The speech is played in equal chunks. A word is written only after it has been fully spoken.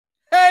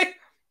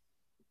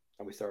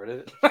Have we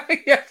started?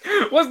 Yes.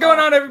 What's going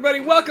on, everybody?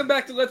 Welcome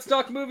back to Let's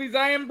Talk Movies.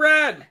 I am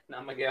Brad. And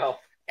I'm Miguel.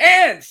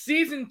 And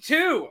season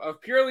 2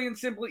 of Purely and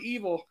Simply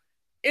Evil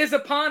is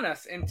upon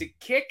us. And to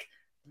kick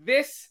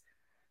this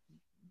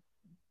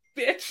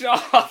bitch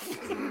off,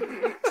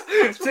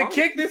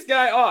 kick this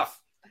guy off,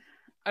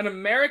 An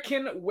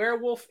American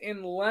Werewolf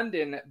in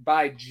London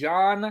by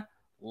John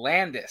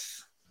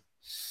Landis.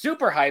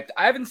 Super hyped.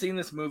 I haven't seen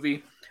this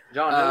movie.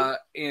 John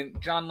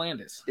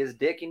Landis. Is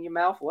dick in your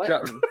mouth?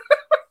 What?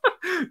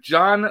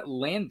 John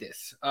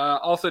Landis.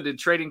 Also did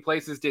Trading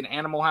Places, did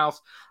Animal House,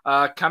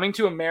 Coming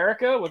to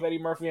America with Eddie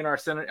Murphy and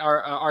Arsenio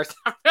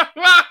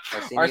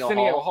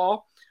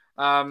Hall.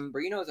 Bro,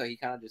 you know, so he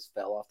kind of just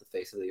fell off the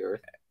face of the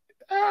earth.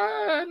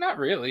 Not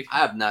really. I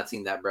have not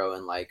seen that, bro,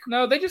 in like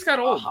no, they just got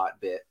old. A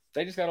hot bit.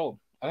 They just got old.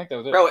 I think that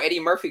was it. Bro, Eddie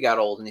Murphy got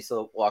old and he's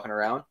still walking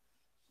around.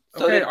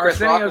 So okay, did Chris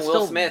Rock and Arsenio's Will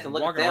still Smith, and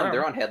look at them. around.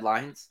 They're on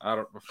headlines. I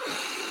don't.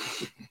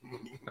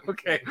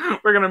 Okay,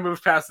 we're gonna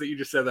move past that. You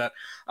just said that.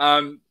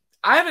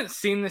 I haven't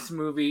seen this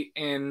movie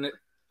in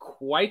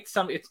quite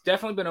some. It's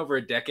definitely been over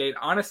a decade.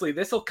 Honestly,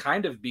 this will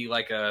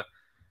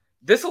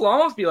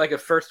almost be like a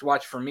first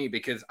watch for me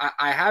because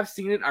I have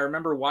seen it. I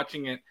remember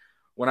watching it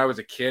when I was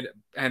a kid,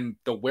 and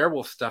the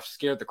werewolf stuff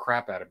scared the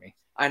crap out of me.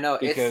 I know,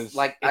 because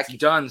it's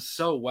done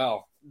so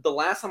well. The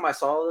last time I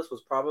saw this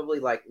was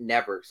probably like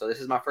never. So this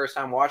is my first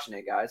time watching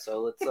it, guys.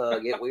 So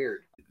let's get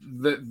weird.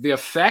 The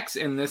effects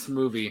in this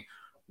movie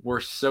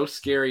were so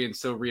scary and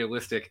so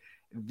realistic.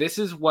 This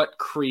is what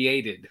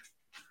created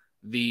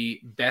the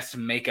best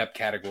makeup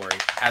category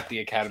at the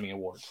Academy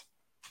Awards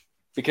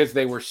because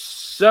they were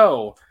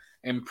so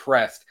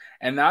impressed.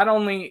 And not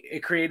only it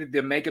created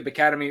the makeup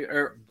academy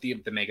or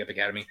the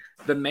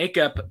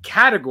makeup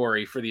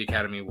category for the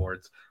Academy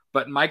Awards,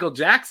 but Michael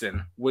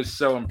Jackson was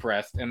so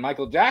impressed, and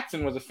Michael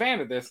Jackson was a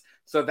fan of this,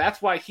 so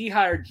that's why he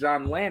hired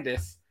John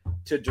Landis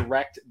to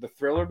direct the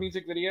Thriller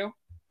music video,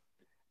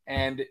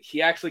 and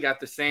he actually got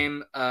the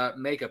same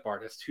makeup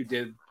artist who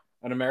did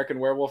An American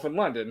Werewolf in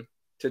London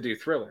to do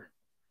Thriller.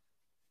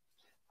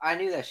 I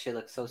knew that shit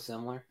looked so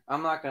similar.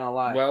 I'm not gonna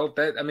lie. Well,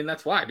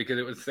 that's why, because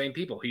it was the same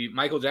people.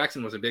 Michael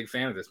Jackson was a big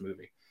fan of this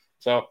movie.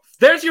 So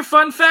there's your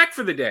fun fact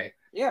for the day.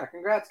 Yeah,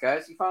 congrats,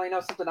 guys. You finally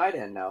know something I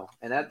didn't know.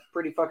 And that's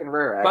pretty fucking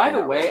rare. By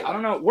the way, I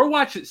don't know. We're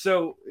watching.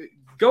 So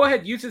go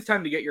ahead. Use this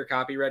time to get your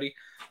copy ready.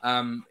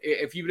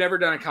 If you've never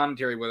done a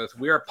commentary with us,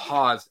 we are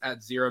paused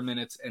at 0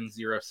 minutes and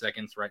 0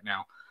 seconds right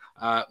now.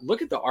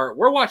 Look at the art.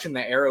 We're watching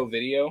the Arrow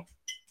video.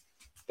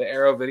 The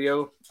Arrow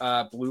video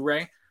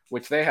Blu-ray,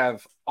 which they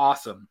have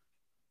awesome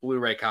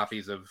Blu-ray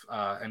copies of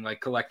and like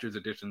collector's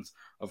editions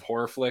of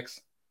horror flicks.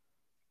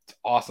 It's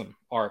awesome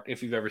art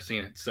if you've ever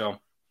seen it. So.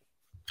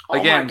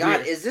 Again, oh my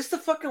god, is this the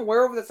fucking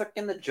werewolf that's like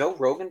in the Joe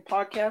Rogan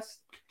podcast?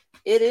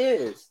 It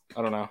is.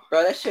 I don't know.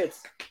 Bro, that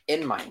shit's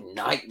in my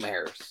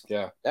nightmares.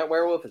 Yeah. That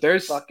werewolf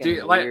is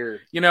fucking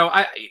weird. You know,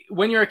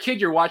 when you're a kid,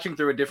 you're watching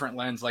through a different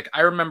lens. Like,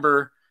 I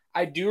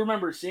do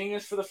remember seeing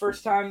this for the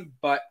first time,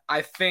 but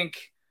I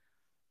think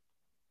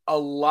a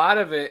lot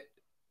of it,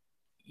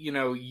 you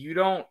know, you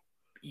don't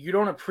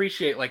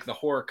appreciate like the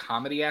horror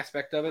comedy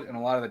aspect of it and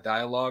a lot of the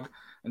dialogue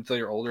until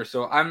you're older.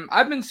 So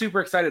I've been super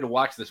excited to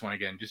watch this one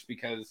again just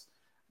because,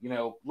 you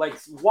know, like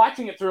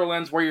watching it through a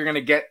lens where you're going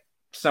to get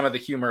some of the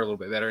humor a little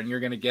bit better and you're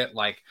going to get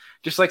like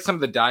just like some of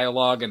the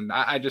dialogue. And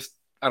I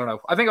don't know.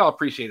 I think I'll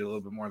appreciate it a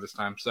little bit more this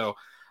time. So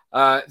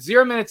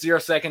 0 minutes, 0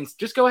 seconds.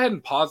 Just go ahead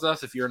and pause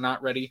us if you're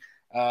not ready.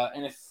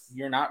 And if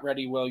you're not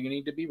ready, well, you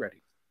need to be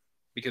ready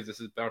because this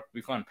is about to be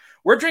fun.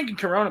 We're drinking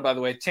Corona, by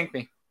the way. Tink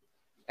me.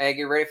 Hey,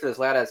 get ready for this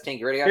loud ass tink.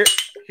 You ready, guys?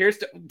 Here's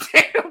to...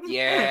 Damn.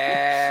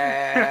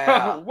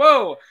 Yeah.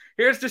 Whoa.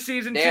 Here's to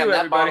season 2, that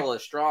everybody. bottle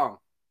is strong.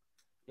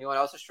 You know what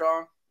else is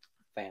strong?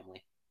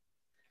 Family.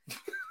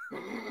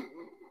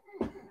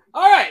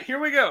 All right, here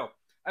we go.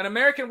 An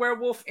American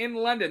Werewolf in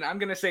London. I'm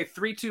going to say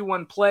 3, 2,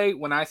 1, play.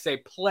 When I say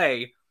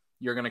play,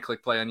 you're going to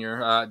click play on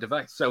your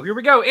device. So here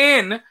we go.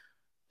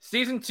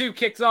 Season 2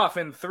 kicks off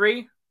in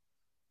 3,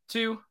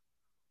 2,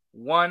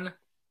 1,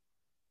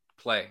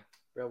 play.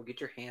 Bro, get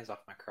your hands off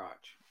my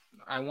crotch.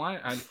 I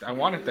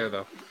want it there,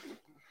 though.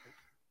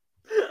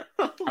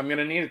 I'm going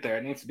to need it there.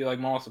 It needs to be like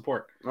moral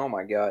support. Oh,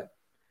 my God.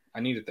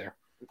 I need it there.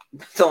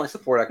 It's the only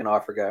support I can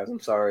offer, guys. I'm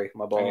sorry.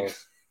 My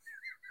balls.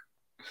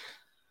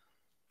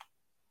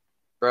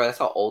 Bro, that's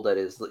how old that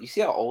is. You see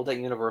how old that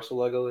Universal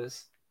logo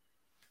is?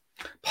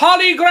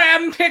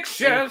 Polygram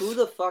Pictures! And who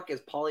the fuck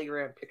is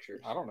Polygram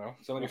Pictures? I don't know.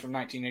 Somebody from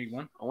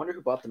 1981. I wonder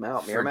who bought them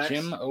out. For Miramax?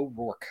 Jim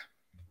O'Rourke.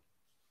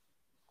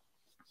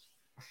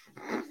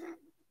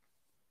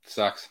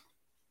 Sucks.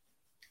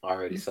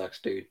 Already sucks,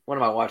 dude. What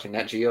am I watching?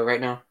 Nat Geo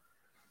right now?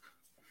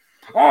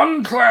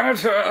 On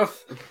planet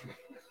Earth!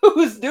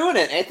 Who's doing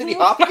it? Anthony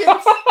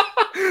Hopkins?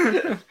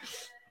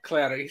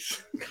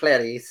 Clarice.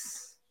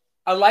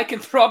 I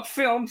lycanthrope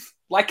films.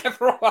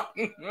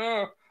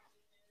 Lycanthrope.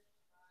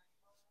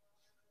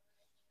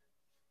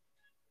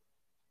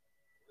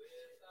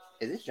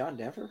 Is this John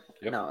Denver?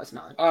 Yep. No, it's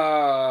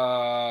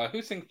not.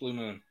 Who sings Blue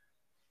Moon?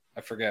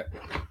 I forget.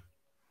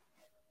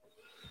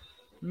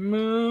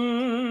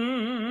 Moon.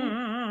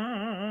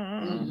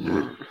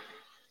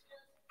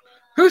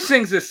 Who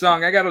sings this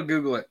song? I gotta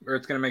Google it, or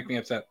it's gonna make me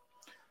upset.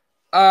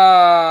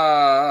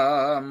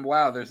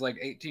 Wow, there's like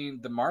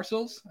 18. The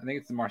Marshalls? I think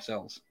it's the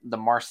Marcells. The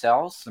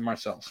Marcells? The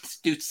Marcells. This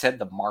dude said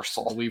the I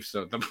Marshall. believe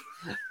so.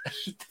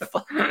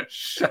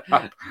 Shut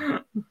up.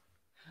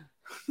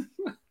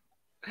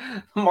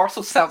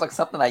 Marshall sounds like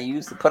something I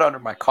used to put under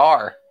my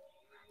car.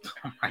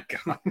 Oh my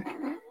god.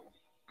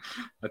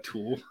 A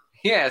tool?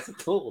 Yeah, it's a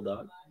tool,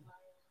 dog.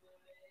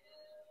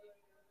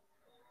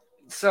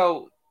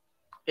 So,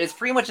 it's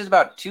pretty much just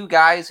about two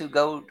guys who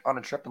go on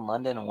a trip in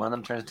London, and one of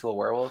them turns into a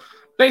werewolf.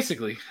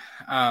 Basically,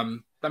 I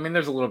mean,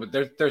 there's a little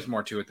bit. There's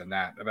more to it than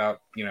that.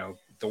 About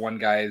the one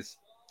guy's,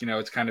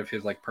 it's kind of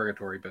his like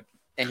purgatory, but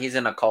and he's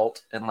in a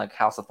cult in like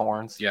House of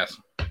Thorns. Yes.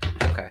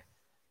 Okay.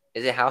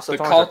 Is it House of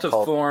the Thorns? The Cult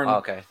of Thorn. Oh,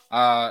 okay.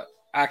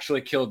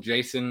 Actually killed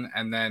Jason,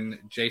 and then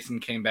Jason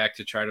came back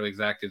to try to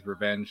exact his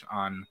revenge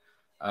on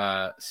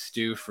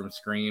Stu from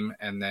Scream,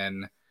 and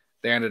then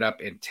they ended up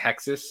in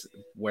Texas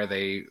where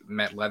they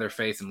met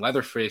Leatherface, and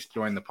Leatherface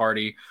joined the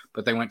party,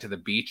 but they went to the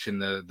beach,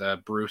 and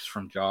the Bruce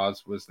from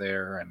Jaws was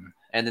there,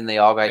 and then they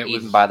all got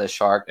eaten by the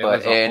shark, but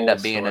it ended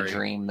up being story. A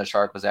dream. The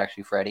shark was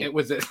actually Freddy. It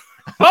was it.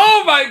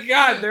 Oh my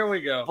god, there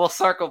we go. Full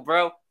circle,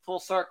 bro. Full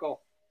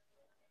circle.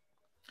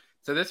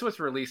 So this was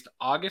released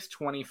August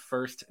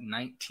 21st,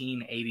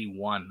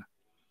 1981.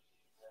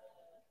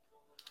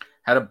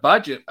 Had a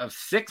budget of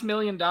 $6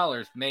 million,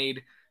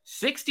 made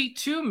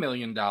 $62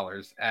 million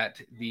at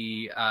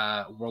the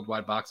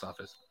worldwide box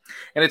office.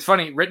 And it's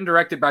funny, written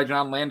directed by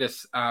John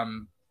Landis.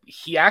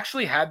 He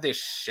actually had this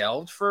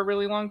shelved for a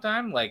really long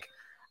time. Like,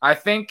 I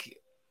think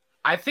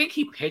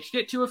he pitched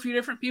it to a few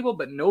different people,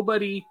 but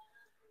nobody.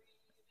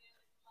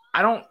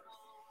 I don't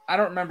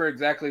remember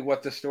exactly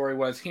what the story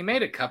was. He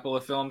made a couple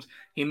of films.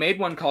 He made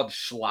one called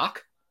Schlock,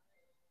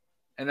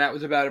 and that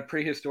was about a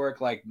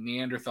prehistoric like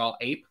Neanderthal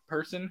ape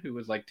person who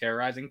was like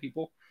terrorizing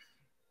people.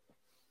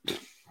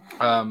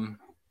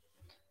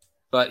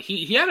 But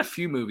he had a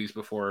few movies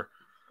before.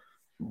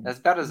 That's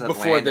about as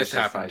before this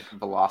happened.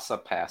 Like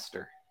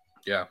Velocipaster.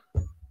 Yeah.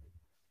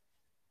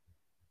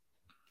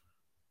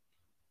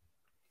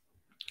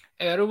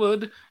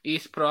 Erwood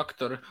is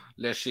Proctor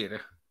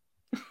Leshire.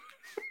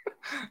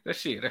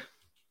 Leshire.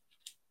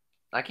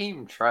 I can't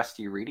even trust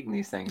you reading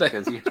these things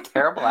because you have a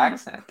terrible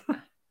accent.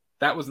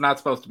 That was not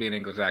supposed to be an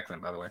English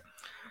accent, by the way.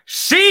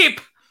 Sheep!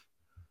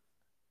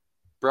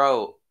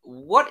 Bro,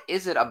 what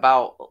is it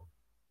about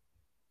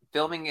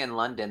filming in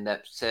London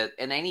that said,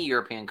 in any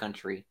European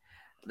country,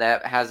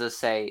 that has us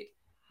say,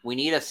 we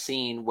need a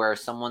scene where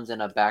someone's in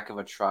the back of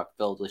a truck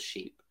filled with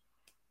sheep?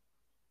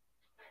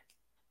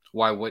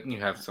 Why wouldn't you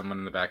have someone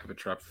in the back of a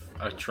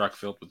truck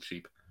filled with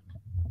sheep?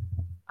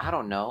 I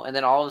don't know. And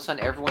then all of a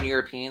sudden, everyone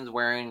Europeans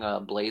wearing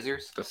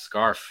blazers. The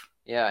scarf.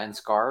 Yeah, and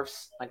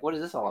scarves. Like, what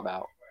is this all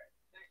about?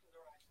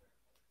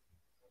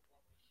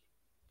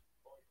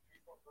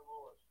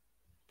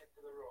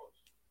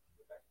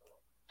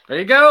 There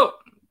you go.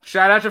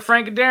 Shout out to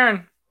Frank and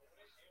Darren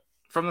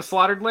from the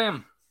Slaughtered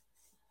Lamb.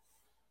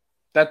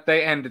 That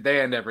they end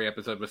every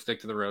episode with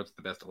 "Stick to the Roads."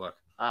 The best of luck.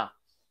 Ah,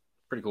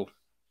 pretty cool.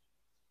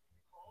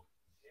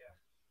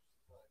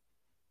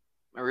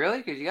 Really?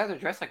 Because you guys are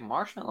dressed like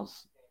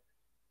marshmallows.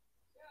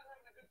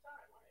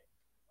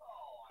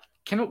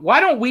 Why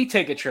don't we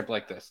take a trip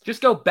like this?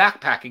 Just go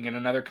backpacking in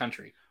another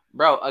country.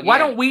 Bro, again, why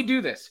don't we do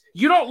this?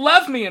 You don't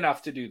love me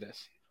enough to do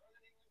this.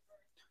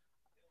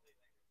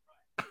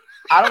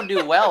 I don't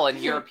do well in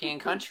European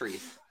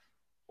countries.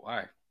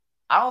 Why?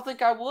 I don't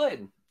think I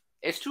would.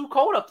 It's too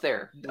cold up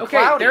there. Okay,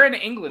 cloudy. They're in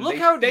England. Look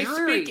how they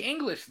dreary. Speak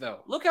English,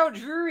 though. Look how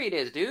dreary it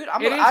is, dude.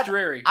 It is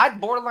dreary. I'd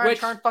borderline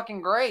turn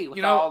fucking gray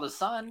without all the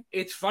sun.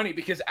 It's funny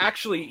because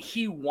actually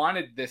he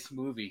wanted this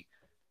movie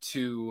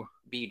to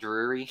be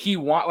dreary.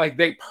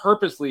 They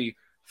purposely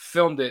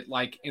filmed it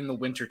like in the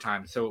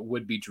wintertime so it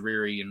would be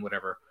dreary and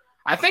whatever.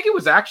 I think it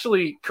was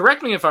actually,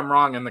 correct me if I'm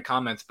wrong in the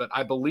comments, but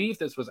I believe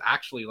this was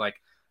actually like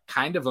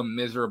kind of a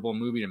miserable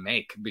movie to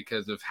make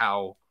because of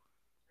how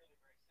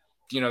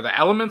the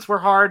elements were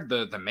hard,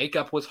 the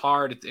makeup was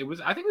hard. I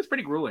think it was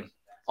pretty grueling.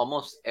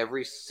 Almost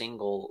every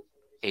single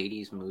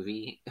 80s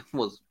movie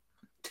was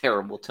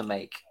terrible to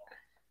make.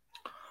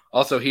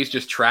 Also, he's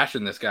just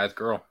trashing this guy's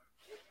girl.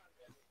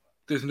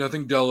 There's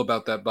nothing dull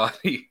about that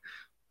body.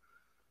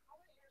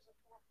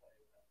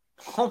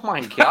 Oh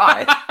my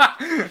god.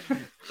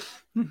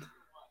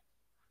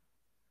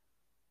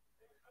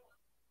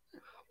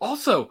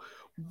 Also,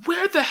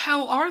 where the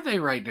hell are they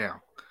right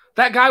now?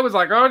 That guy was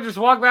like, oh, just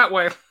walk that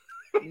way.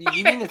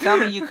 You mean to tell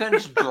me you couldn't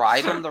just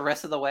drive him the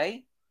rest of the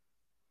way?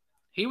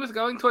 He was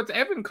going towards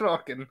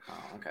Evancroken.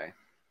 Oh, okay.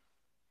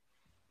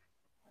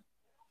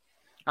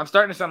 I'm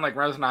starting to sound like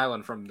Rosen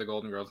Island from the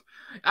Golden Girls.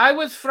 I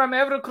was from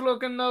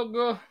Evancroken, no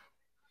go.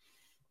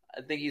 I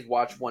think he's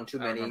watched one too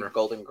many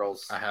Golden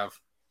Girls. I have.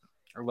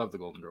 I love the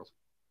Golden Girls.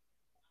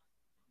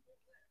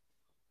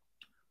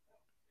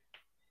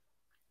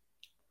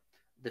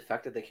 The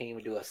fact that they can't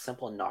even do a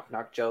simple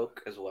knock-knock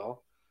joke as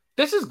well.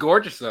 This is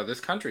gorgeous, though. This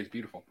country is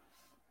beautiful.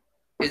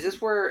 Is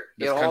this where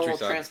it all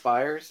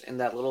transpires in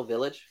that little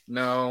village?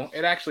 No,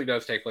 it actually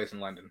does take place in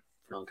London.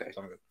 Okay.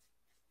 Some of it.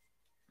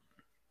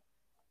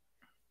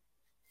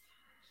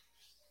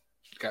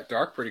 Got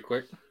dark pretty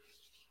quick.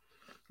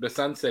 The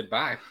sun said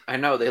bye. I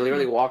know, they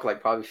literally walk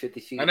like probably 50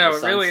 feet. I know,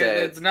 the really, said,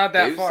 it's not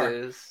that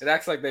deuces. far. It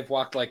acts like they've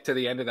walked like to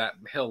the end of that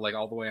hill, like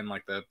all the way in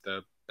like the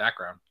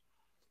background.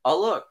 Oh,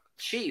 look,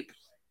 sheep.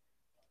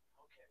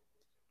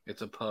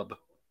 It's a pub.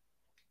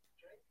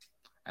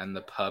 And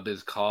the pub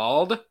is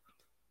called...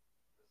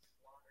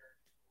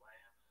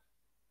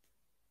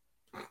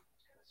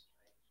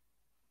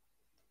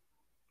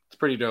 It's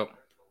pretty dope.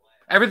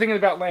 Everything is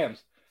about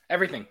lambs.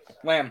 Everything.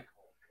 Lamb.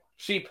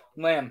 Sheep,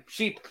 lamb,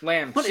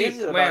 lamb, What sheep, is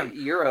it lamb. about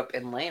Europe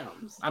and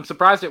lambs? I'm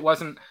surprised it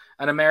wasn't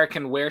an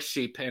American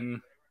were-sheep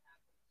in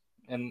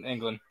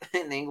England.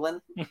 In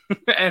England?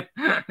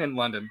 In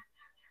London.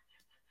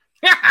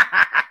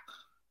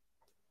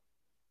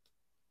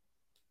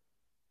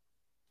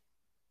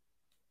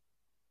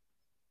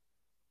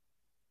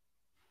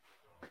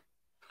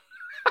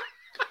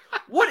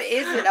 What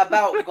is it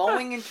about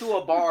going into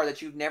a bar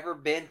that you've never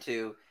been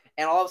to,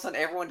 and all of a sudden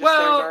everyone just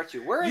stares at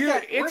you? Where did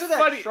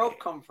that trope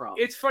come from?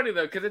 It's funny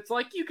though, because it's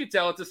like you could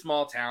tell it's a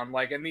small town,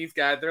 like, and these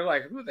guys, they're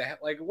like, who the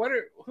heck, like,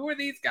 who are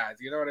these guys?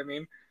 You know what I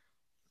mean?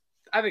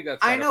 I think that's.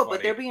 I know, funny.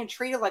 But they're being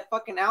treated like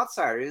fucking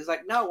outsiders. It's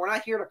like, no, we're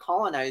not here to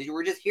colonize you.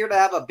 We're just here to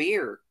have a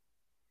beer.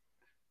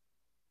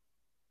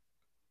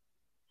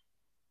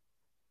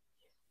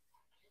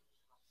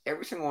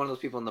 Every single one of those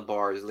people in the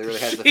bars literally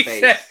has a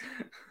face.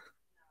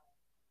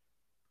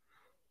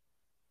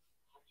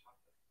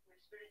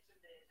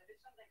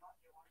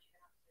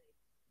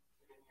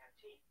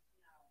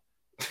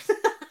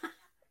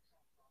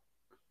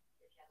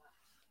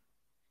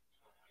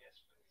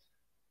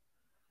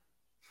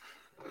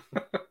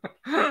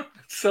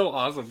 So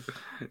awesome.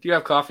 Do you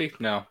have coffee?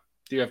 No.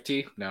 Do you have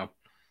tea? No.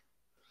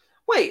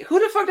 Wait, who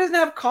the fuck doesn't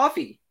have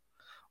coffee?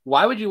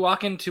 Why would you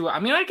walk into... I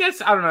mean, I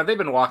guess, I don't know. They've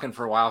been walking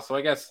for a while, so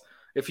I guess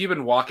if you've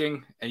been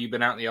walking and you've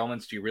been out in the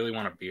elements, do you really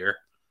want a beer?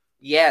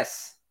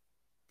 Yes.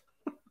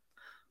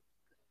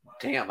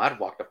 Damn, I'd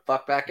walk the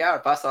fuck back out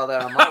if I saw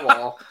that on my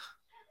wall.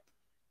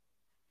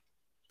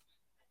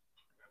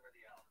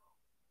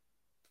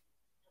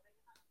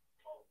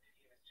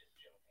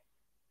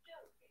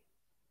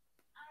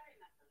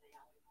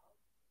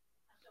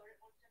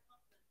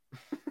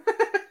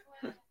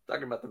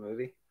 Talking about the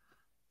movie?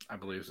 I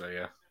believe so,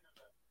 yeah.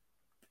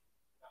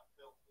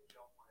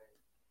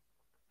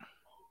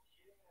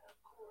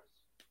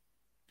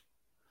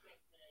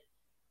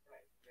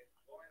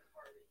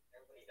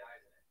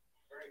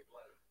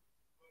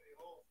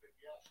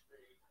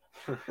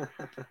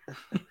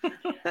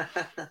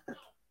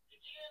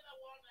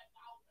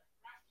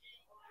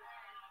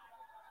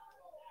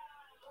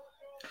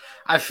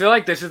 I feel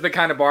like this is the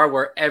kind of bar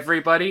where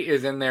everybody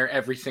is in there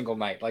every single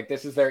night. Like,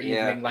 this is their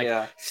evening,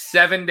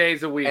 7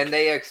 days a week. And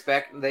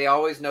they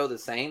always know the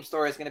same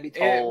story is going to be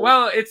told.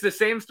 Well, it's the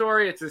same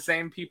story. It's the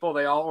same people.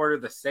 They all order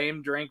the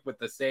same drink with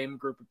the same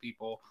group of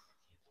people.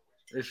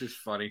 It's just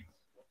funny.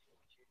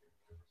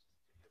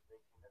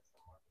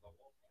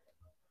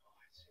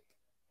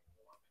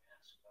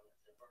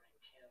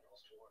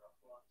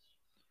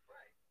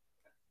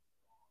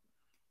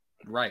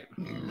 Right.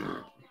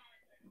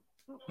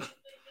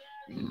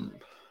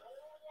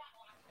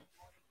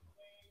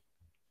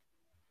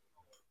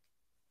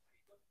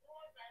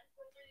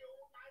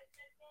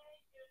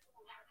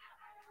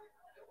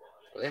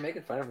 Are they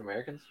making fun of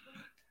Americans?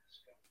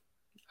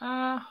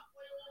 I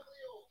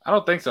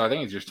don't think so. I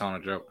think he's just telling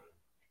a joke.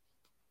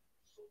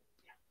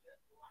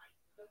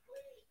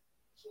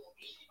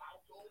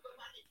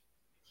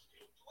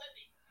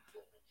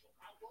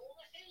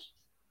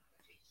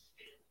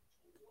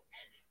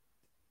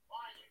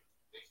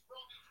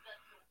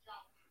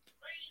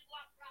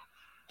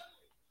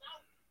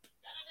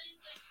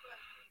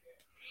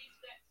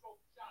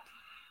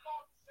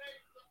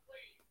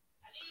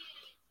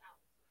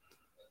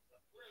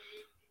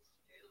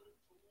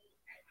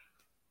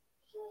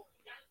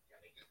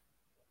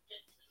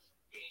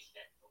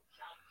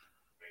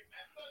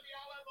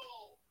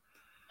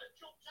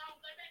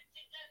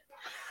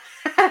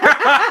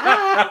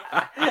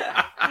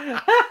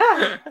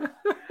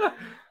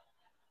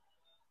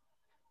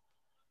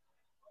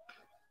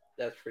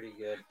 That's pretty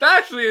good. That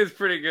actually is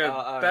pretty good.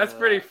 That's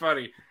pretty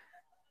funny.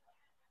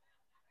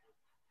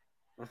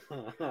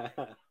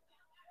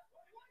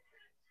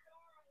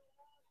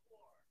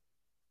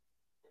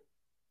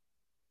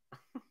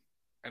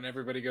 And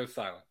everybody goes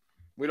silent.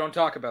 We don't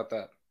talk about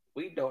that.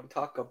 We don't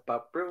talk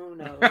about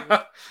Bruno.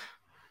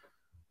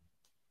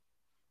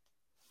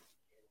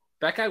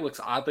 That guy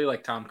looks oddly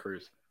like Tom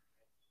Cruise.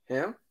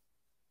 Him?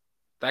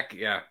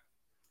 Yeah.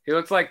 He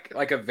looks like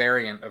a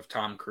variant of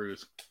Tom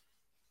Cruise.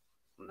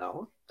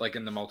 No. Like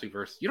in the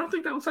multiverse. You don't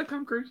think that looks like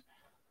Tom Cruise?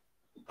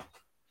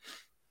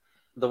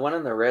 The one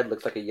in the red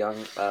looks like a young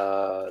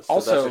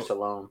also, Sylvester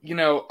Stallone. You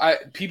know,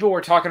 people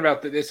were talking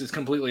about that. This is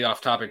completely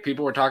off topic.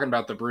 People were talking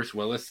about the Bruce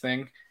Willis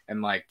thing,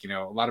 and like, you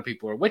know, a lot of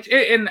people are,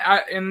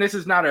 and this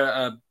is not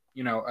a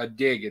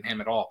dig at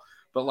him at all.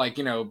 But like,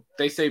 you know,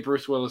 they say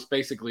Bruce Willis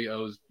basically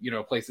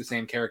plays the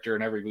same character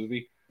in every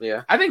movie.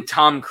 Yeah. I think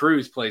Tom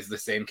Cruise plays the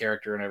same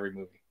character in every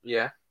movie.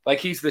 Yeah. Like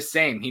he's the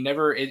same. He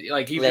never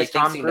like he's Like just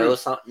thinks Tom he Cruise.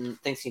 knows something,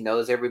 thinks he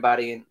knows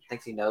everybody, and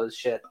thinks he knows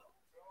shit.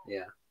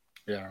 Yeah.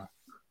 Yeah.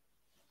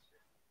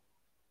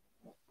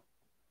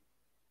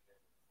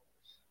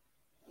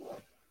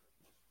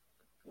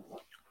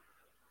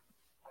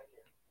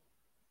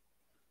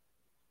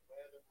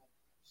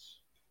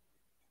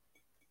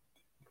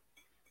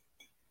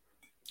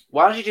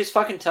 Why don't you just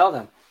fucking tell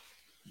them?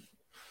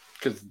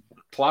 Because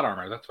plot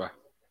armor, that's why.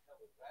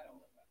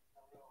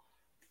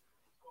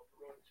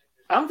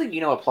 I don't think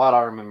you know what plot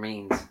armor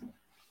means.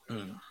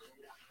 Mm.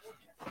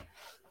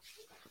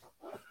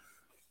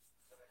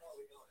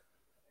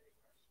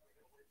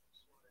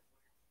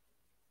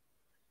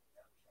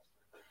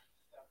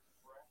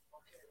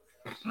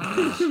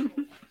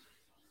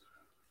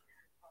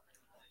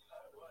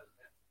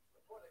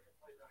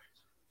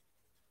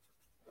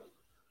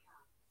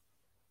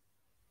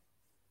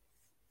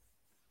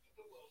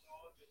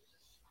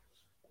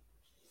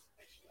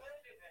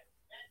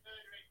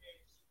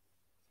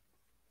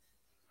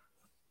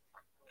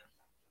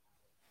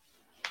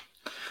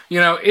 You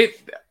know,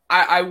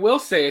 I will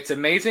say it's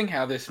amazing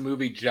how this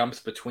movie jumps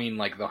between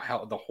like the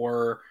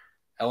horror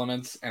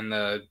elements and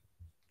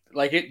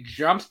it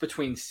jumps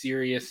between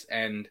serious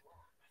and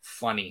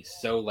funny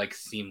so like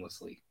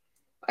seamlessly.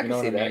 I You can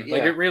know see what I that. mean? Yeah.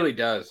 Like it really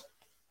does.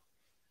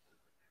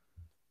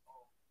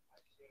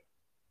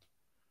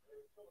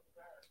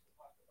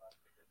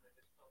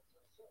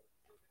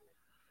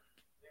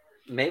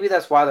 Maybe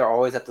that's why they're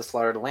always at the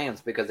slaughtered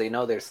lambs, because they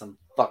know there's some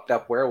fucked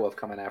up werewolf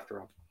coming after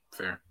them.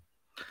 Fair.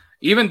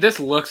 Even this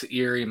looks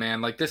eerie,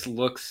 man. Like this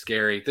looks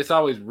scary. This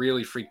always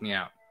really freaked me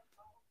out.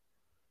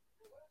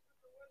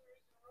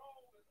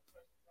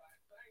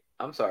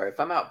 I'm sorry, if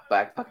I'm out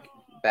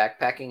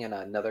backpacking in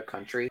another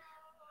country,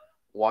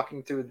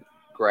 walking through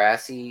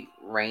grassy,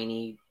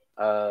 rainy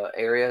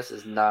areas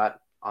is not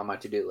on my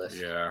to-do list.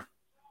 Yeah.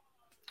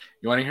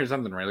 You want to hear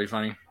something really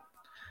funny?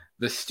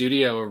 The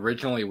studio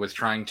originally was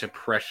trying to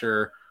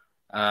pressure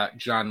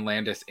John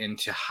Landis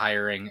into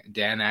hiring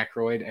Dan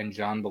Aykroyd and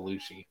John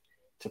Belushi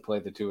to play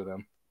the two of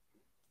them.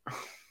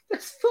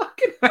 That's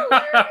fucking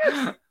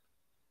hilarious.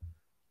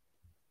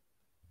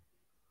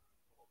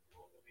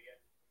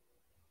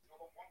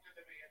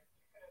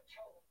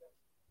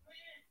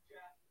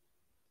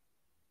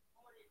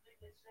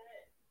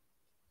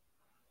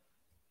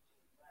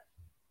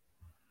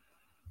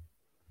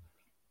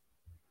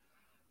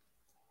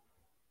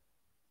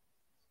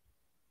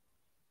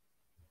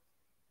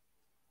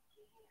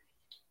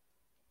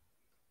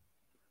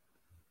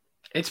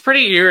 It's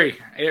pretty eerie.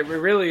 It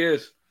really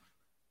is.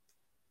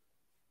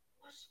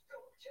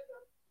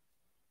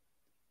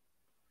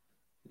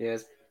 Yeah,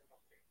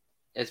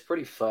 it's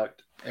pretty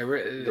fucked. The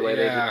way The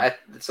way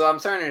so I'm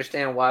starting to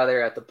understand why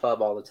they're at the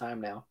pub all the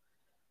time now.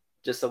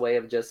 Just a way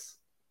of just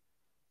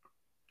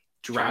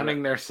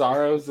drowning their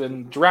sorrows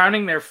and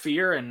drowning their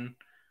fear, and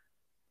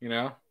you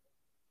know.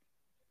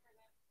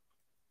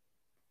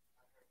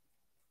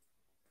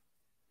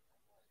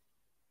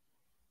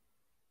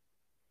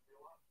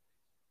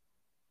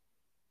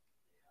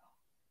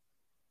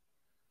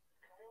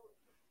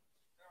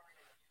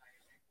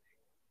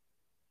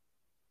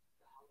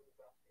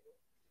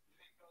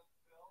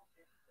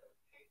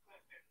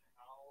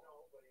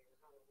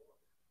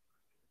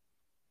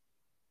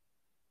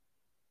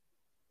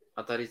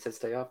 I thought he said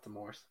stay off the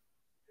moors.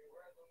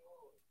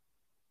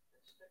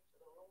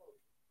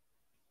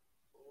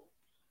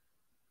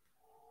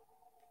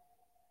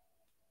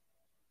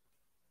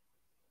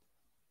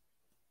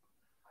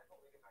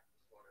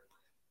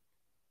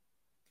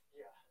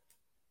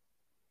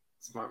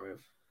 Smart move.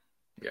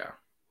 Yeah.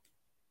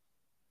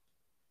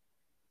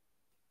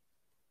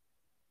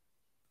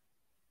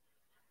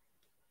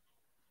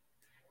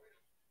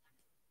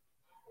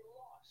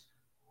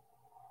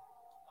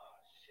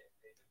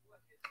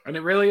 And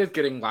it really is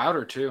getting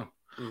louder too.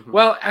 Mm-hmm.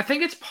 Well, I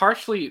think it's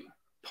partially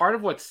part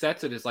of what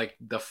sets it is like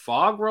the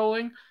fog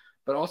rolling,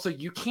 but also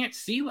you can't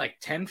see like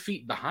 10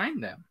 feet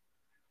behind them.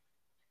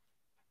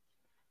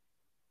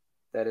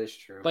 That is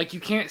true. Like you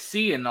can't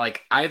see in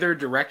like either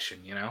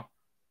direction, you know?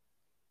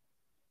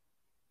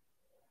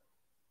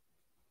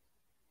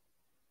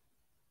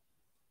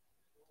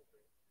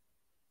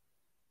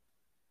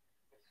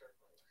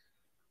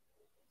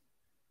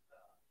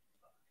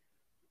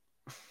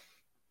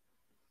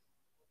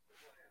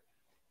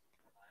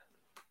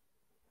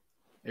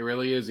 It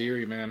really is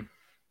eerie, man.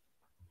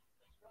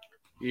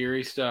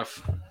 Eerie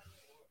stuff.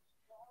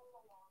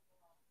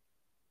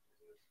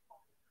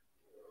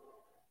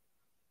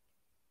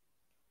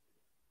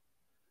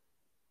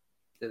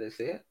 Did they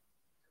see it?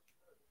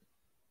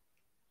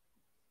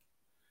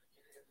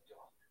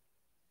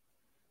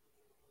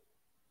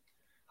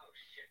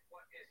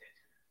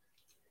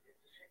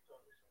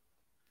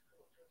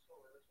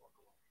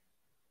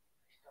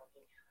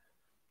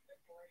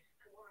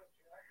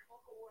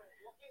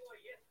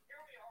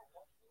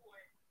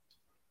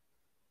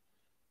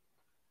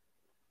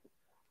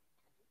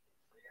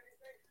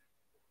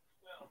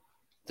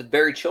 It's a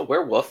very chill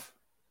werewolf.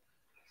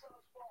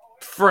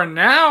 For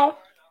now.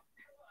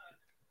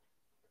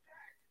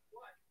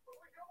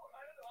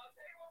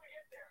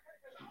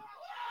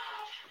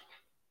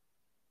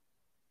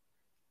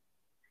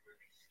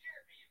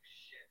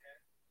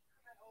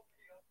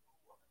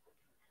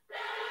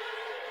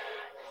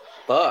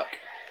 Fuck.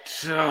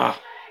 Ugh.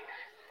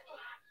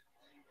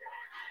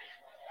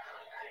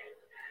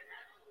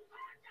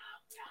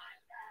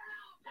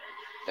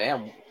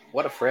 Damn,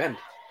 what a friend.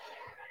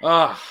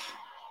 Ugh.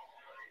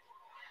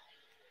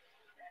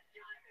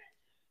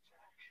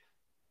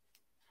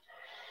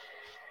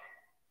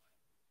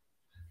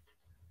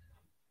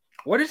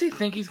 What does he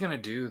think he's gonna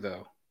do,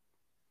 though?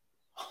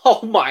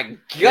 Oh my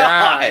god!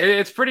 Yeah,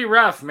 it's pretty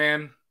rough,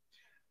 man.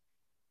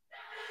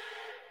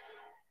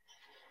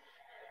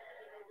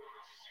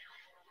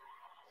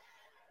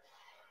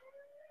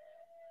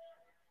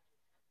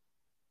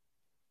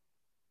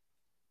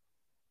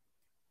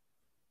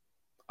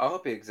 I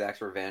hope he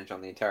exacts revenge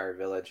on the entire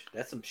village.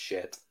 That's some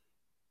shit.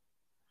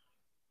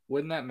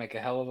 Wouldn't that make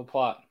a hell of a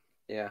plot?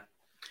 Yeah.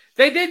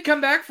 They did come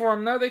back for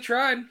him, though. They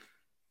tried.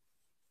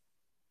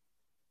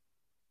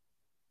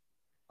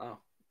 Oh,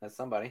 that's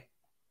somebody.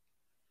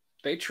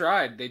 They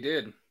tried. They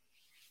did.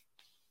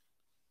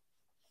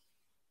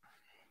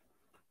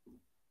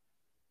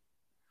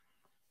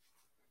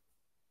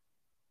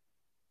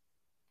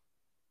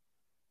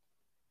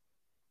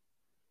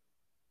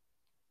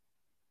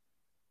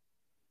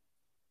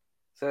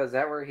 So is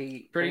that where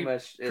he pretty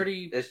much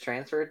is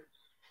transferred?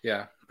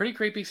 Yeah, pretty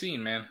creepy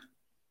scene, man.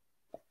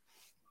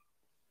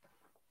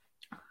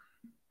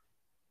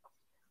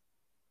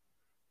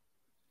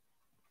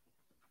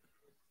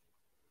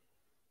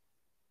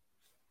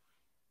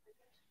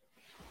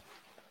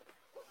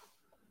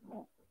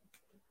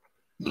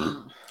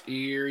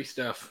 Eerie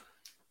stuff.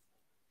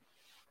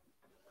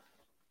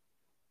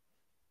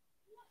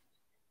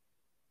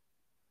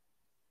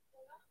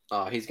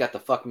 Oh, he's got the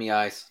fuck me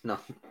eyes. No.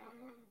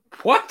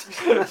 What?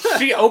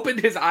 She opened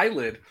his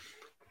eyelid.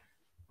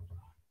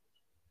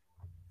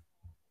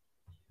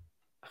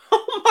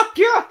 Oh my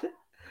god!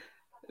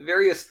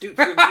 Very astute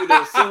for you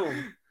to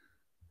assume.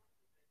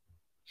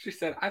 She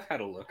said, I've had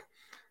a look.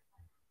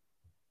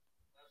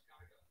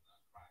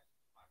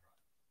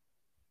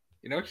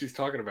 You know what she's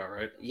talking about,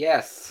 right?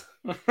 Yes.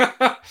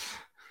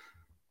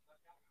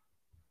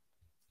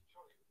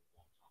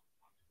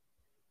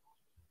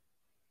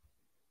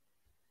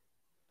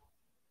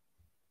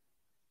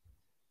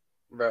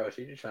 Bro,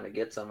 she's just trying to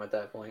get some at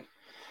that point.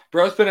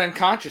 Bro's been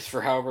unconscious for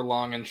however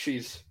long, and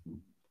she's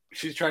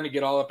trying to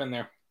get all up in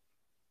there.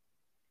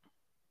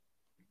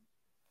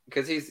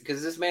 Because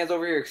this man's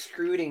over here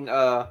excreting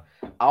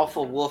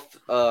alpha wolf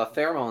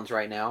pheromones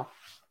right now.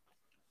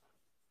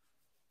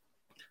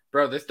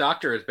 Bro, this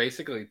doctor is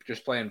basically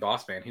just playing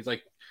boss man. He's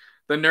like,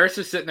 the nurse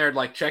is sitting there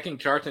like checking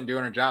charts and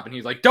doing her job, and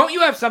he's like, don't you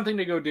have something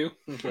to go do?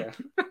 Yeah.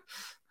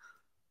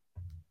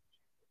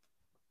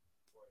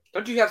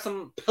 Don't you have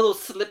some pillow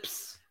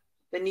slips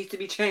that needs to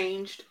be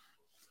changed?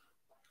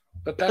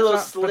 But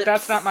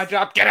that's not my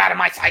job. Get out of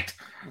my sight.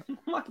 Oh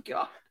my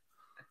god.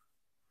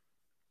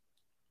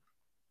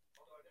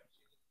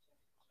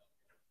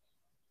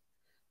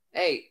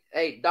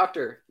 Hey,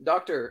 doctor,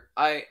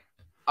 I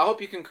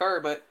hope you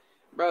concur, but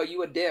bro,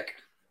 you a dick.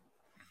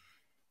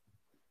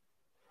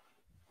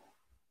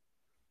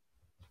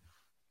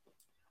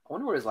 I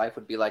wonder what his life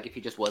would be like if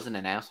he just wasn't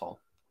an asshole.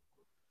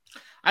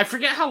 I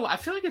forget how. I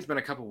feel like it's been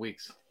a couple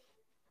weeks.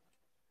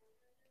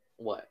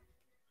 What?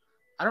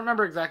 I don't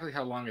remember exactly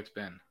how long it's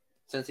been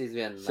Since he's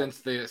been since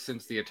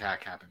the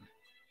attack happened.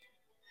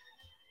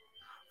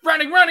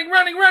 Running, running,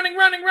 running, running,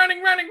 running,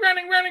 running, running,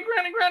 running, running,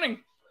 running, running.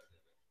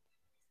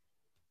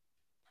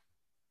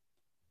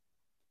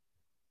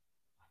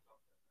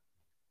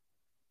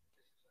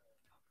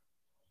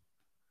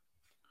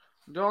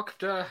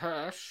 Dr.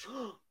 Hirsch.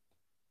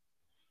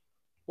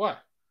 What?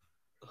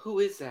 Who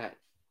is that?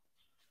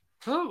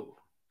 Who?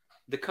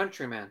 The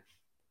countryman.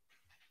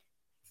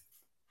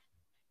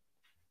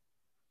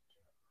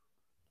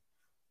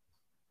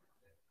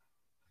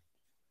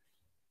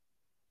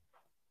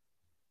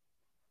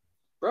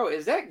 Bro,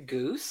 is that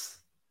Goose?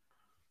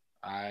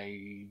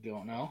 I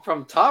don't know.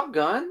 From Top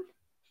Gun?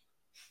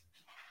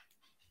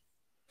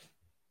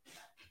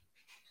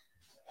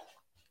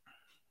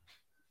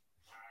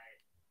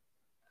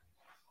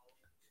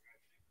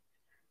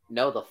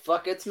 No, the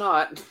fuck it's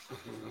not.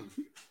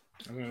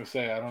 I'm going to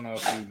say, I don't know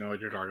if you know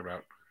what you're talking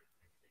about.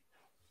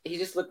 He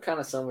just looked kind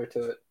of similar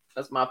to it.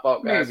 That's my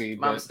fault, guys. Maybe,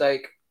 my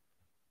mistake.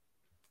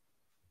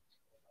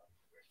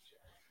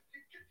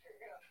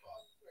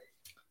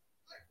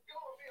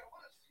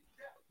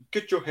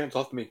 Get your hands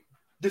off me.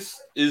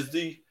 This is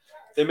the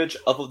image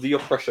of the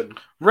oppression.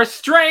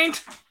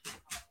 Restraint!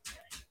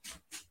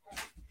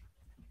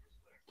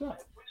 Good.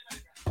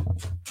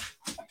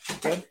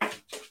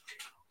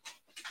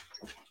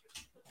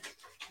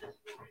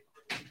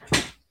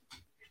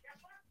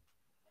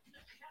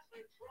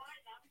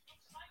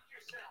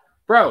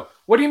 Bro,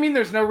 what do you mean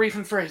there's no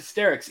reason for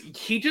hysterics?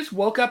 He just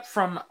woke up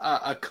from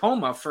a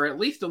coma for at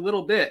least a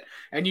little bit,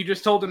 and you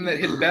just told him that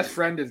his best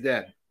friend is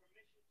dead.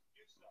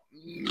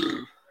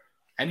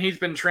 And he's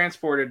been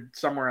transported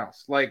somewhere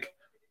else. Like,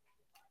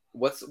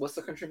 what's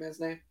the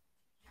countryman's name?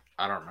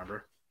 I don't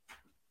remember.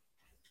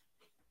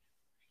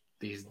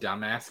 These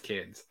dumbass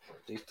kids.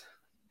 Oh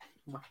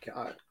my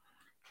god.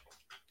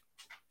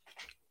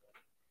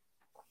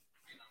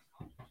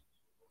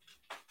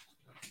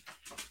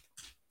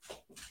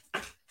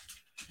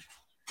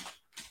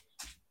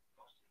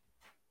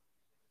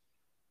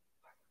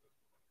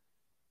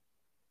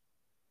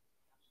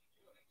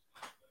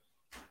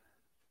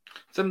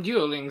 Some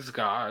dueling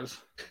scars.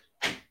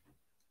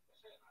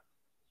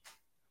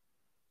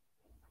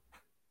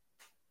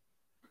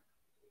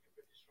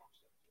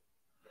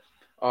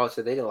 Oh,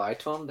 so they lied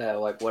to him that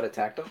like what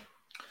attacked him?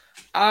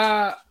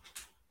 I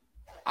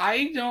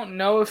don't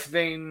know if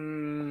they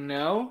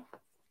know.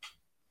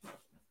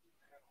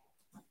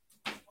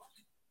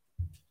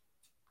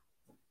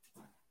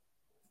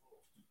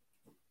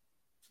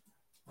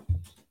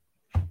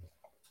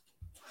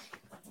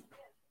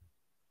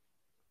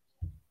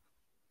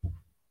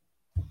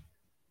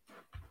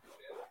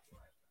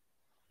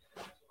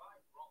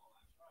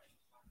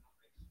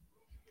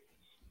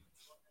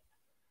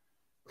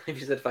 If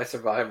you said if I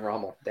survive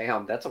Rommel,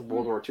 damn, that's a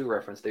World War II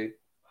reference, dude.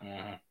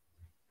 Mm-hmm.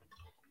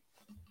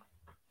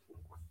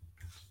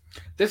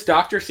 This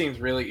doctor seems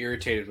really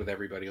irritated with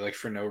everybody, like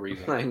for no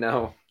reason. I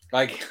know.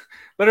 Like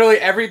literally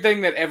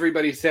everything that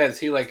everybody says,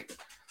 he like.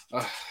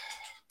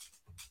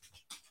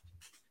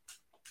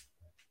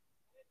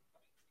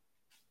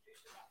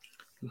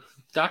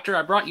 Doctor,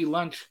 I brought you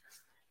lunch.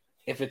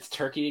 If it's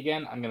turkey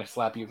again, I'm gonna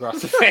slap you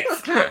across the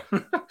face.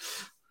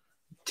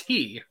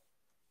 Tea.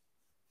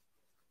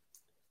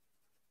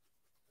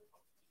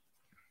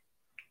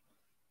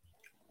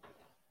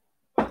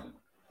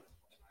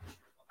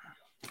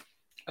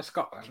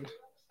 Scotland.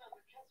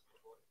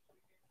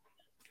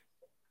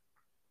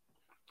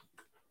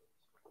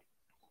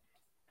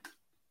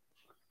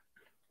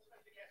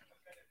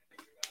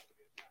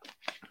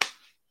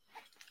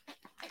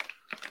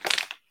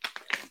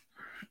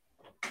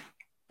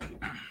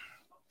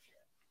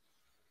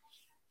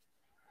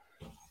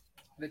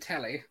 The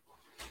telly.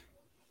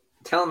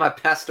 Tell him I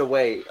passed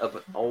away of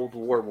an old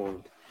war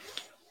wound.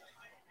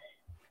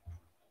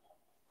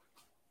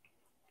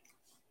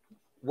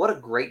 What a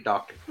great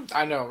doctor.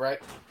 I know, right?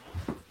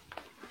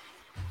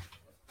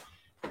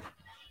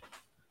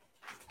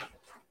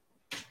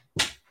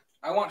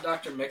 I want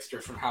Dr.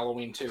 Mixter from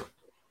Halloween 2.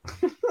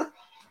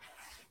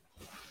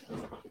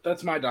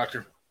 That's my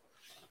doctor.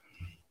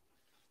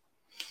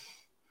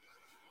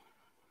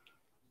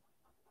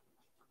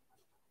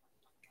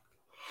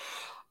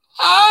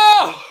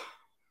 Oh!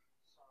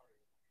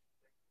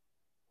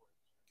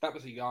 That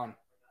was a yawn.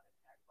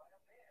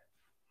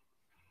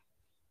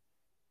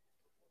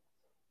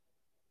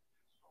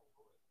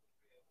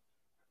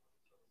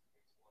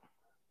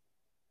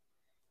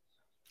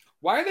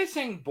 Why are they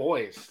saying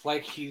boys?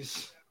 Like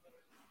he's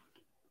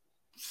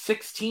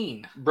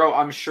 16. Bro,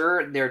 I'm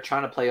sure they're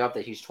trying to play up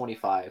that he's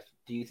 25.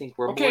 Do you think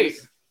we're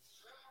boys?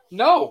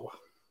 No.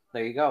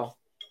 There you go.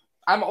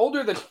 I'm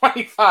older than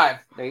 25.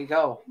 There you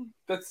go.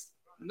 That's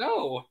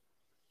no.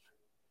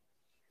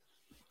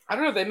 I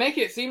don't know. They make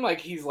it seem like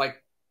he's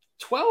like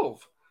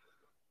 12.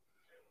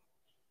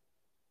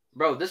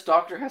 Bro, this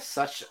doctor has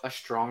such a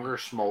stronger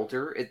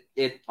smolder.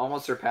 It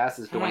almost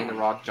surpasses Dwayne The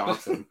Rock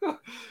Johnson.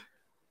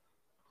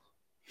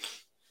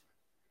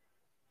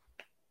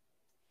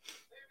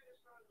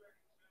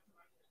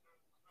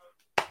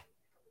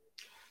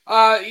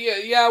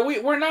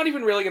 We're not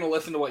even really going to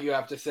listen to what you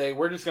have to say.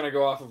 We're just going to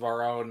go off of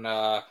our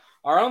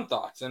own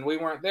thoughts. And we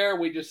weren't there.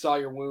 We just saw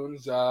your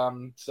wounds.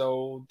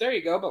 So there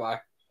you go. Bye-bye.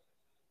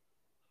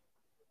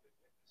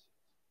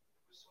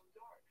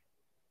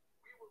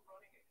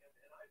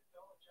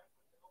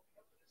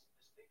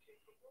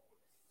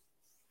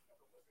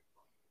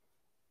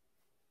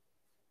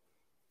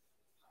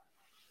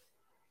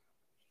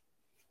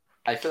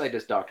 I feel like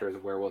this doctor is a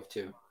werewolf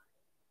too.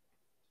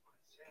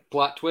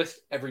 Plot twist,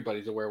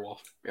 everybody's a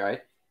werewolf.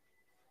 Right?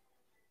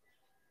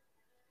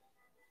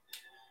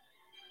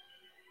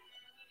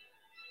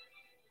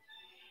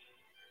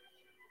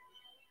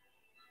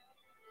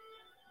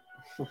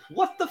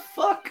 What the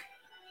fuck?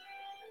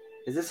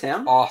 Is this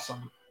him?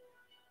 Awesome.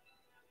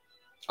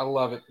 I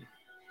love it.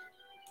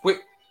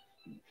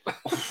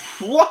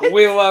 What?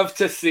 We love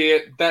to see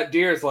it. That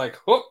deer's like,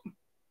 whoop.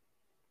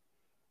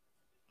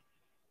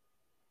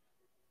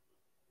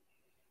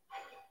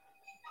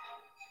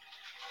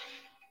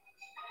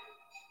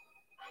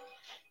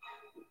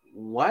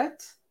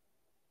 What?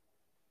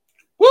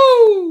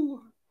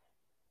 Woo!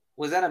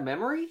 Was that a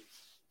memory?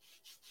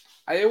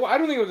 I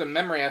don't think it was a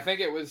memory. I think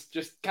it was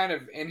just kind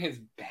of in his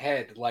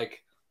head.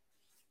 Like,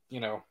 you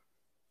know.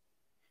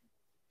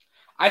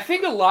 I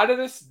think a lot of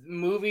this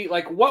movie,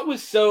 like, what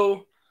was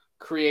so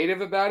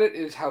creative about it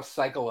is how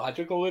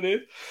psychological it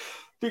is.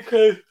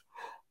 Because,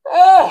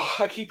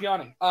 I keep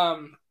yawning.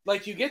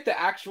 Like, you get the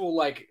actual,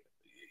 like,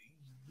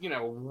 you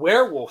know,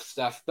 werewolf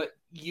stuff, but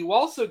you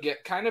also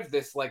get kind of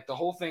this, like, the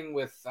whole thing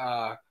with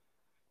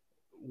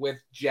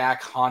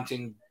Jack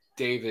haunting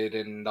David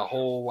and the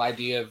whole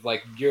idea of,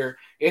 like,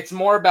 it's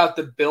more about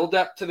the build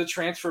up to the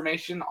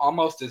transformation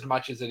almost as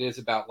much as it is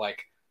about,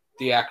 like,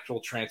 the actual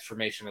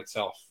transformation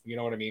itself. You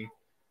know what I mean?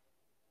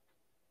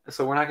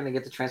 So we're not going to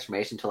get the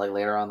transformation until like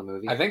later on in the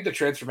movie? I think the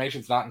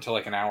transformation's not until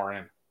like an hour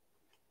in.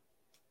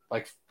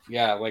 Like,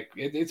 yeah, like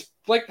it's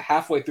like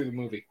halfway through the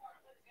movie.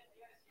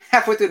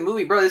 Halfway through the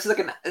movie, bro. It's like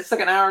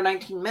an hour and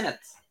 19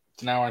 minutes.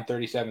 It's an hour and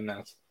 37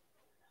 minutes.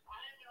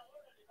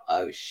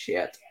 Oh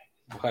shit!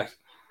 What?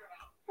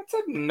 That's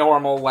a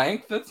normal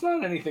length. That's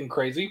not anything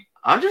crazy.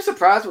 I'm just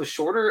surprised with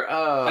shorter.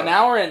 An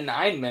hour and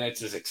 9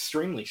 minutes is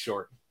extremely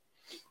short.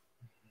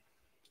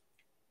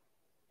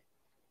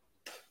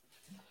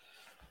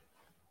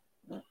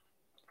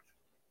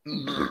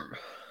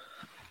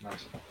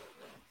 Nice.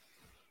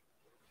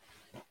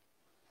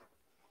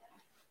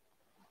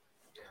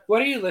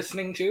 What are you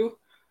listening to?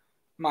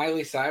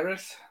 Miley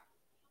Cyrus?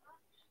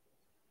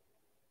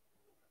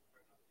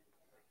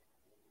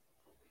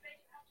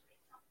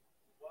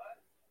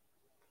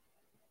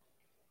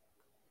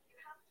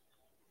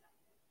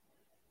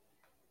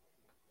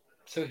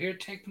 So here,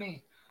 take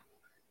me.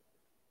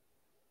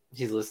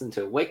 He's listening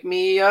to "Wake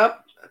Me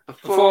Up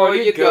Before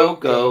You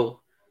Go."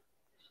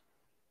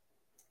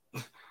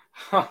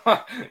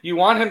 You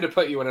want him to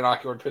put you in an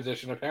awkward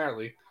position,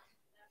 apparently.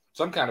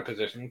 Some kind of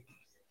position.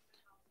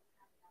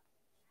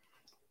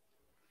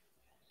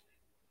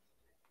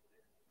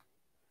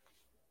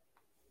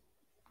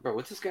 Bro,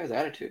 what's this guy's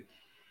attitude?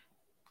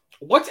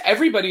 What's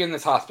everybody in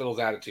this hospital's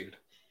attitude?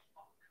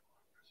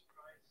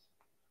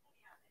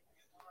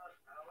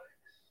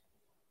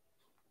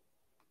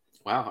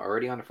 Wow,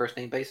 already on a first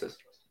name basis.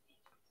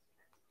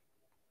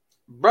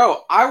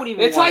 Bro, I would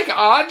even. It's like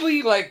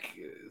oddly like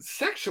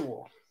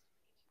sexual.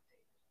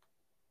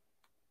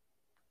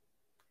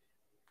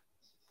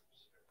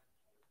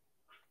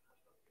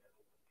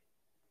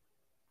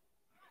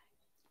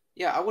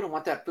 Yeah, I wouldn't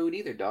want that food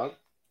either, dog.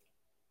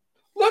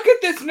 Look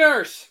at this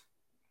nurse.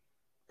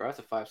 Bro, that's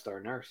a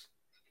 5-star nurse.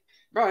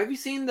 Bro, have you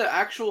seen the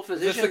actual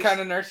physician? Is this the kind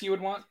of nurse you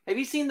would want? Have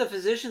you seen the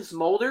physician's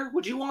molder?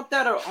 Would you want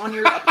that upon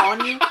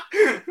you?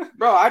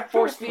 Bro, I'd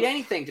force feed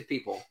anything to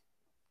people.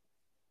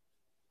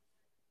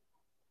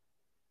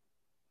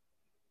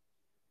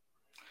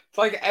 It's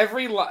like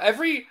every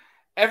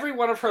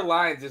one of her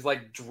lines is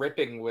like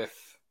dripping with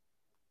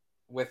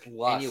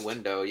lust.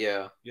 Innuendo,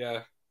 yeah.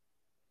 Yeah.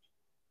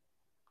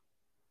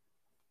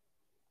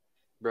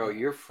 Bro,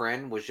 your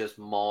friend was just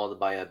mauled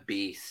by a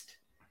beast.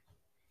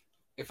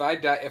 If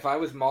I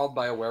was mauled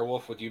by a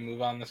werewolf, would you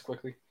move on this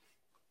quickly?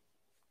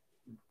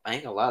 I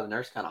ain't gonna lie, the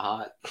nurse kind of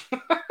hot.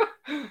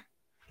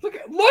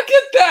 Look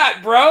at that,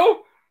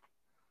 bro.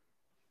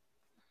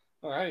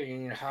 All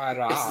right, hot.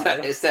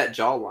 It's that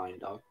jawline,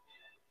 dog.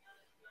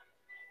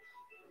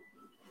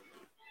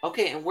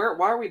 Okay, and why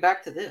are we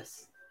back to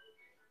this?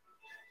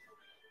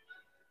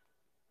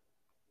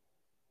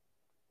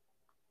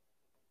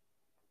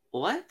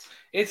 What?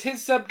 It's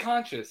his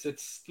subconscious.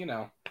 It's,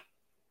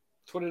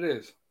 it's what it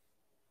is.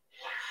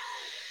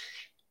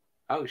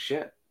 Oh,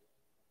 shit.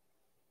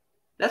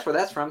 That's where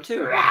that's from,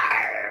 too.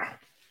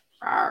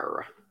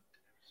 Arr.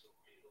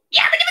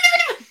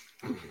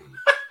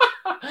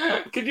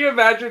 Could you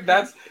imagine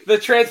that's the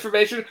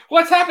transformation?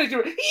 What's happening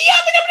to it?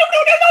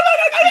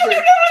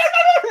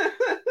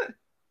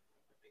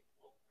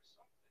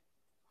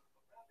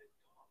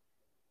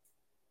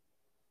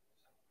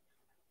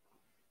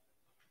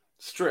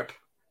 Strip.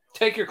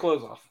 Take your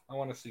clothes off. I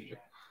want to see you.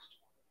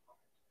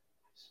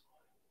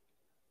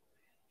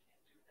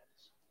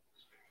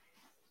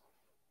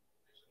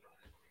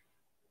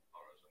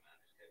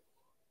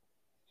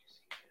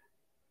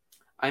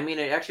 I mean,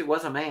 it actually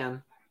was a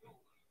man.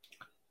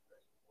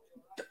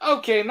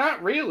 Okay,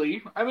 not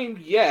really. I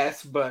mean,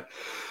 yes, but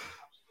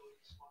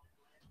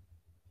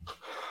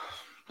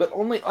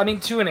only, I mean,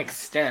 to an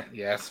extent,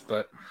 yes,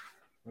 but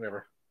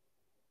whatever.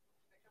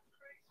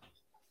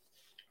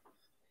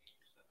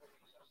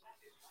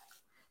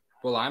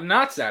 Well, I'm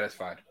not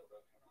satisfied.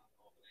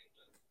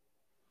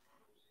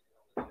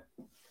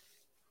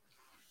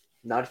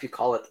 Not if you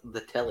call it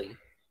the telly.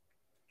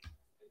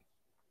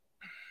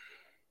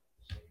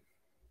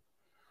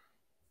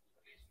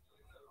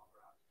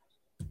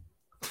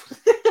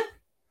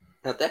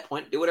 At that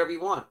point, do whatever you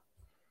want.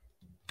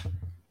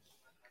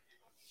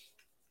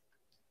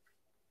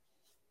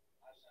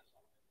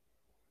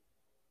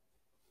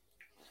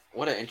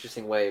 What an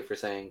interesting way for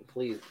saying,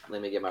 please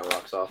let me get my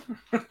rocks off.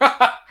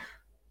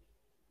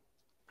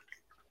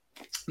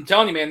 I'm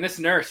telling you, man, this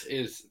nurse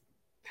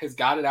has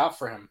got it out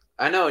for him.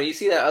 I know. You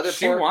see that other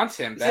she wants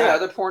him. You see that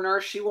other poor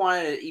nurse? She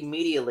wanted it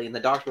immediately, and the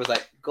doctor was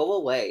like, "Go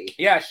away."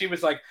 Yeah, she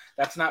was like,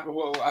 "That's not."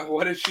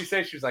 What did she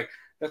say? She was like,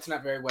 "That's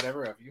not very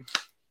whatever of you."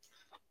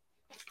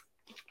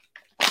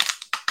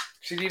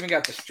 She's even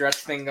got the stretch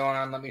thing going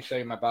on. Let me show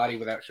you my body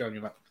without showing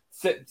you my.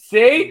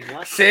 See,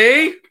 What?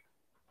 see.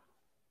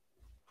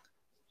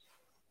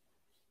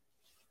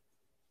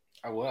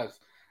 I was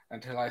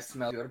until I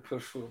smelled your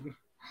perfume.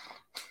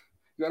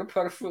 Your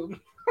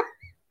perfume.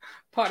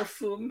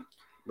 Perfume.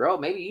 Bro,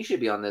 maybe you should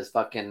be on this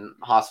fucking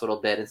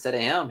hospital bed instead of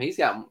him.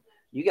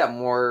 You got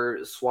more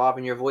suave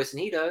in your voice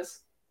than he does.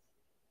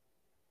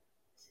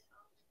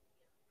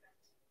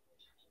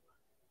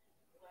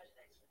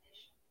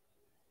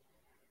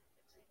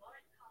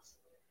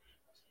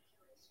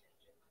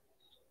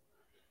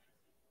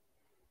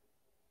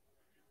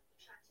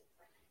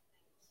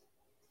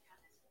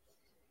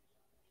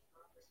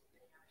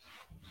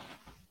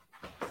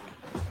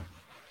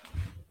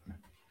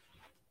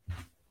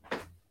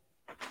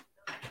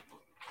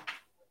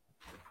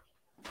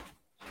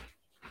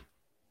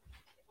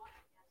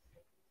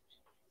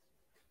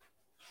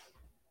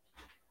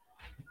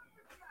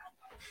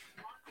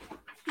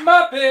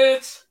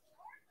 Muppets.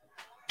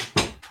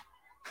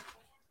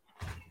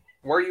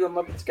 Were you a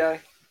Muppets guy?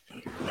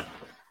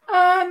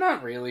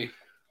 Not really.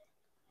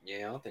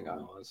 Yeah, I don't think I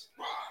was.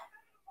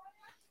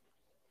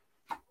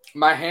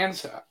 My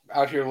hand's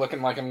out here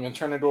looking like I'm gonna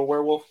turn into a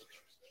werewolf.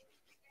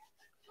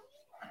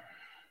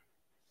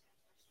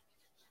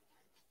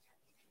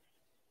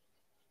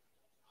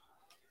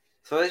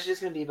 So it's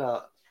just gonna be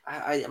about.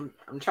 I'm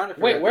trying to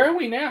figure Wait, out where are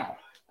we now?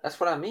 That's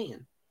what I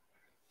mean.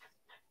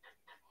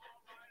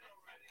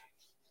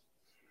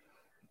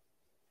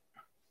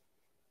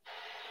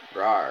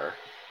 Rawr.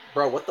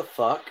 Bro, what the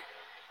fuck?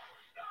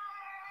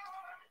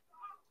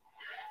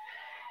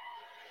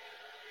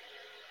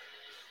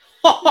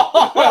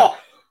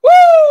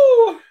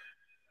 Woo!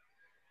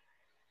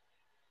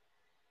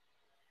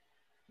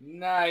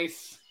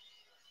 Nice.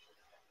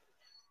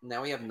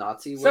 Now we have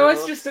Nazi So werewolves.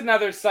 it's just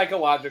another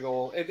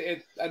psychological,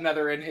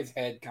 another in his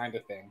head kind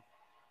of thing.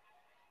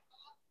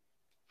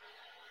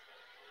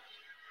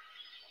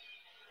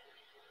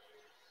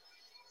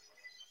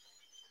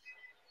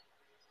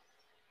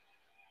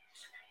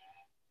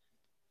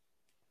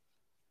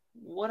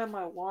 What am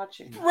I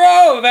watching?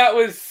 Bro, that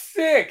was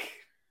sick.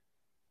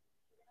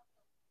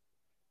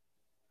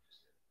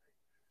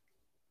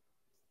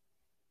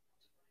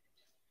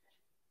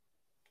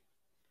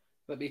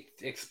 Let me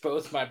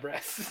expose my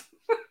breasts.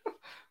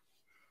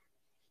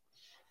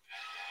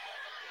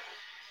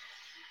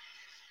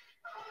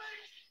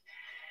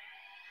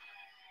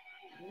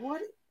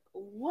 What?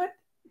 What?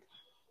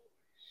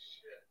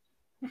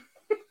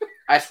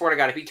 I swear to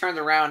God, if he turns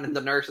around and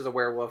the nurse is a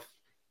werewolf.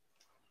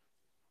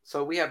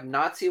 So we have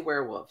Nazi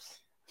werewolves.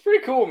 It's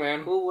pretty cool,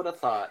 man. Who would have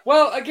thought?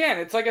 Well, again,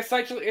 it's like a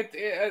psycho. Hey,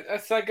 Hey,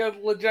 say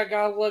it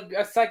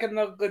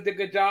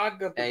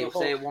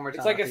one more time.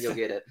 It's like I think you'll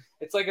get it.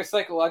 It's like a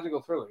psychological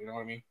thriller. You know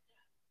what I mean?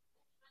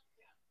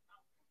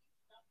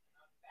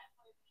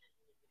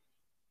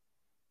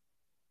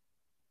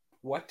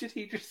 What did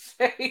he just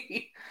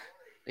say?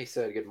 He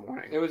said good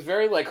morning. It was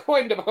very like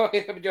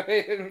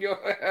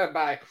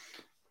bye.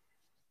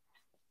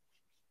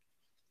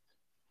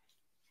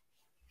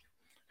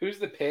 Who's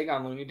the pig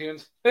on Looney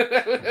Tunes? That's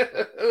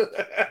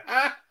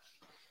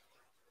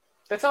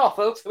all,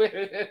 folks.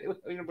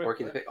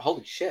 Porky the Pig.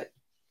 Holy shit.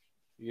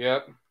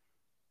 Yep.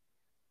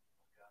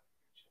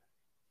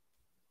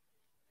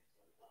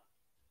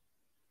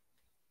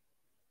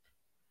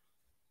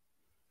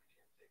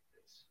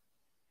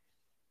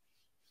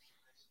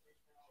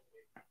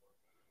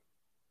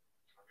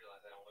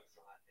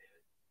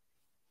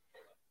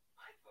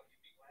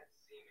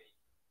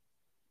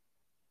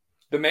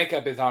 The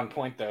makeup is on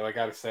point, though, I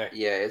gotta say.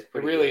 Yeah, it's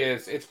pretty It really good.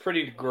 is. It's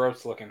pretty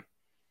gross looking.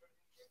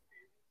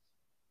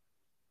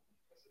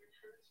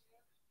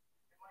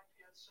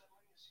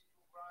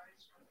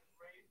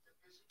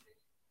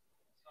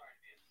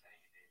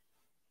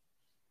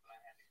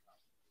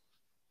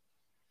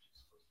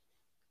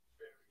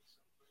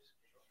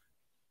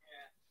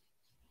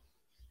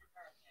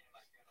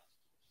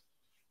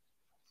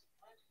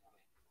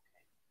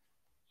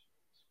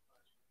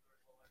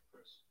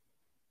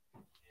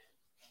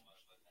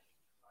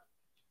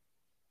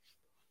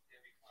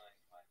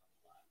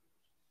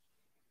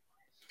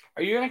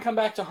 Are you gonna come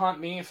back to haunt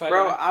me if I?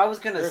 Bro, I was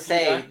gonna if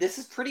say this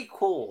is pretty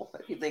cool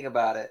if you think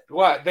about it.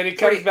 What? That he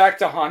comes back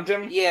to haunt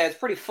him? Yeah, it's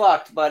pretty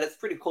fucked, but it's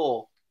pretty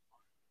cool.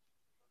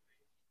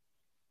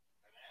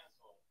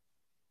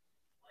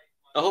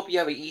 I hope you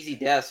have an easy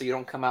death so you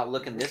don't come out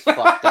looking this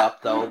fucked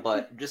up, though.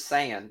 But I'm just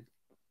saying,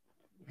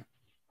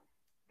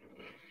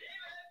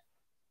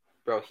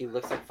 bro, he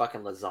looks like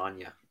fucking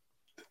lasagna.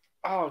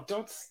 Oh,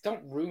 don't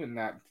ruin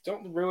that.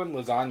 Don't ruin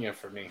lasagna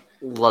for me.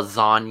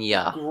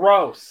 Lasagna.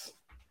 Gross.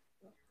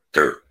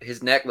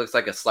 His neck looks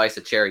like a slice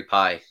of cherry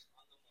pie.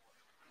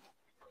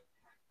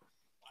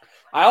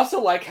 I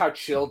also like how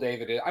chill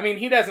David is. I mean,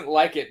 he doesn't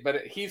like it,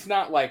 but he's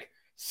not like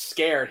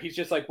scared. He's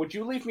just like, "Would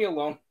you leave me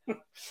alone?"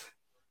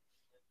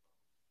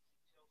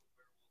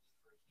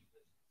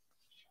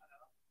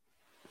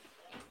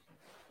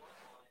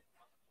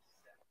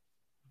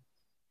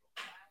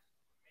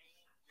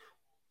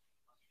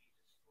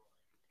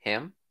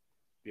 Him?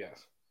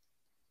 Yes.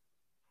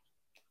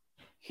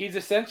 He's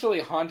essentially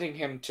haunting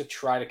him to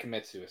try to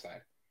commit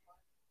suicide.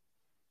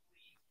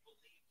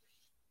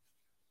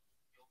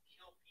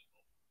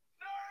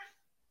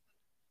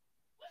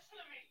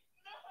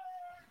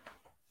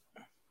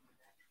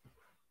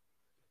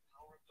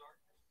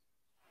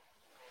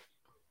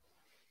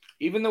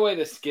 Even the way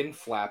the skin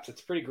flaps,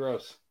 it's pretty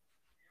gross.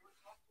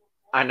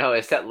 I know,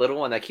 it's that little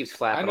one that keeps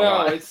flapping I know, a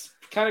lot. it's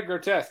kind of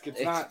grotesque.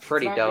 It's not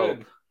pretty it's not dope.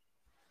 Good.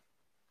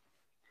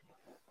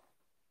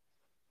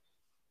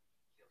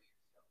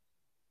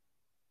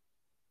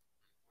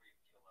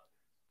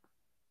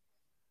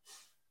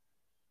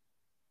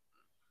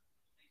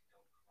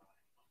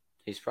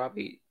 He's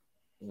probably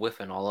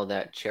whiffing all of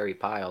that cherry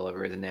pie all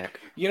over his neck.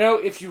 You know,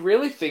 if you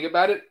really think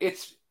about it,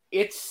 it's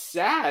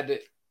sad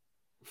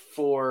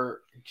for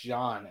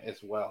John as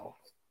well.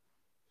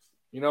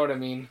 You know what I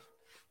mean?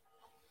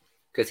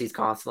 Because he's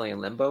constantly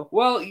in limbo?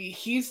 Well,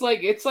 he's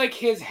like, it's like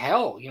his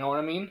hell. You know what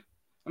I mean?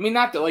 I mean,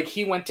 not that like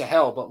he went to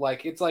hell, but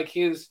like it's like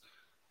his.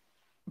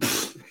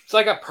 It's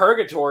like a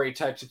purgatory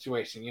type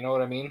situation. You know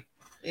what I mean?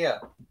 Yeah.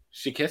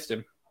 She kissed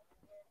him,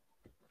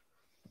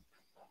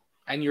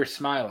 and you're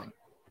smiling.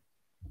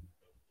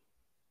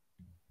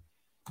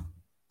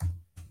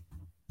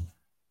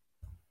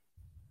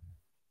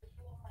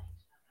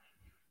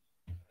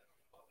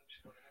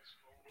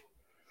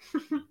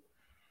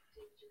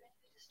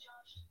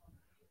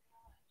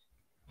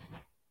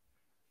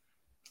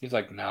 He's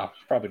like, no,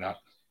 probably not.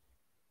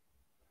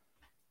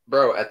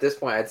 Bro, at this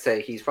point, I'd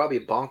say he's probably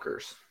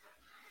bonkers.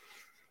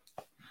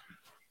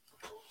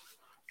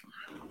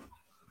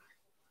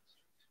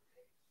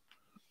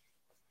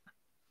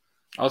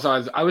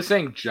 Also, I was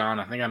saying John.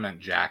 I think I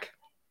meant Jack.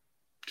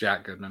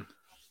 Jack Goodman.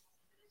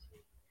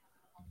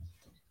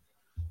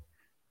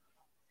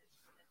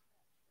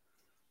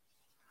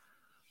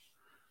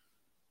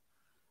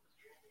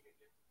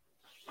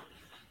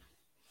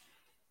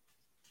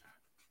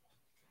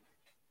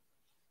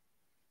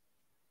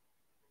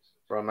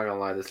 Bro, I'm not gonna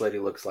lie, this lady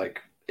looks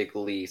like at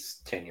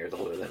least 10 years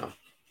older than him.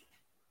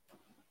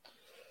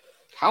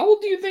 How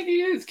old do you think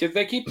he is? Because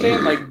they keep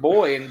saying like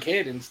boy and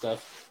kid and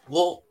stuff.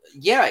 Well,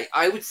 yeah,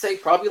 I would say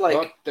probably like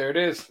Oh, there it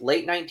is.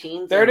 late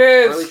 19s. There it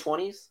is. Early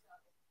 20s.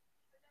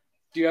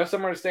 Do you have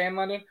somewhere to stay in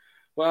London?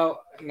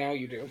 Well, now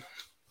you do.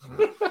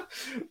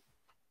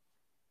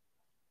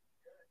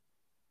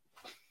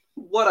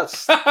 What a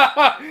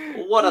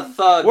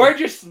thug. We're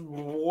just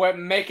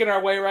making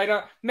our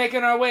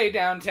way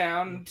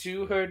downtown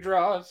to her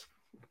drawers.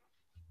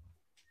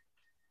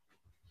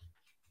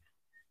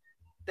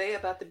 They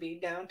about to be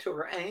down to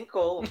her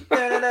ankle.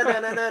 Da da da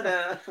da da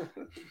da.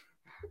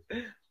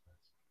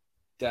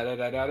 Da da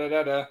da da da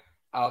da da.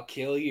 I'll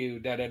kill you.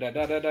 Da da da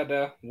da da da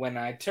da. When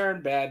I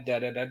turn bad. Da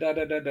da da da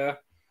da da da.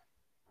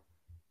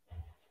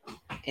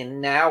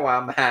 And now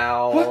I'm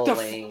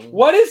howling.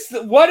 What is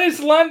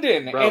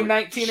London Bro, in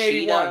 1981?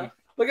 cheetah,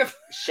 Look at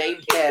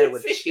shaved head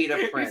with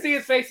cheetah print. You see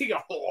his face. He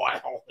goes.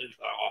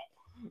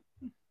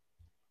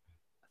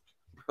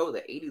 Bro, the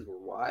 80s were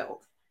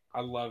wild.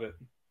 I love it.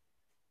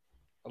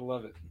 I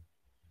love it.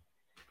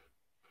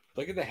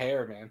 Look at the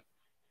hair, man.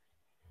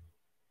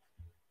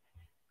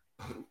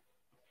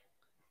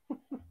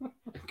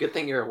 Good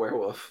thing you're a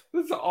werewolf.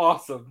 This is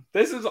awesome.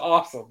 This is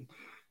awesome.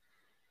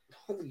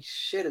 Holy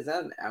shit, is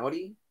that an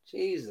Audi?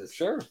 Jesus.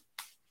 Sure.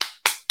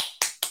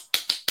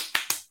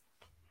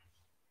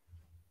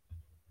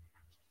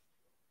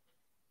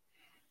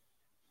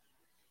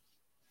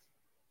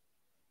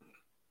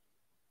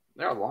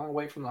 They're a long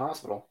way from the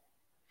hospital.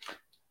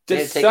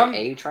 Does take an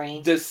A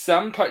train? Does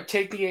some part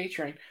take the A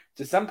train?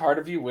 Does some part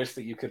of you wish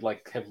that you could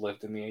like have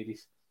lived in the 80s?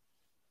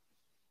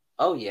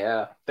 Oh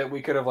yeah. That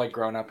we could have like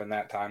grown up in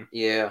that time.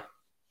 Yeah.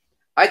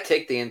 I'd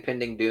take the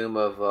impending doom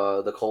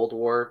of the Cold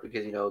War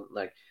because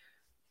like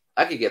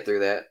I could get through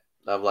that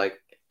of like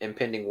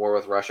impending war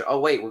with Russia. Oh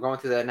wait, we're going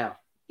through that now.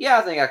 Yeah,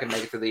 I think I can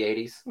make it through the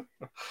 80s.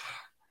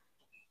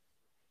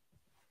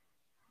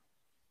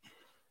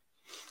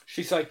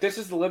 She's like, this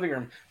is the living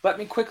room. Let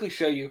me quickly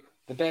show you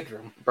the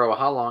bedroom. Bro,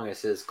 how long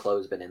has his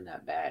clothes been in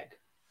that bag?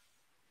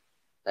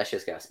 That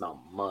shit's gotta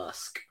smell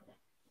musk.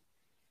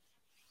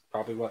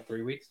 Probably,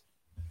 3 weeks?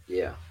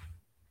 Yeah.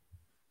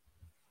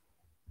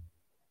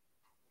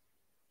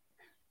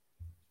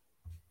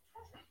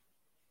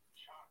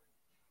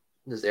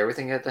 Does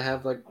everything have to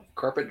have, like,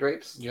 carpet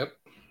drapes? Yep.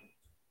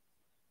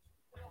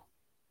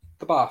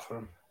 The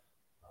bathroom.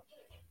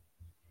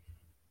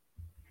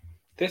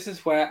 This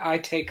is where I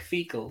take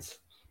fecals.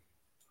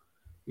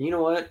 You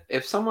know what?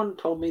 If someone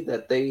told me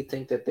that they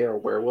think that they're a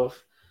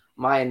werewolf,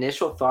 my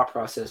initial thought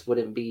process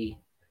wouldn't be,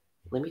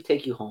 let me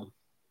take you home.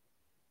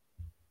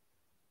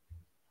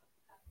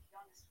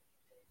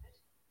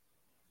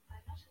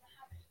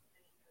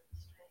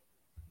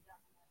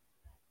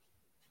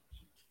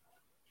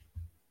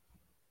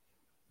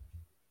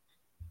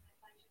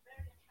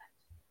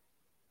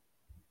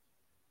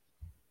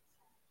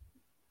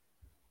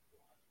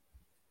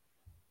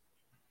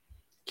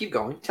 Keep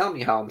going. Tell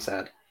me how I'm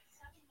sad.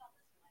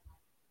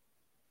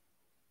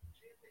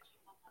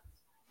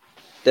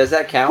 Does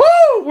that count?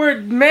 Woo!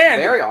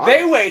 Very honest.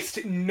 They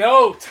waste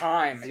no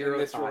time in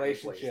this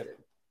relationship. Wasted.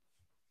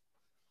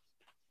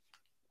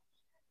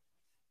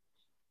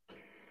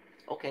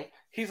 Okay.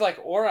 He's like,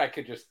 or I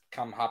could just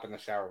come hop in the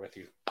shower with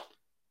you.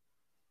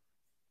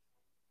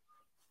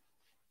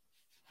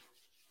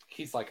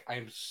 He's like, I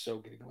am so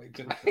getting laid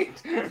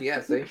tonight.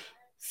 Yeah, see?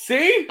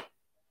 See?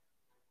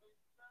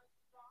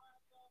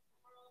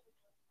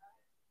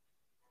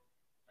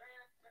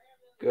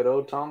 Good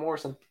old Tom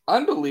Morrison.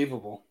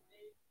 Unbelievable.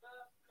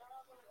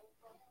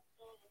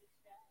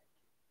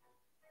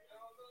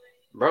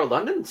 Bro,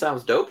 London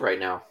sounds dope right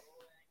now.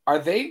 Are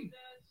they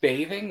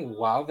bathing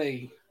while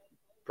they...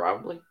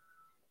 Probably.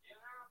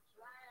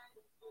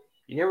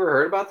 You never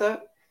heard about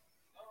that?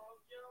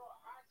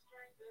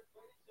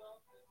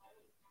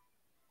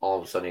 All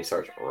of a sudden he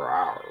starts...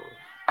 Rawr.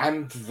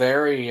 I'm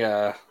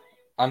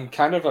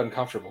kind of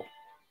uncomfortable.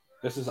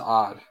 This is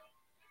odd.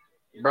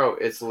 Bro,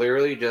 it's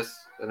literally just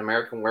an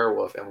American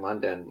werewolf in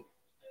London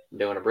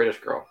doing a British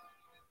girl.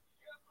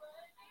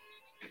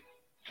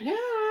 Yeah,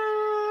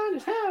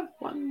 just have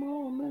one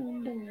more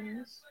moon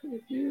dance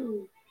with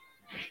you.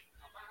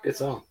 Good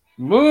song.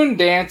 Moon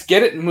dance.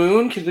 Get it,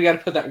 Moon? Because we got to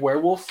put that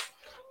werewolf.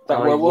 That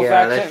Oh werewolf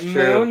yeah, accent. that's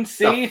true. Moon. The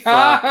See? Ha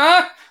fuck.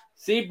 ha.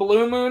 See,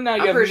 Blue Moon. Now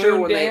you I'm have pretty sure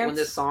Moon when dance.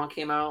 this song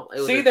came out, it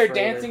was See, a they're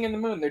trailer. dancing in the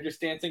moon. They're just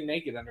dancing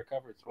naked under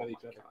covers with each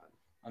other. God.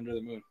 Under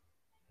the moon.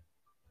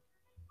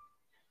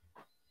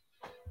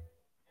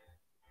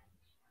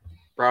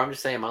 Bro, I'm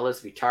just saying, my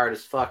list would be tired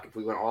as fuck if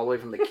we went all the way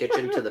from the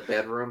kitchen to the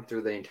bedroom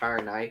through the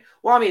entire night.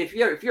 Well, I mean, if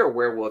you're a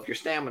werewolf, your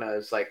stamina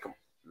is like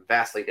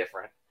vastly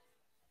different.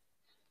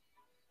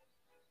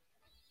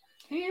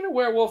 He ain't a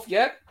werewolf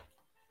yet.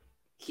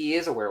 He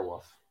is a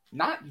werewolf.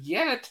 Not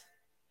yet.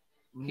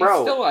 Bro,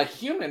 He's still a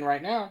human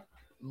right now.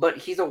 But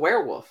he's a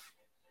werewolf.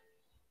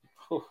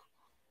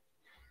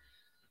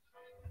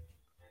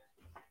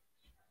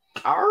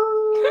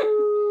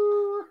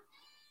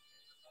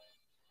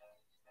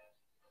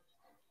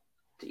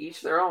 To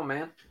each their own,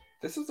 man.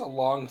 This is a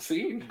long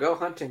scene. Go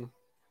hunting.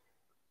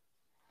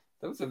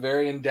 That was a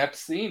very in-depth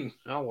scene.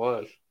 That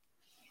was.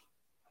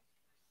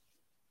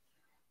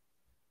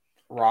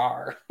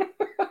 Rawr.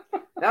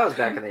 That was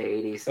back in the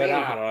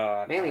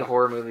 80s. Mainly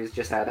horror movies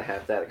just had to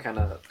have that kind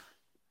of...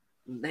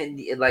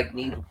 like,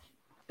 need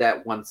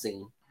that one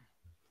scene.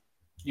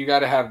 You got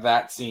to have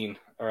that scene,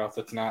 or else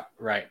it's not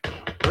right.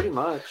 Pretty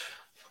much.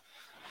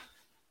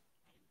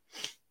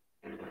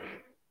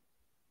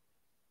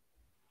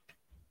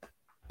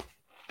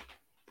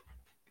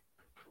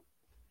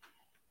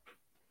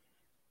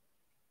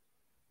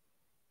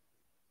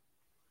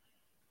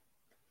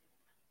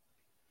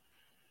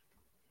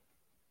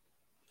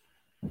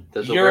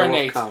 Does the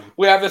werewolf come?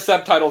 We have the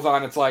subtitles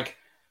on. It's like,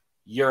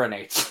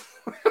 urinates.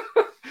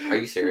 Are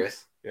you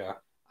serious? Yeah.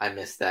 I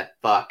missed that.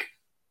 Fuck.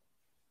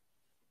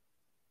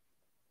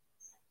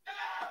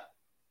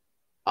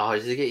 Oh,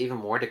 does it get even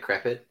more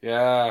decrepit?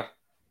 Yeah.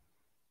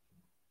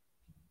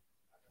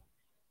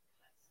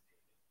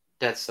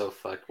 That's so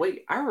fucked.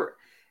 Wait,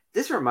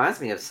 this reminds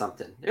me of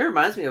something. It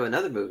reminds me of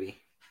another movie.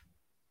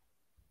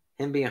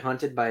 Him being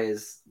hunted by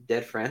his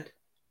dead friend.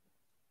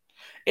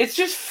 It's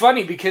just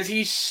funny because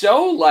he's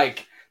so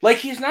like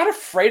he's not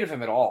afraid of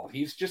him at all.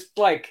 He's just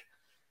like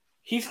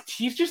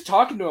he's just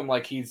talking to him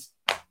like he's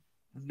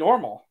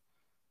normal.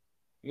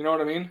 You know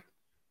what I mean?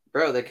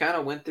 Bro, they kind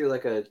of went through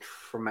like a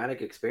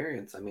traumatic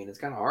experience. I mean, it's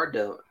kind of hard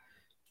to...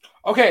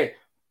 Okay,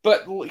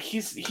 but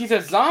he's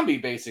a zombie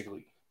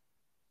basically.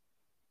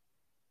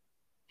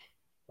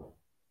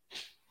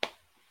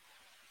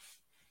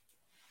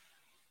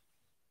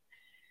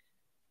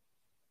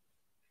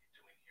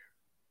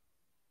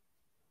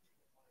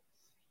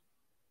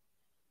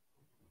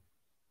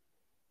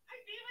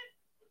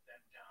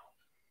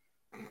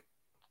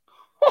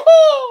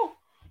 Oh!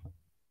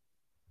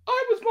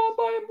 I was mauled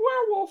by a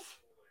werewolf,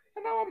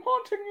 and now I'm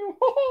haunting you.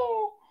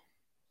 Oh!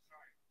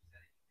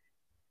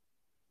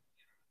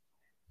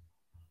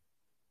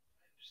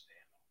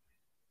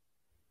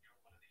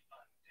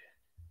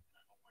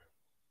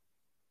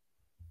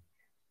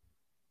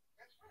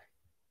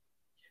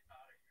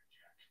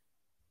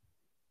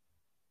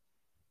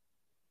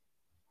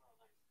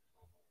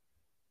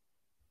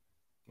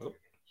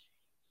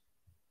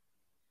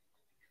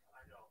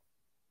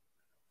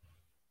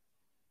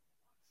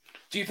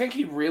 Do you think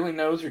he really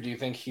knows, or do you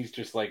think he's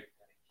just like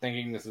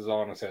thinking this is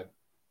all in his head?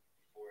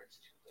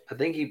 I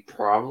think he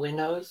probably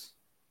knows.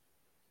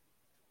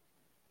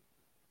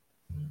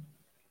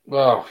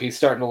 Oh, he's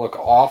starting to look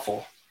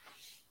awful.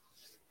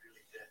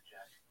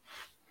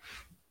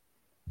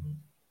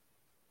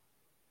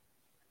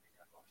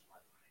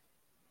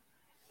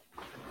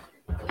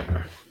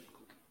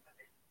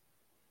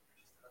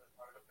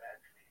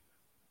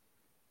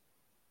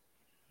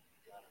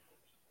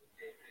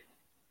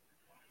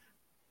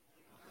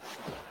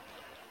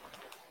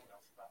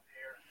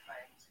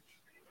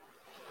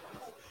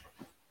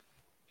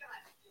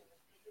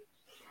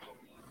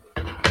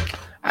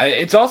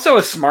 It's also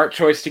a smart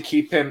choice to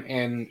keep him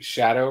in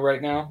shadow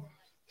right now,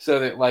 so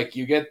that like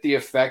you get the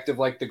effect of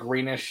like the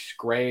greenish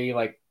gray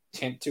like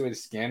tint to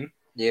his skin.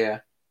 Yeah,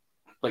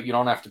 but you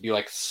don't have to be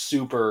like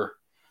super.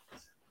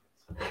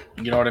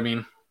 You know what I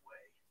mean?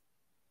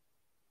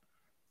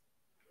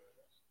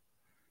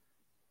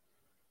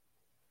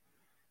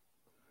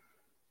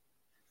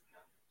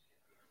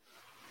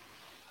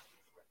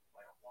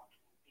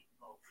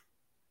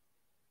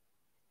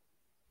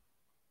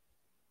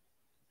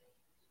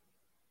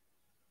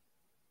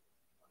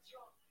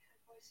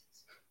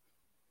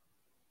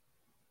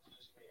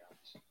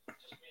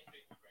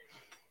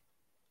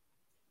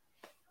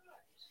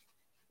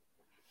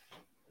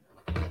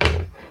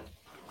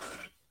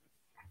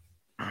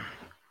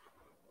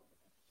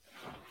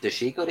 Does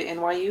she go to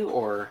NYU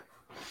or?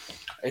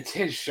 It's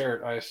his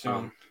shirt, I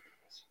assume.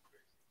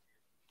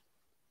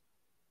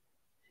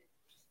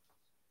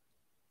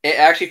 It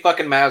actually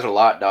fucking matters a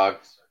lot, dog.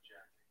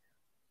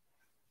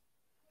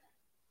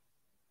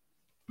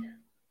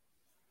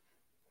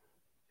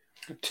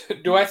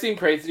 Do I seem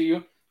crazy to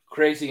you?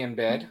 Crazy in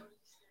bed?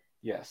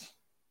 Yes.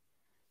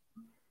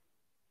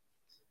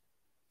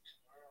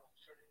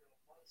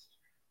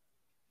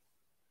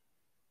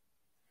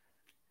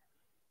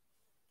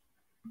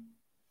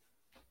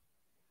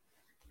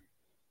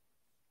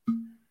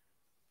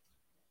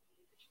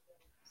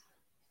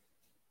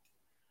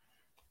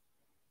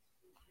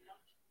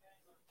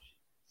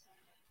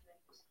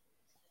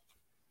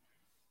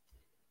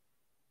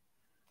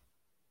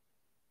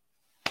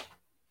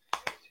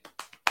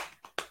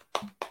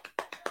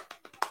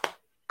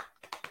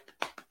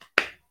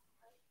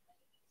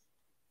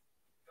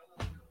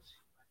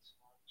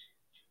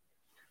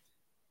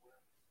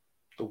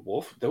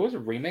 Wolf. There was a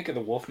remake of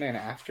the Wolfman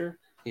after.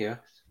 Yeah.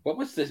 What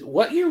was this?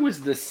 What year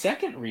was the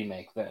second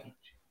remake then?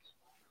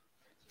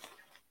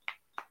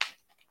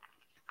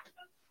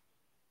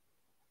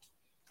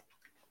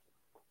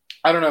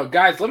 I don't know,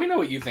 guys. Let me know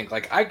what you think.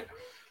 Like,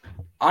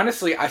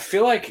 honestly, I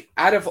feel like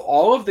out of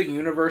all of the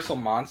Universal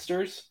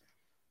monsters,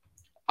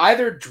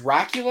 either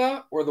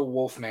Dracula or the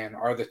Wolfman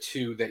are the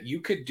two that you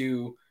could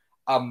do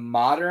a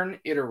modern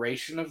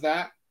iteration of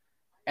that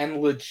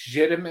and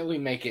legitimately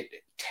make it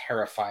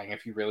terrifying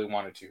if you really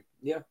wanted to.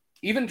 Yeah.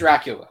 Even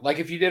Dracula. Like,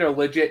 if you did a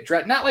legit,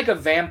 not like a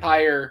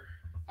vampire.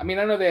 I mean,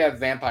 I know they have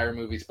vampire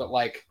movies, but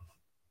like,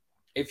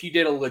 if you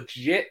did a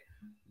legit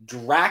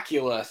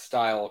Dracula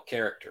style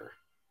character,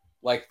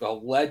 like the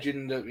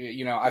legend of,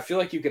 I feel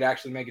like you could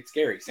actually make it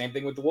scary. Same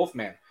thing with the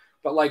Wolfman.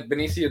 But like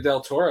Benicio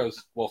del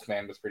Toro's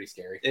Wolfman was pretty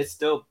scary. It's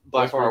still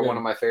by far one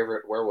of my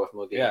favorite werewolf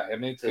movies. Yeah, I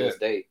mean, it's to good. this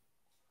date.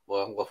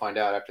 Well, we'll find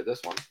out after this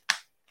one.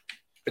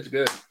 It's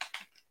good.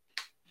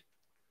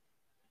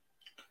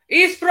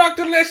 Is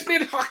Proctor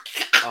Lesbian?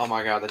 Oh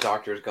my god, the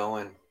doctor's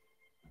going.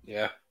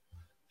 Yeah.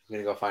 I'm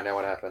gonna go find out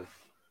what happened.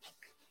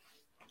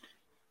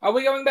 Are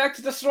we going back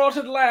to the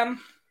slaughtered lamb?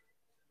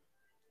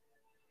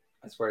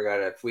 I swear to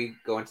God, if we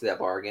go into that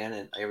bar again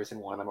and every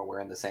single one of them are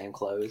wearing the same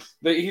clothes.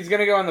 He's going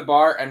to go in the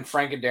bar and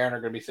Frank and Darren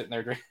are going to be sitting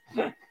there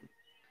drinking.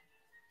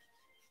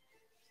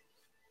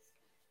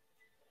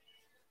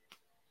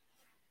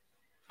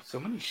 So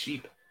many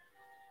sheep.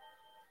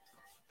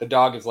 The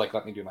dog is like,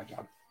 let me do my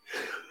job.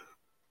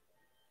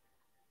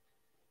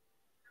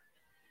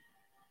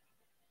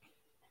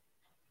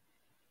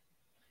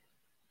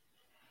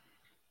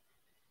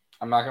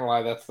 I'm not going to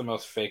lie, that's the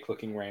most fake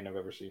looking rain I've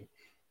ever seen.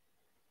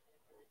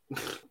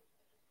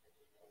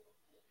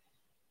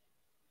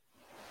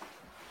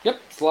 Yep,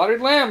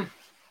 slaughtered lamb.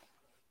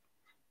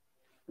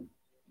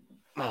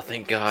 Oh,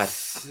 thank God.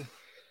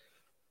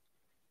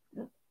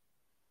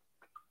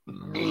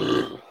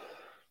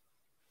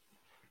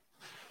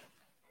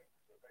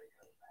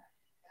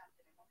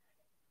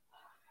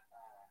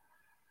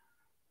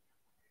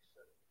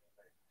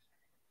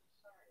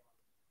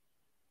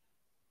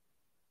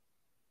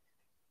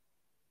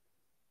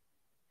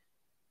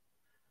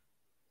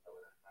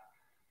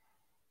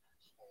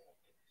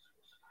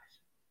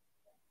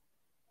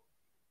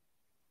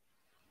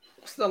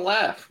 What's the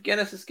laugh?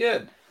 Guinness is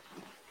good.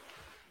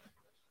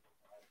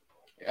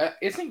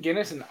 Isn't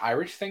Guinness an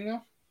Irish thing,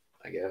 though?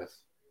 I guess.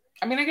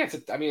 I mean, I guess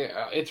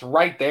it's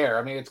right there.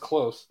 I mean, it's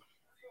close.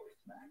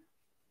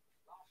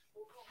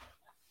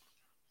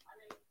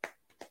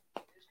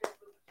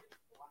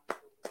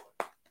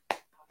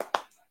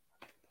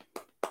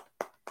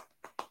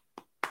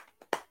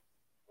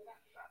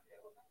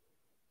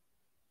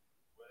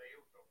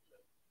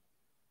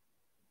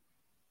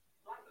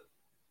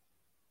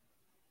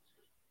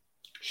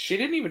 She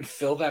didn't even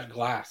fill that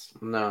glass.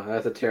 No,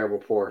 that's a terrible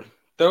pour.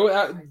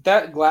 Though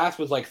that glass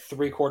was like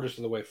 3/4 of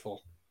the way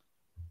full.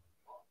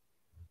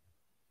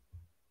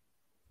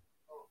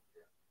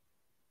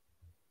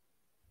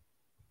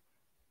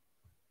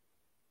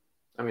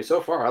 I mean,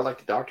 so far, I like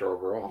the Doctor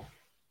overall.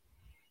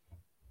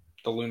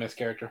 The Loomis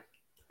character.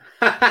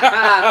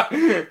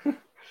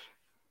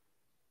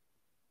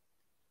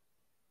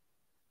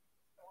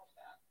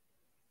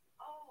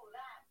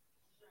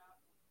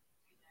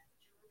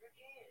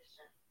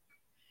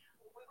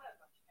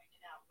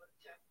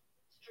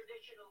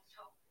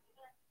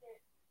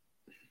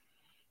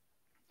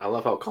 I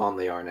love how calm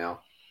they are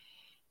now.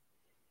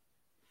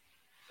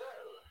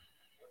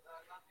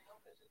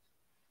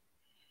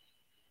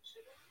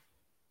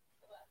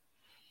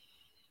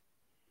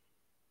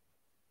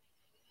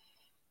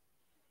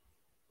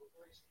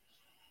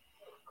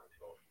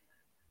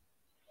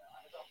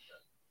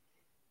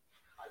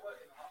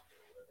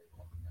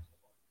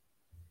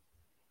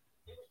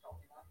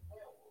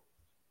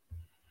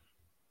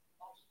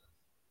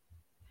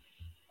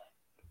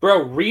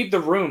 Bro, read the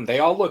room. They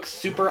all look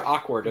super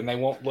awkward and they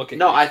won't look at you.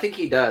 No, I think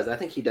he does. I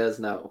think he does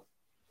know.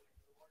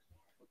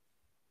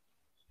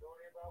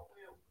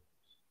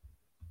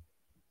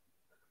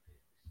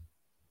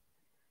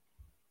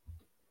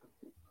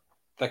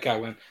 That guy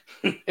went.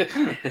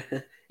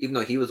 Even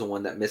though he was the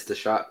one that missed the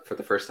shot for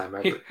the first time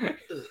ever.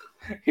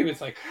 He was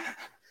like.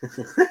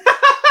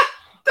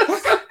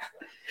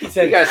 He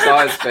said, you guys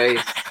saw his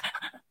face.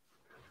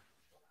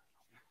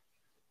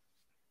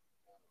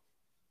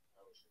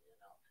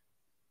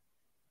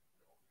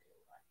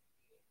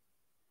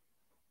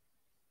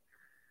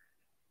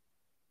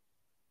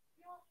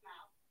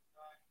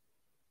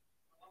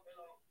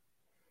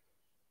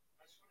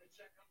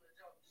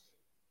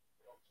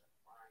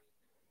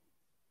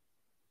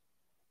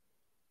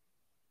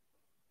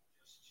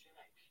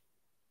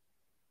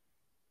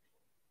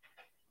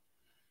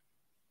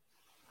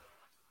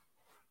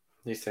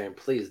 He's saying,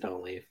 please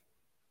don't leave.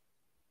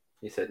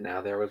 He said,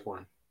 now there was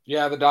one.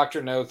 Yeah, the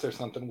doctor knows there's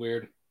something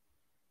weird.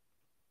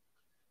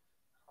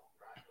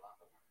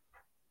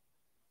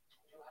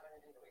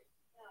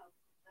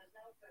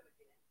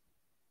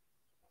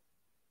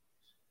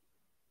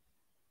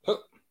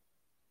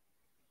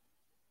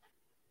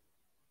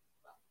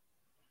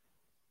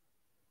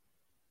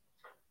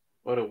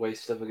 What a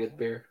waste of a good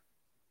beer.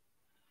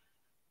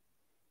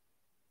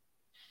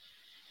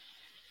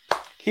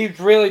 He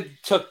really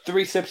took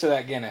 3 sips of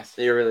that Guinness.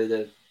 He really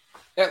did.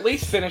 At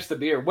least finish the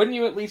beer. Wouldn't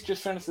you at least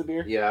just finish the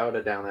beer? Yeah, I would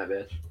have downed that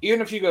bitch.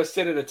 Even if you go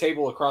sit at a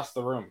table across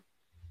the room.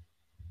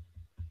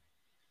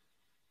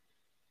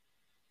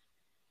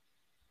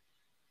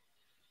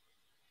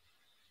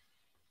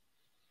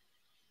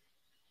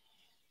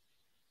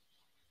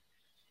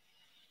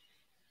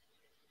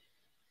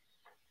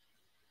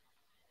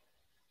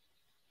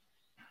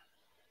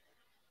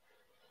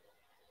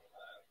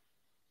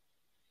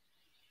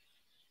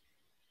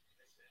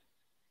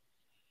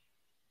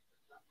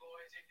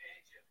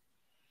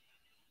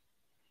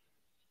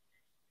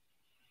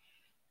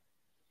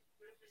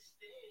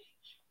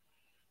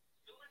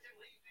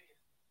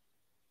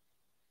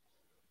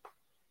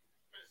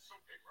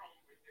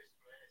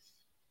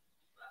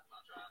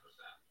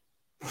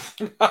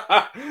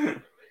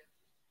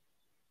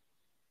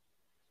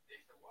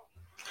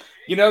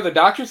 You know, the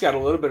doctor's got a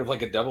little bit of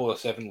like a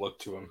 007 look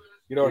to him.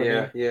 You know what I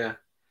mean? Yeah.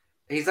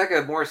 He's like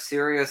a more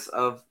serious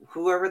of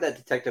whoever that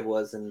detective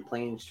was in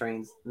Planes,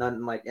 Trains,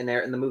 none like in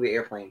the movie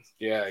Airplanes.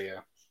 Yeah, yeah.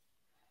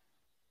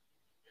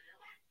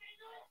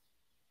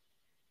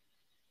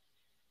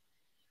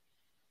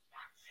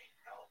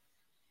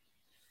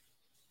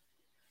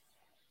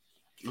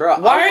 Bro,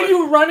 why are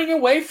you running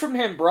away from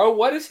him, bro?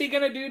 What is he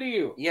gonna do to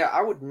you? Yeah,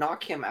 I would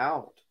knock him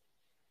out.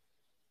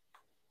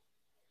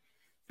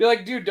 Be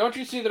like, dude, don't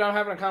you see that I'm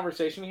having a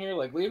conversation here?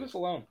 Like, leave us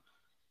alone.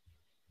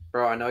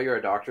 Bro, I know you're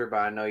a doctor, but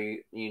I know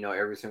you know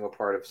every single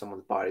part of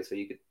someone's body, so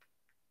you could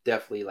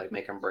definitely like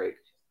make them break.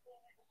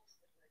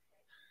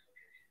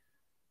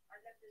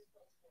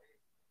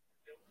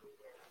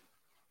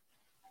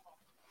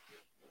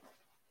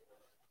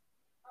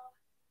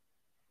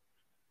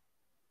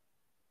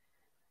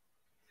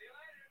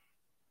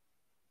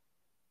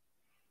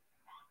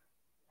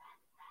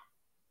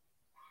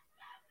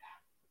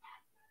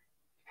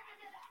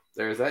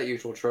 There's that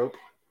usual trope.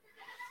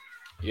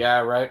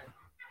 Yeah, right.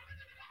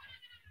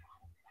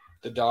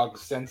 The dog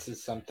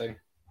senses something.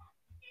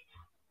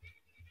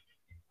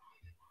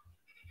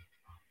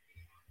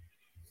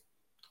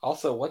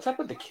 Also, what's up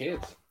with the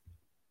kids?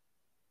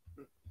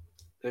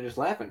 They're just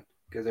laughing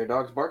because their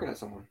dog's barking at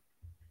someone.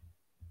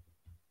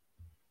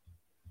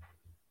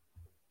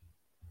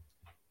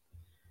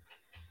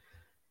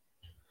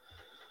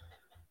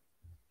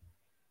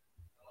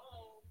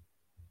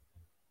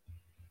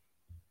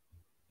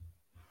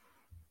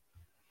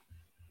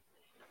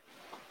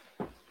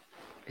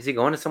 Is he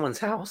going to someone's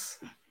house?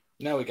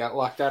 No, he got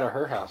locked out of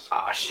her house.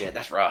 Oh, shit.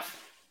 That's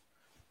rough.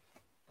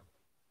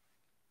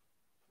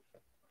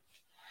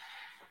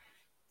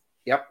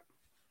 Yep.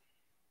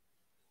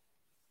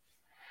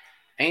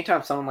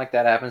 Anytime something like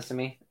that happens to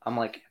me, I'm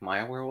like, am I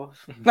a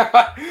werewolf?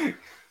 Am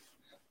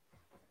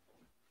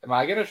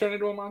I going to turn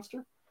into a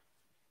monster?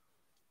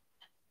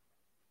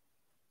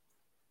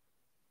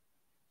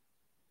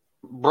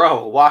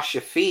 Bro, wash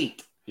your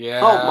feet.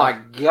 Yeah. Oh, my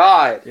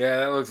God. Yeah,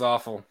 that looks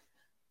awful.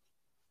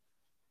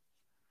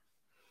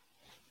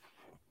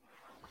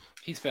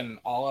 He's been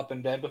all up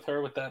in bed with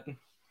her with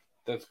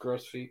those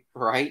gross feet.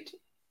 Right?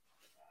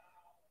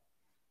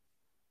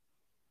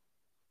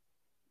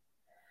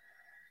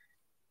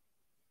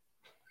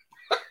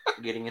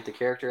 Getting into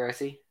character, I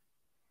see.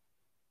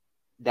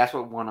 That's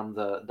what won him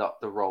the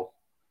role.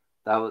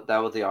 That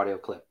was the audio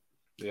clip.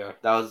 Yeah.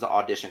 That was the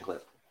audition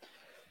clip.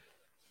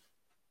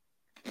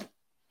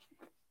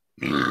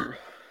 Oh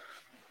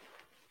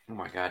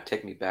my God,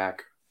 take me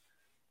back.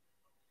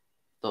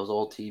 Those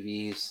old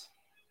TVs.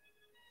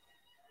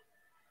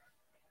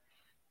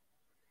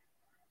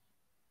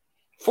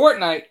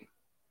 Fortnite.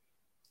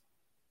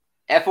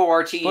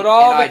 F-O-R-T. What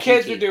all the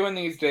kids are doing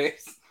these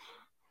days.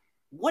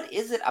 What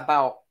is it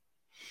about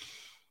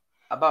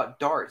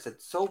darts?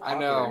 It's so popular I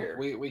know. here.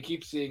 We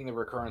keep seeing the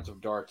recurrence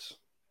of darts.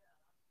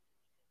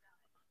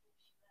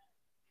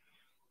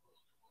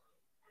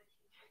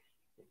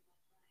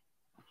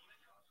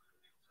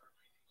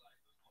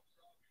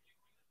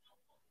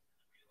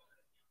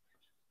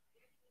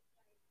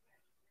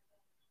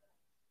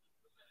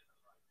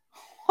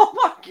 Oh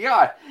my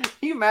God. Can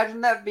you imagine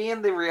that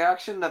being the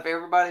reaction of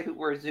everybody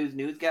whose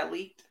news got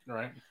leaked?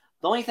 Right.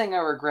 The only thing I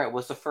regret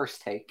was the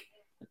first take.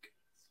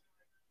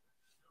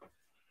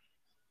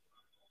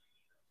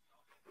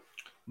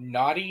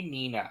 Naughty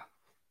Nina.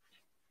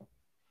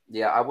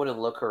 Yeah, I wouldn't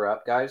look her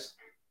up, guys.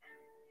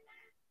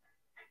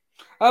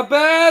 A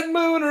bad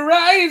moon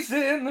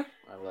rising.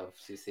 I love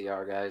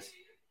CCR, guys.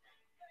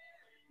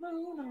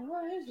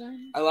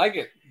 I like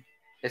it.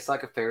 It's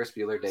like a Ferris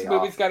Bueller Day This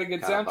Off. movie's got a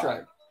good kind of soundtrack.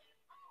 vibe.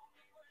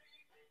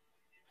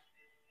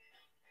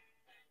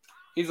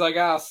 He's like,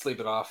 I'll sleep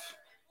it off.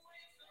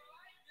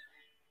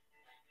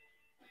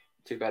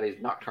 Too bad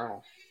he's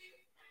nocturnal.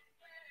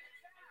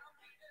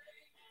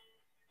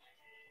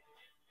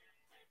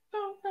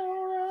 Don't go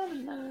around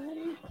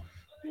tonight.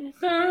 It's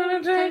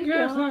gonna take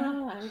your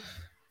life.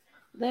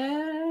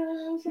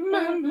 There's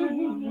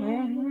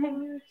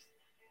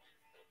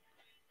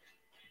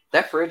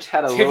that fridge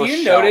had a little Have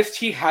you shelf. noticed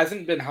he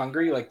hasn't been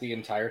hungry like the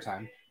entire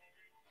time?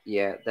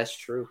 Yeah, that's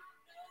true.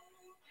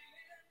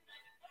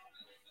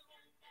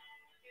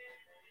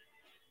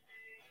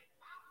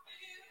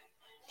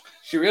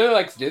 She really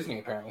likes Disney,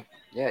 apparently.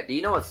 Yeah. Do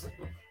you know what's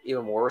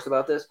even worse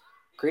about this?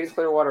 Creedence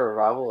Clearwater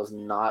Revival is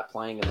not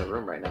playing in the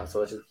room right now,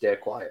 so it's just dead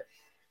quiet.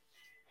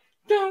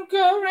 Don't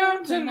go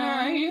round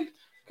tonight,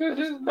 'cause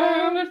it's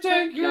bound to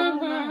take your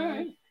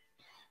life.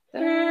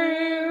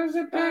 There's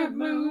a bad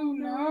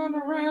moon on the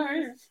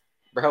rise.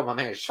 Bro, my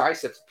man's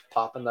triceps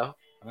popping though.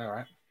 All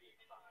right.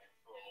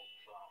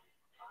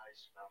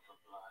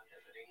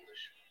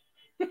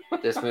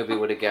 This movie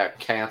would have got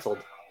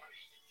canceled.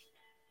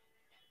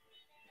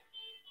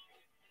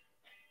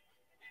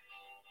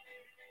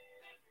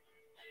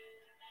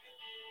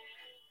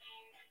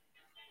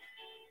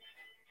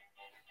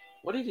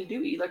 What did he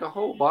do? Eat like a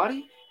whole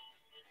body?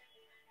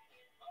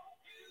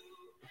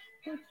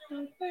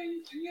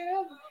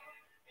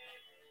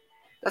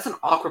 That's an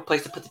awkward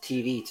place to put the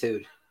TV,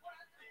 too.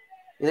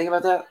 You think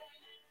about that?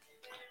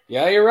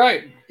 Yeah, you're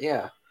right.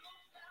 Yeah.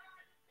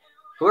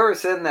 Whoever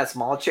sat in that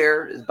small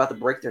chair is about to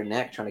break their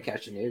neck trying to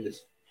catch the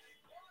news.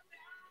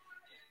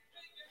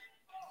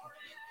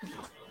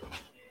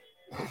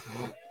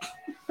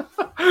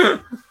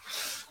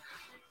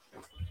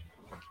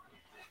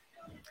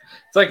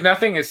 It's like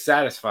nothing is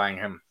satisfying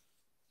him.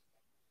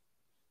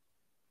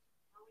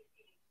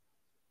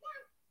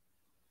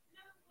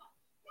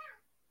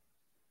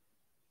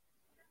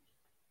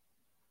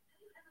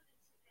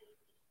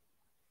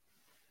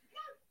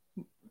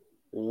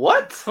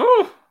 What?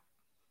 Ooh.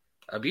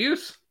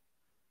 Abuse.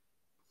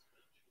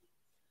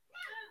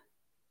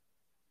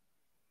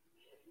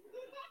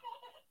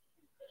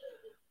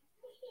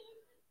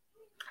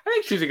 I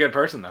think she's a good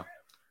person, though.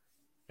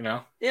 You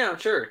know? Yeah, I'm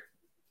sure.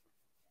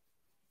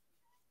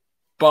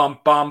 Bum,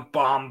 bum,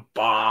 bum,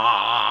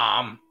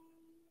 bum.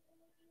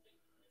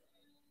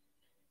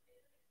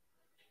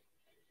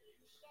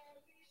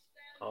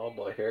 Oh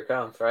boy, here it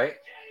comes, right?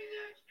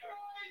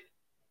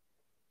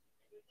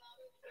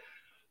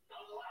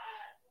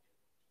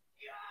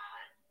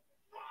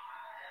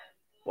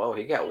 Whoa,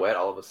 he got wet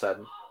all of a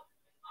sudden.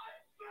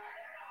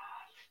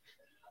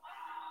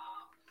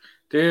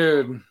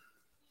 Dude.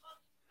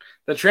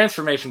 The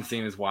transformation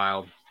scene is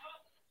wild.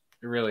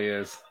 It really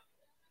is.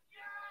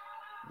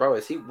 Bro,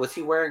 was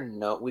he wearing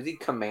was he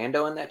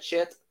commando in that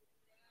shit?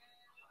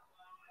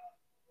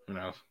 Who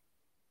knows?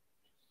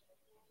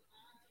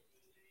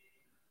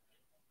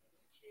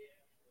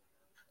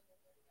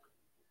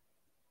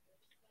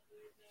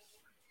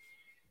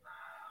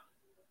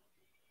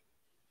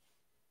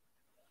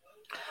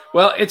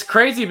 Well, it's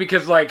crazy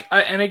because, like,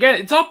 and again,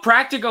 it's all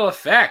practical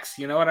effects.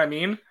 You know what I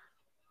mean?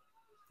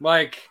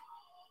 Like,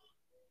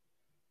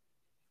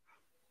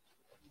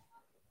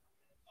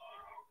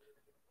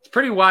 it's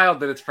pretty wild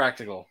that it's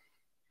practical.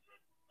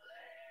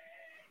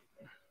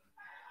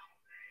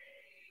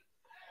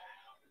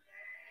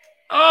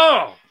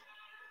 Oh!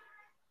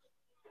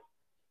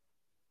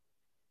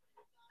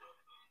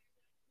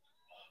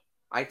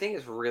 I think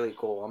it's really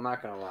cool. I'm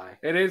not gonna lie.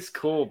 It is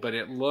cool, but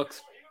it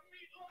looks.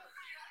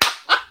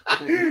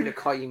 To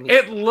call you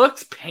It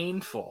looks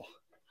painful.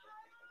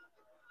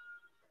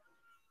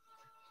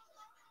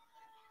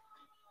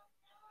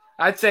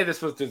 I'd say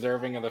this was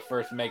deserving of the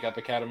first Makeup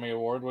Academy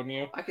Award, wouldn't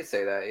you? I could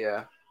say that,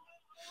 yeah.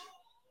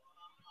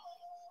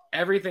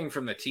 Everything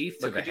from the teeth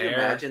to the hair. Could you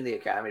imagine the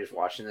Academy just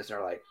watching this and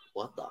they're like,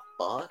 "What the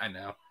fuck?" I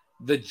know.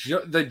 The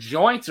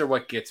joints are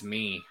what gets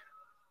me.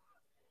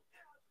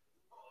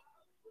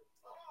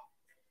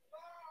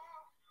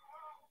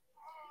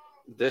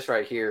 This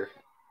right here,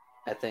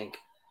 I think.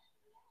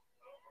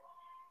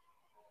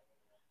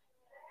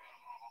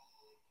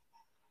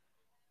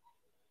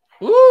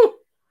 Woo!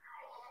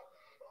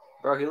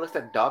 Bro, he looks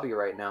like Dobby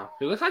right now.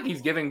 He looks like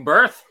he's giving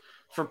birth.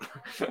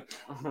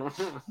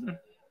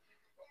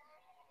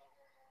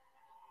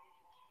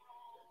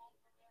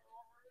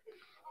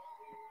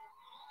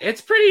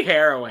 It's pretty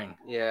harrowing.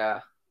 Yeah.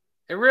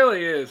 It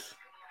really is.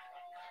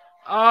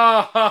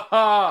 Oh, ha,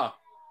 ha.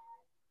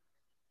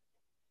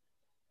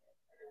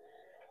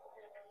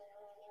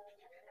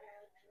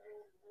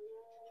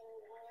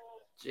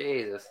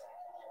 Jesus.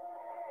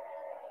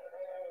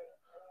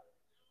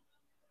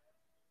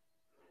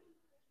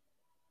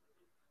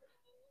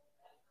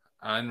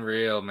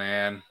 Unreal,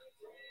 man.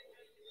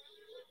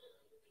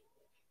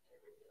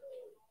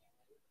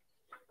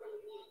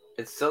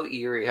 It's so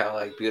eerie how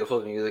like beautiful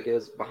the music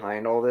is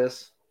behind all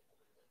this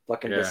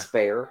fucking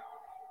despair.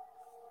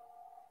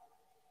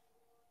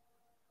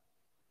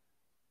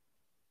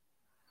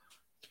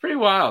 It's pretty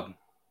wild.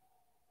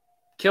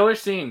 Killer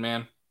scene,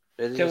 man.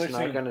 Is he just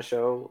not going to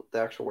show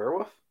the actual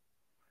werewolf?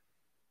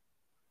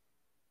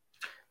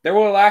 There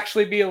will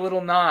actually be a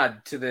little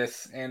nod to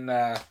this in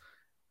the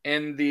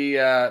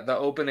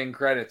opening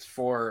credits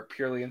for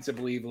Purely and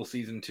Simply Evil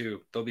season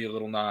 2. There'll be a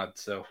little nod,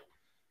 so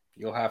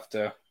you'll have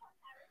to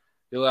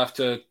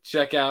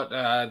check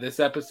out this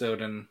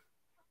episode and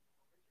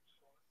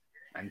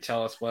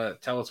tell us what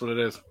it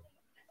is.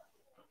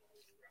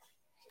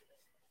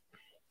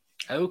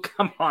 Oh,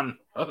 come on.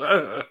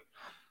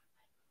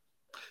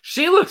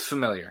 She looks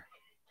familiar.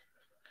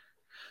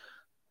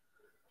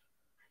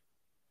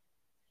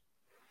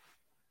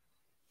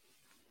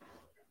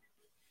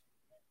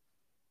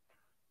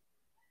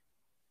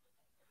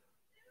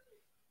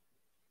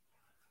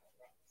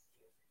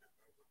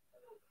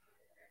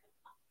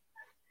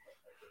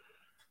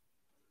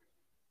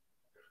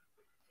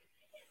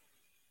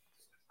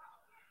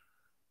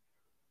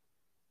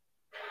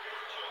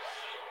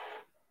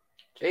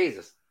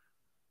 Jesus.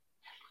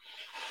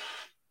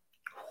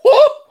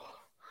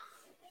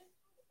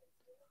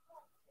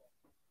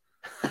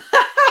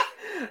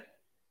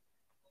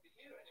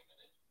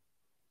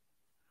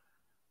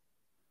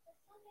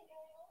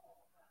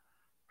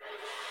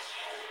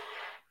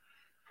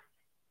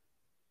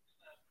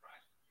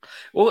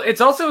 Well,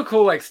 it's also a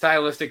cool like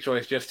stylistic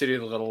choice just to do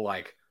the little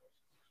like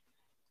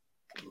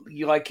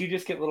you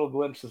just get little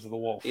glimpses of the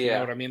wolf. You know Yeah.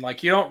 what I mean?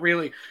 Like you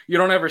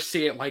don't ever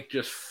see it like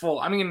just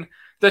full. I mean,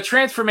 the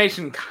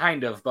transformation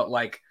kind of, but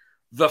like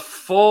the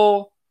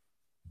full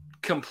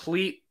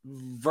complete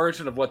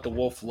version of what the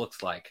wolf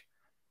looks like,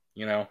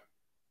 you know?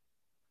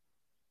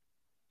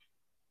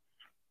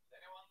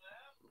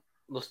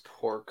 This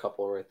poor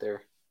couple right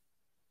there.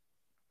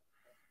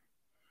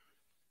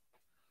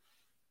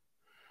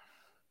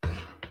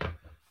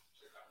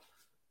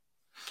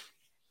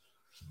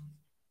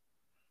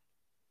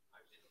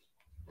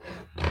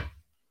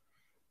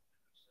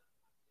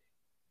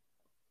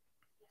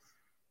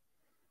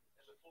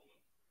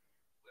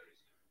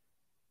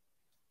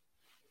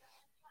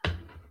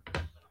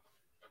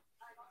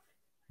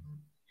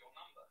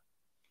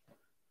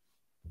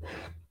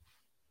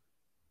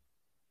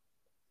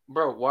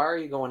 Bro, why are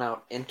you going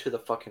out into the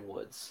fucking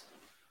woods?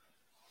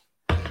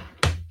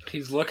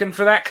 He's looking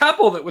for that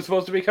couple that was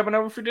supposed to be coming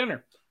over for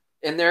dinner.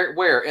 In there,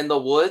 where? In the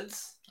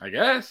woods? I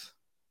guess.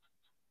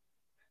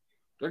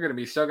 They're going to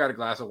be still got a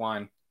glass of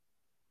wine.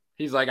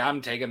 He's like,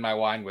 I'm taking my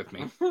wine with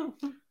me.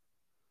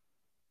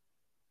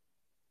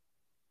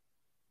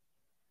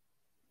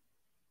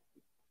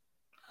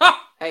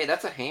 Hey,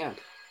 that's a hand.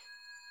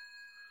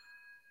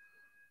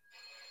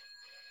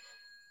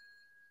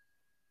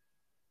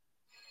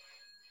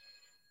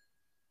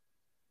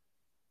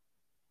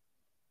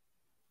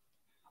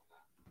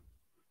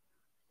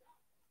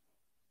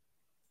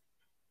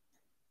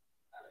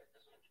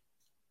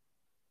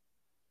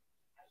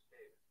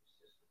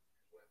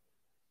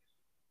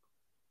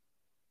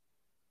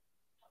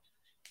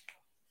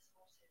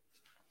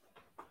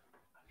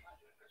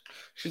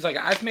 She's like,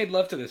 I've made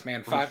love to this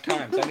man 5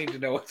 times. I need to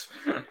know what's.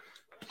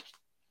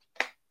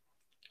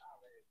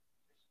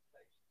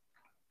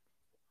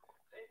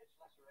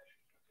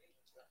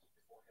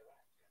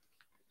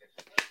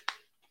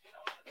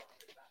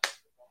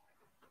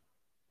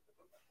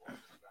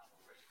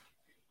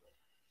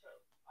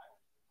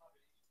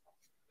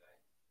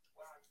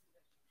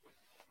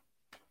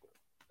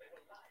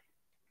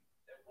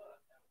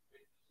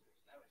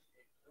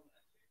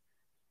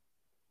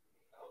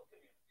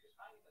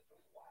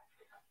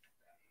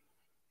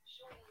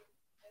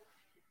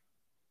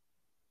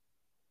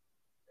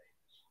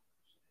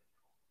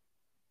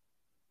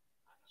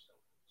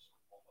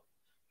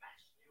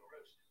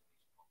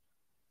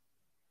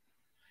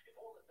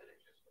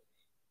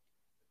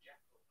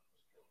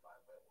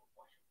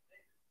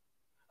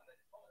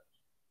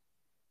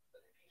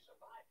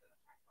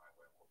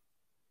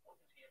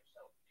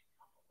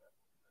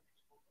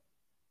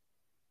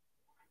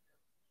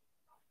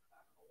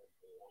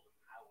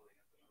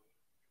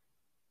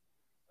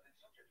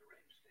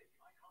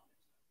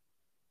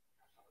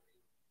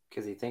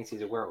 Because he thinks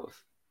he's a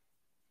werewolf.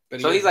 But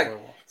So he he's is a like,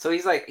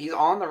 werewolf. he's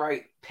on the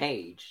right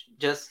page,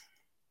 just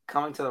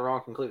coming to the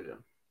wrong conclusion.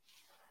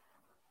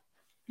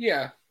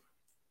 Yeah.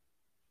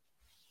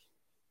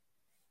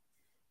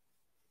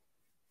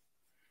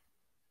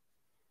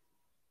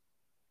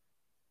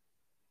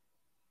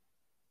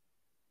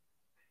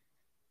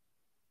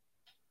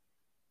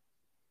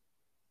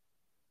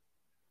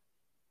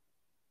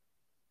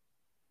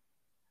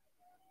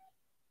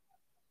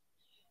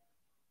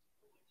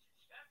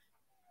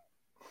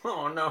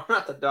 Oh no,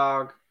 not the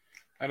dog.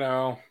 I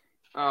know.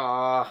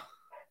 Ah,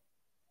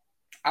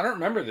 I don't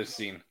remember this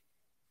scene.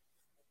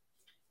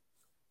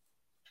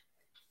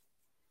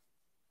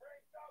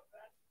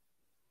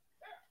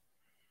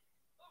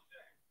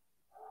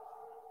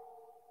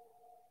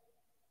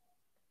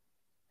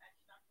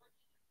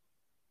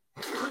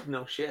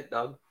 no shit,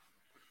 dog.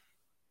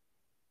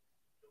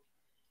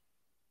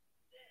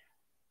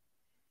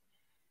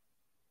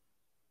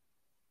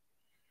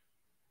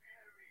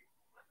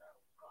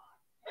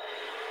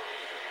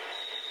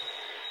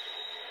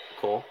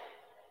 Cool.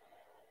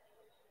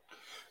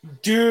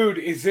 Dude,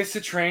 is this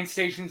a train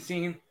station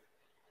scene?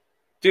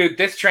 Dude,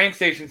 this train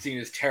station scene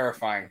is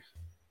terrifying.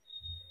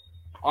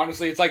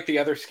 Honestly, it's like the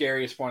other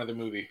scariest one of the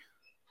movie.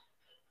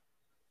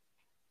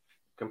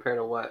 Compared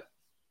to what?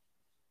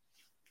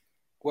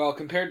 Well,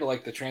 compared to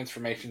like the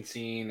transformation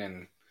scene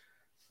and,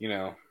 you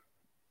know,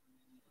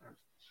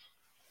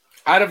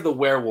 out of the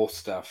werewolf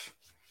stuff,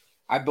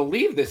 I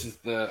believe this is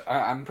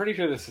I'm pretty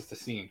sure this is the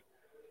scene.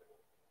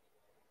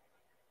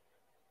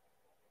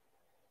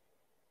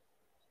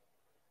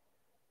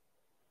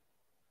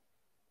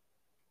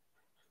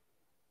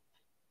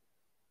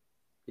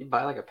 You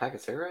buy like a pack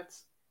of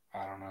cigarettes?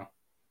 I don't know.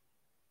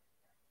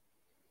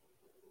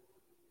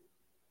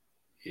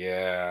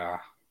 Yeah.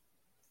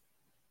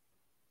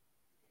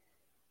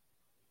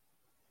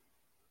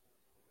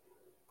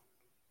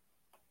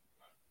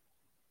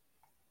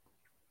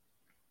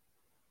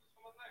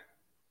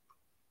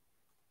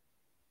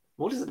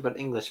 What is it about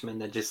Englishmen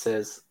that just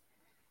says,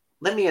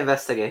 "Let me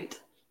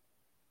investigate"?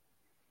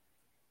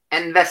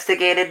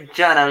 Investigative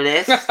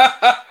journalist.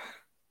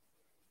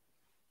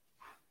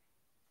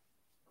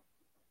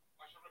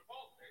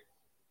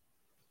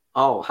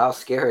 Oh, how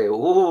scary!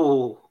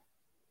 Ooh.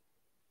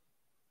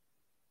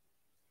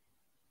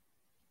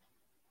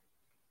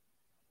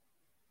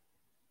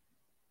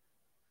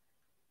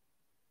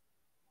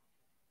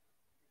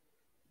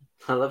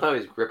 I love how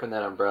he's gripping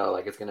that umbrella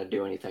like it's gonna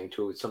do anything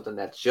to something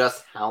that's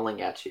just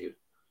howling at you.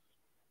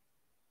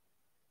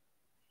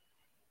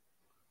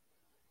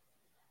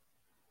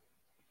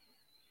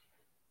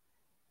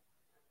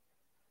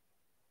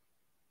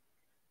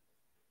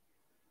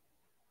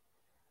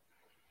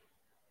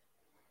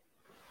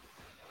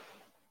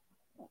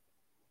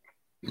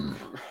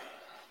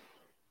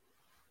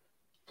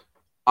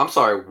 I'm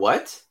sorry,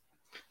 what?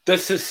 The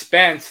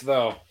suspense,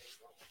 though.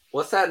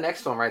 What's that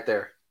next one right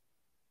there?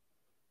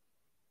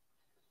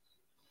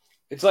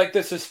 It's like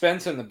the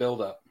suspense and the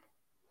buildup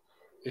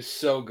is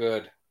so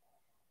good.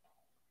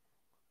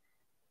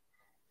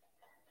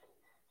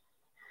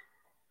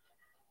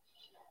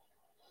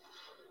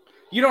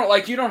 You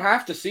don't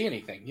have to see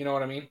anything. You know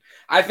what I mean?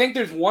 I think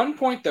there's one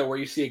point though where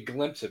you see a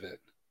glimpse of it.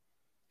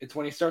 It's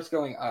when he starts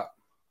going up.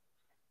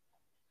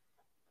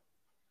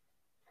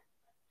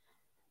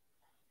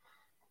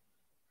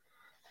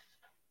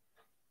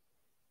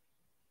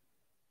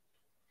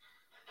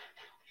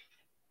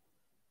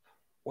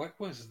 What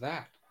was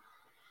that?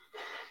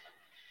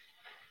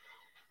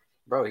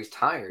 Bro, he's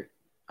tired.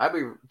 I'd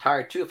be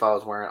tired too if I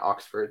was wearing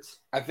Oxfords.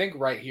 I think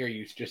right here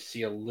you just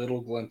see a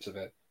little glimpse of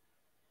it.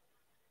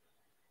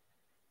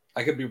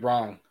 I could be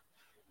wrong.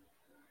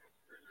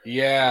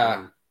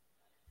 Yeah.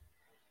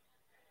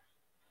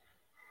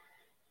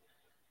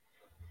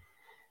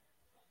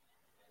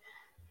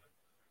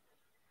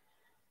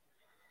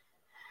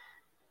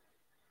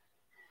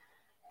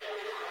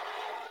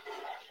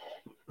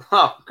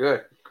 Oh,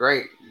 good.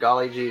 Great.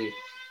 Golly gee.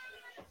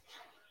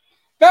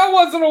 That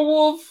wasn't a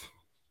wolf.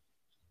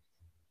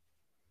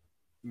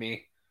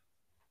 Me.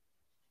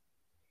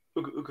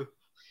 Ooga, ooga.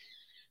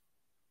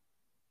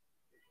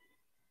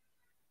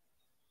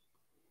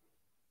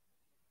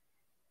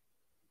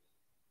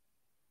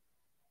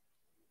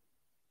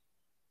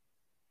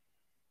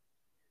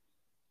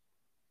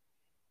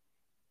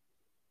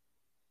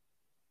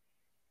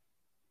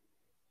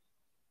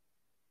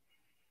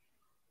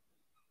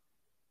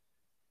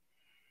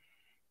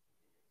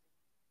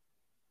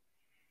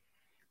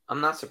 I'm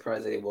not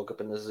surprised that he woke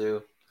up in the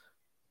zoo.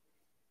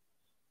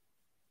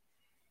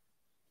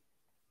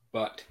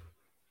 But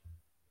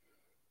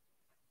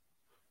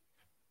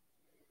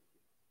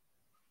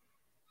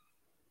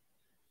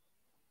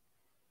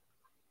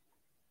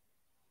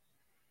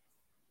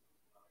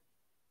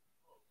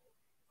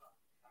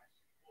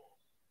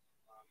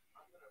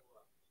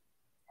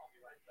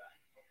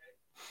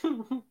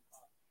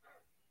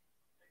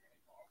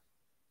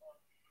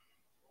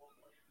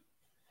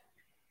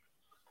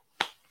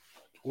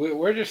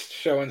we're just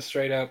showing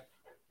straight up.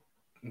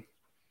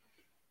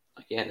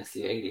 Again, it's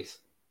the 80s.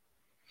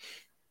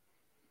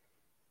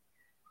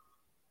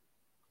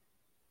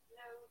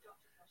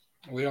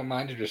 We don't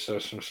mind to just show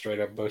some straight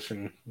up bush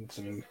and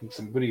some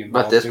booty involved.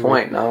 But at this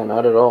point, no,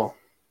 not at all.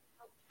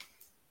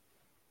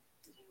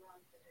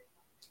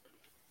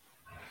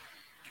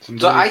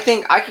 So I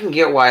think I can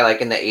get why,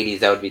 like in the 80s,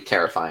 that would be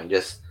terrifying.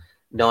 Just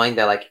knowing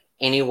that, like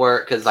anywhere,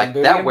 because like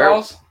that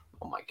werewolf.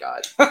 Oh my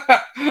god!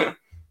 Talking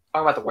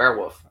about the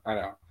werewolf. I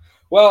know.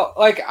 Well,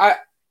 like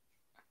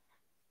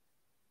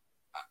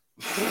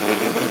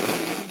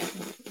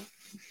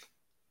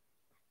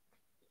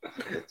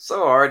It's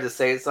so hard to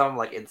say something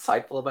like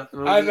insightful about the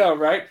movie. I know,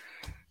 right?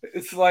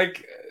 It's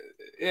like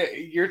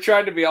you're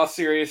trying to be all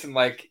serious and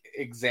like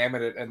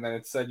examine it, and then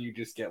instead you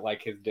just get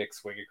like his dick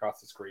swing across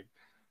the screen.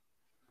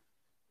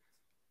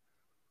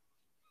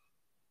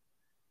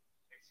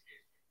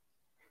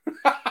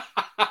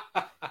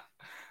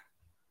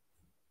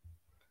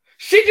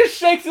 She just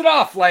shakes it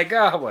off like,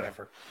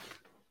 whatever.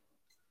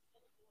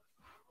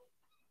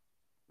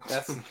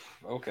 That's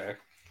okay.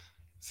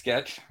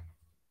 Sketch.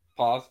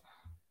 Pause.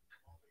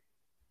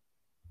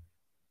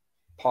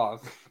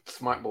 Pause.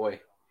 Smart boy.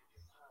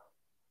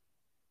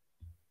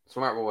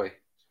 Smart boy.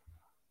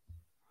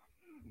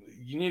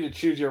 You need to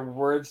choose your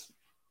words.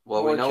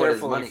 Well, we know what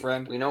his money.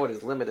 Friend. We know what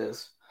his limit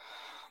is.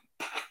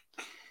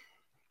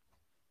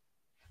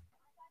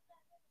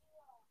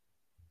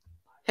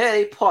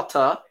 Harry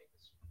Potter.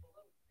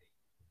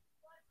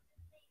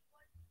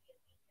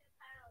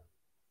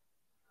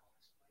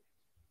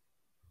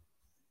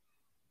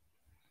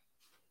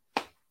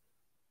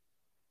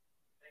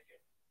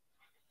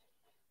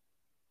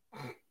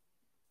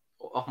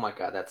 Oh my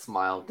god, that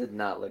smile did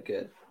not look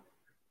good.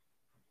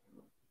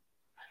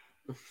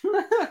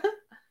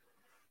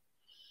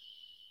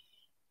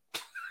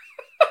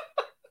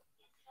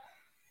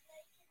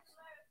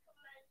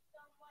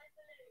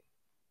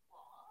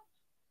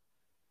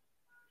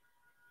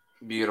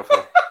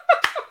 Beautiful.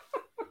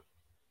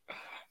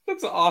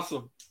 That's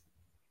awesome.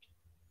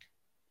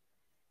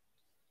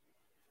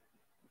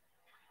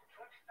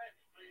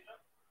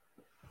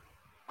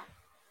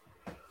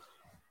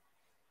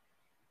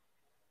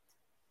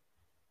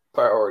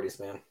 priorities,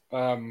 man.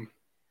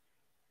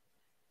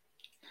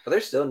 Are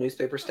there still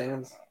newspaper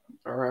stands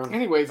around?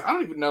 Anyways, I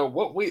don't even know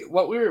what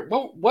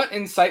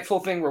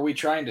insightful thing were we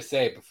trying to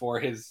say before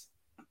his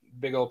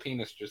big old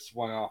penis just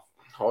swung off.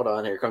 Hold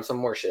on, here comes some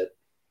more shit.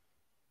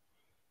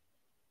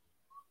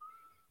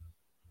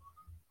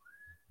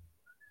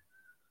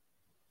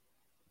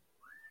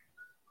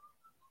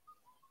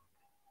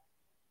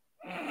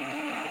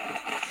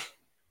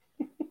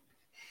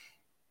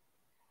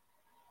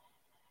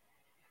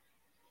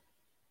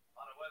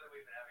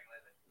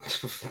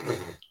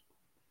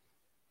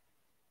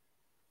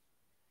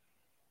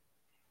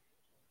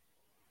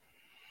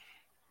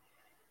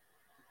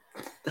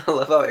 I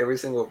love how every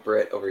single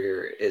Brit over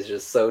here is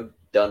just so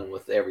done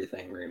with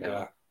everything right now.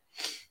 Yeah.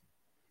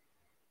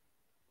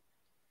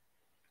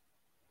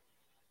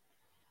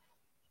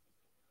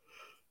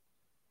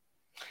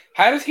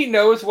 How does he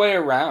know his way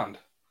around?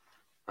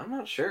 I'm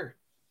not sure.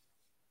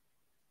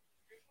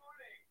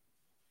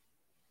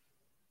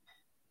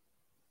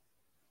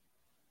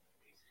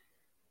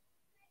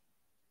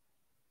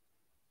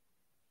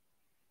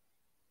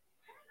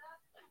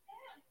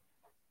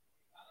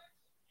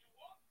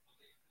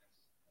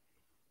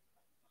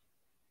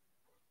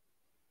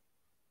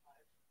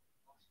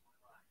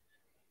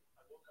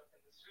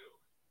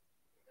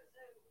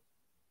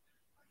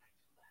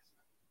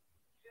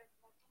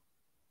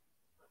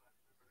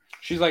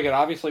 She's like, it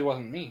obviously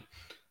wasn't me.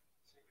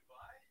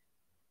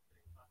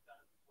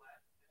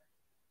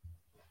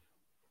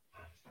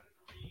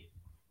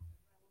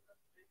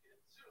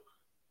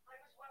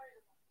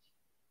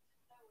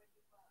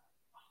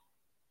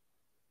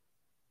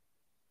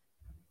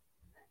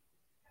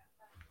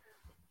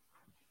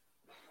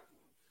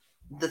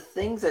 The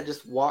things that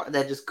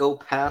just go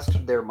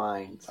past their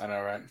minds. I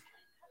know, right?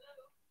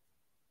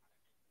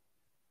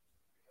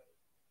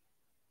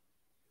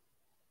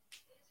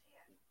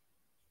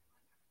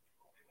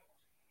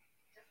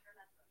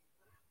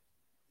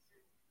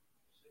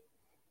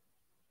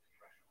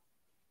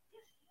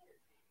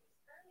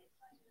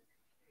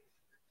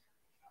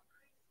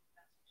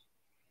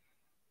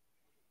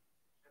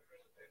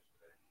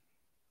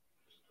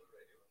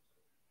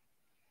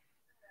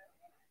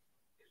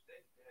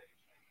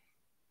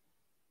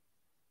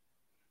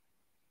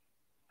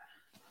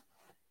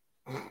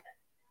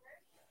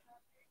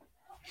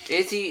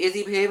 Is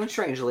he behaving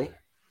strangely?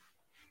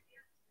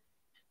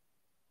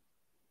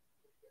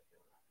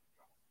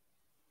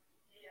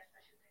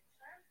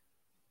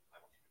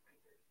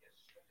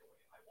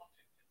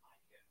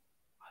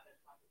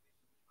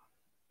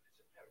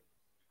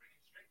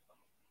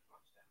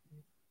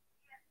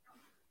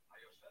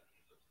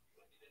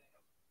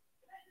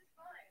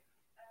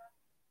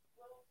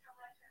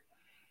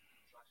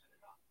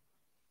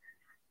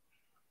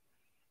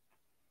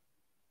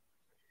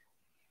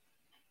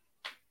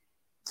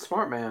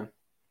 Smart man.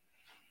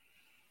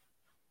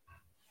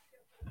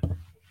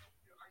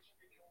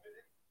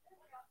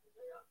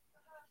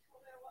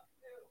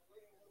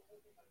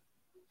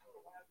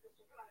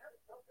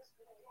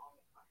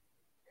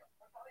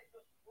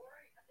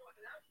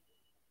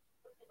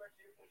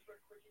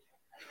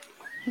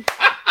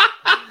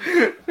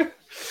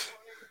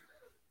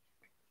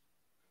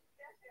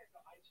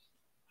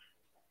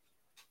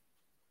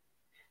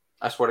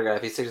 I swear to God,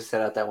 if he sticks his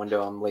head out that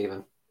window, I'm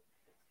leaving.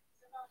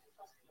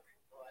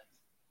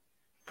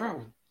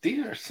 Bro,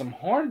 these are some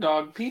horn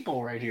dog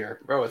people right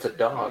here. Bro, it's a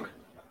dog.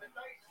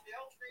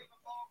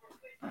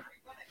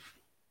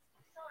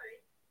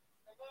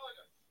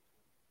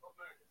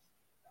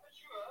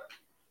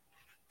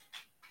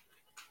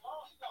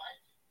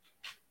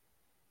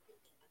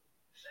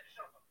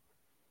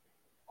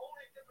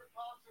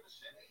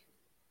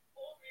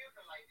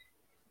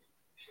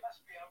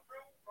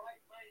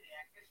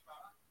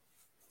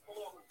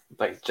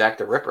 Like Jack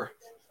the Ripper.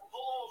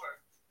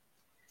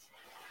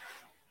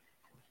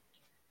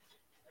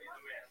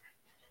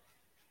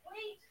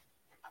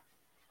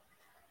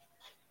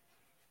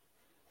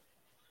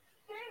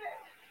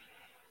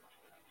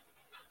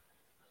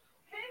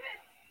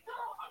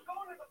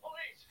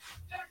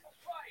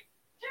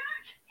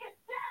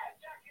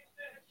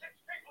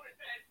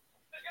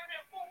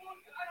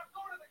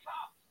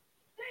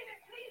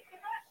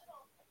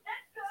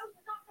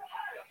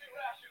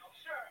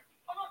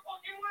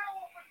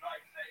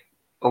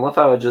 I love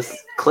how it just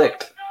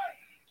clicked.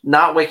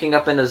 Not waking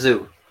up in a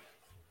zoo.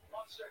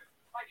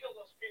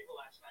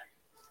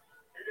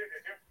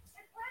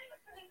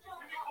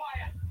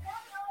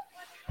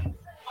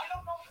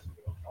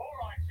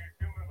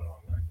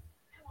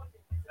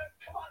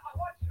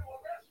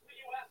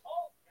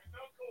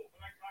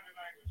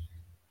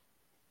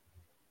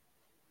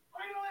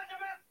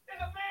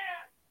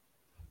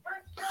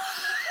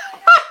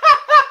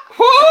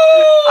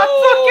 I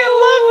fucking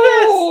love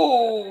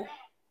this!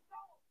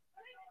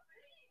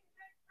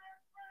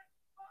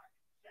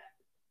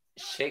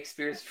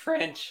 Shakespeare's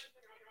French.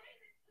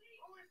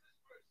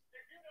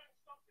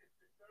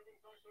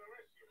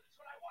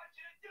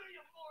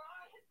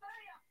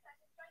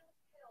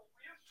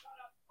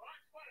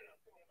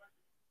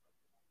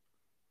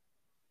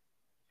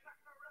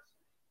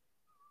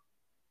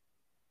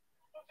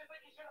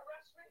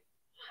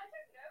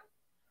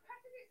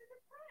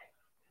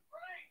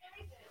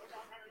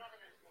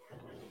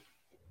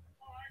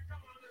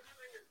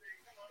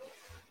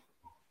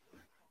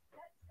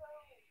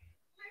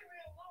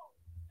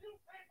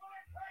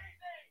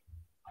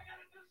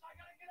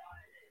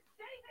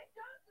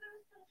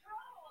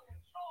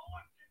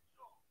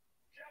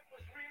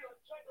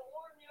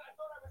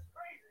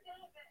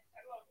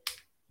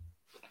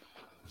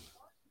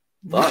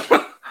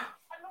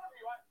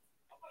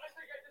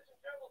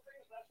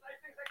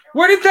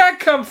 Where did that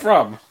come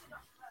from?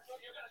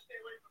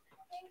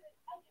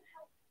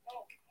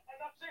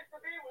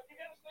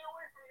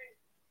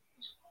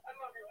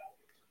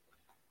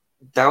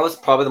 That was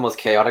probably the most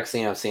chaotic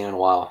scene I've seen in a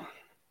while.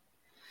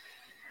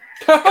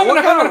 And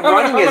what kind of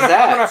running is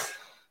that?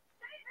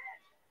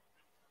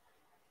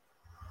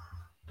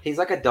 He's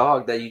like a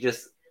dog that you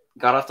just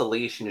got off the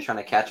leash and you're trying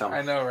to catch him.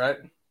 I know, right?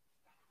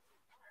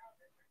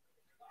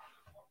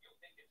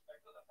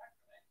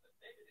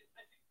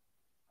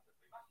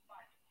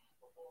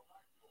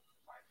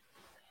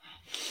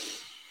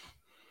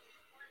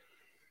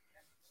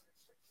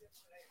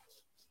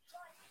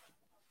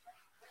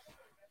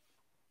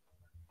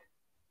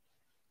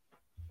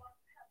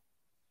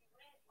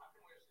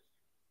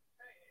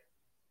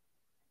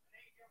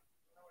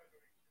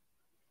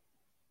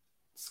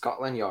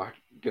 Scotland Yard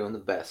doing the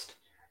best.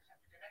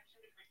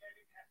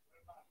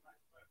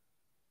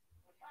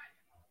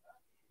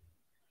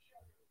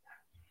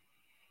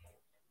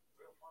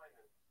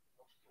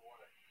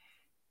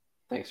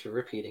 Thanks for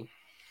repeating.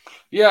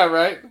 Yeah,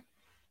 right.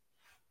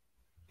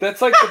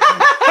 That's like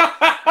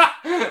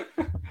the...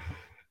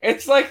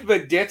 It's like the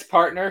ditz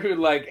partner who,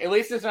 like, at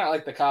least it's not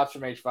like the cops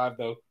from H5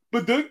 though.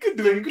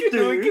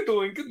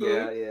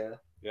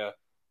 Yeah.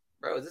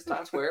 Bro, is this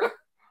Times Square?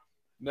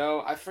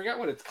 No, I forget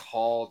what it's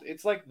called.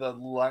 It's like the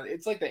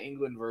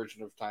England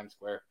version of Times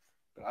Square,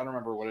 but I don't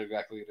remember what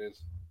exactly it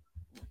is.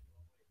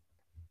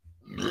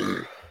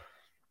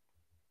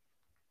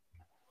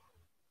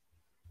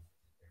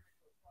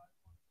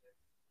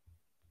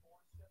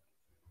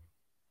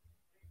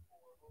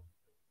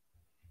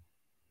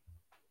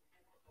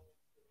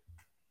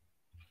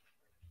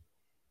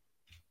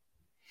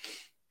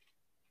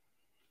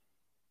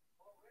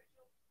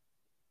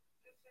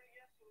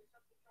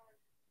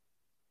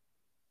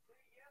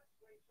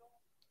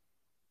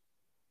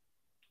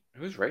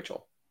 Who's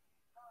Rachel?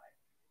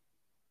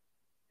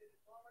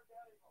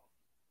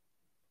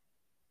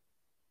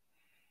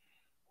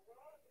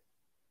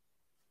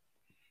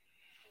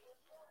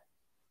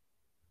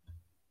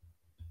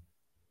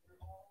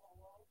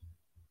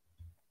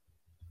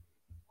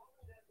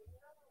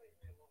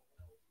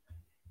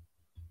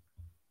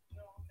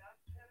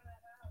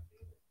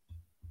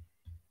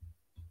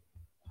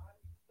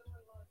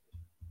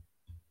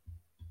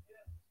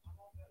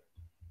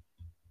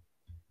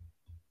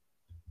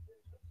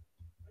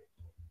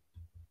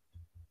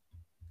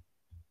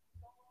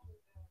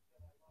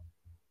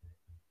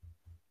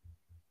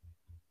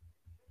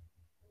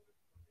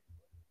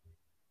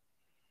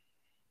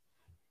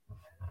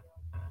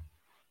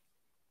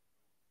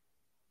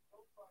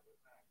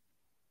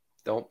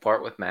 Don't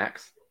part with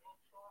Max.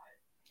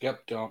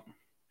 Yep, don't.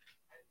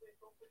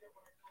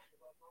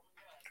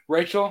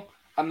 Rachel,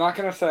 I'm not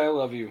gonna say I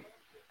love you.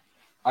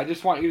 I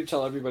just want you to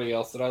tell everybody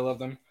else that I love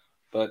them.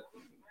 But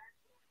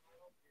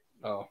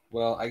oh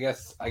well, I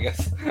guess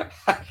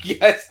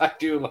I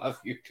do love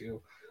you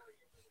too.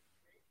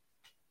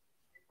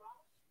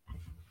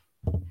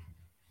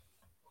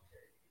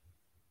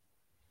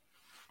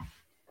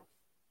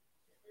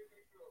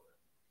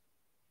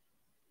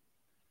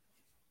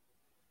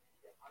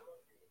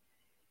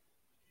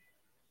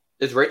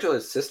 Is Rachel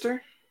his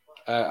sister?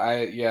 I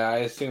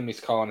assume he's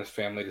calling his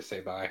family to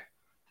say bye.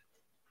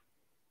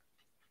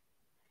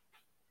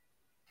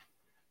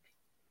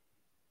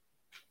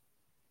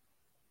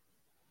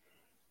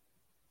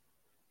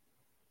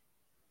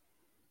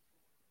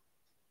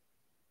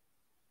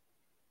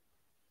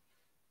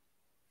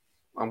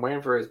 I'm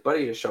waiting for his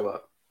buddy to show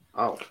up.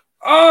 Oh.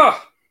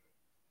 Ah!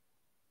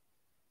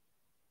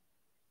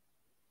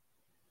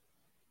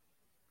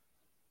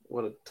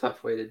 What a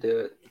tough way to do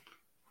it.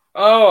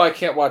 Oh, I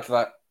can't watch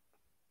that.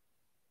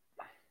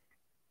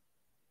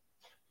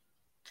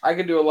 I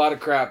can do a lot of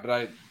crap,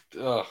 but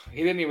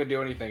he didn't even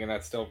do anything, and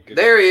that still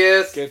there he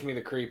is. Gives me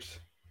the creeps.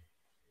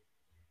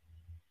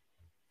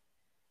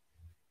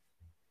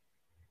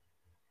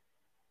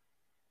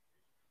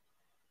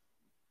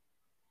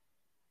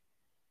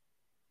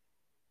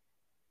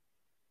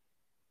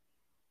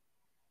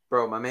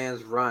 Bro, my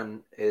man's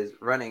running is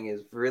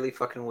really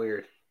fucking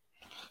weird.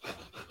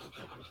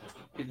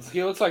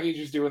 He looks like he's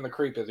just doing the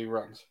creep as he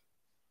runs.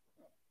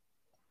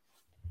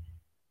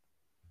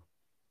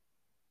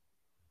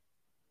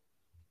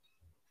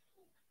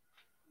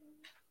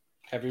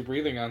 Heavy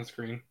breathing on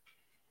screen.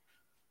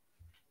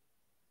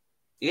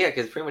 Yeah,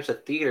 because it's pretty much a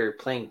theater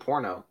playing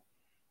porno.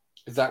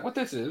 Is that what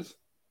this is?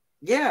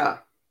 Yeah.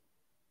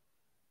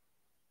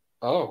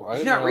 Oh, Did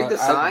you not read the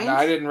signs?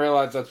 I didn't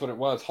realize that's what it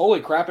was.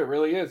 Holy crap, it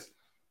really is.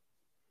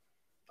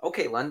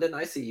 Okay, London,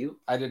 I see you.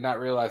 I did not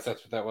realize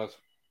that's what that was.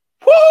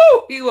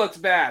 Woo! He looks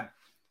bad.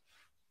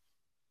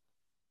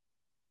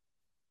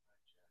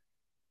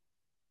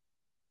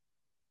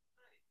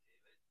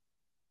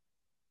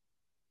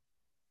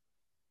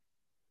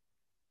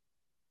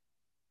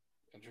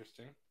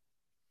 Interesting.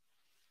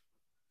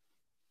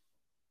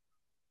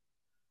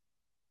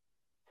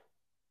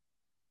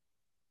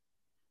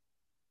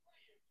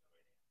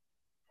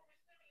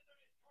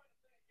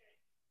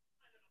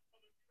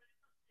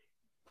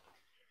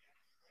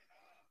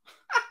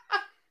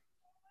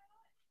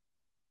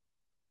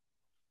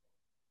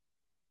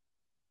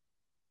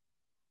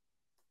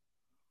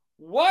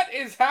 What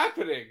is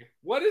happening?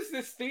 What is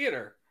this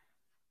theater?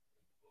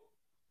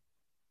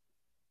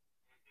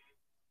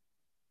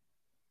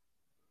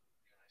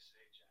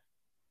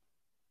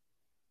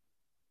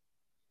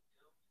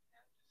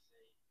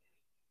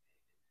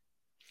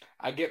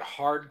 I get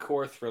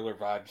hardcore thriller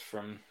vibes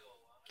from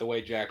the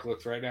way Jack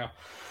looks right now.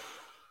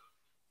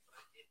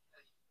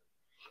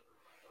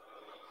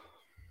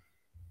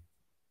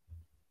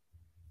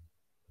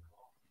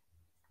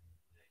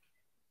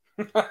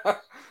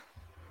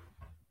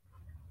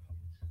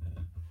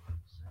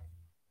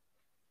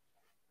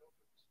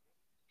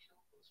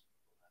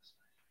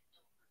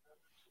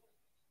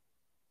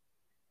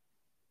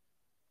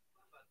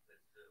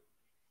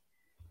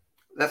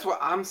 That's what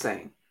I'm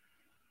saying.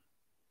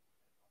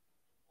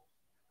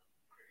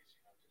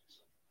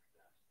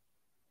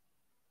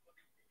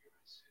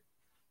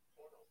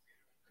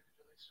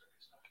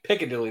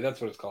 Piccadilly,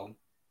 that's what it's called.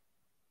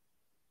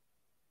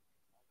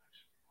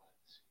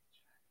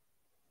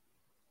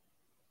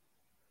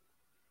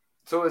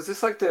 So is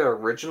this like the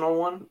original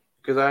one?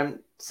 Because I'm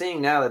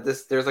seeing now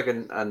that there's like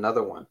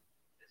another one,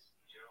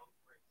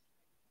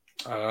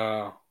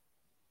 Uh,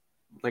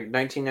 like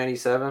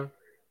 1997,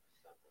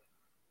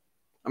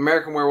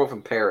 American Werewolf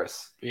in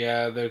Paris.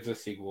 yeah, there's a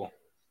sequel.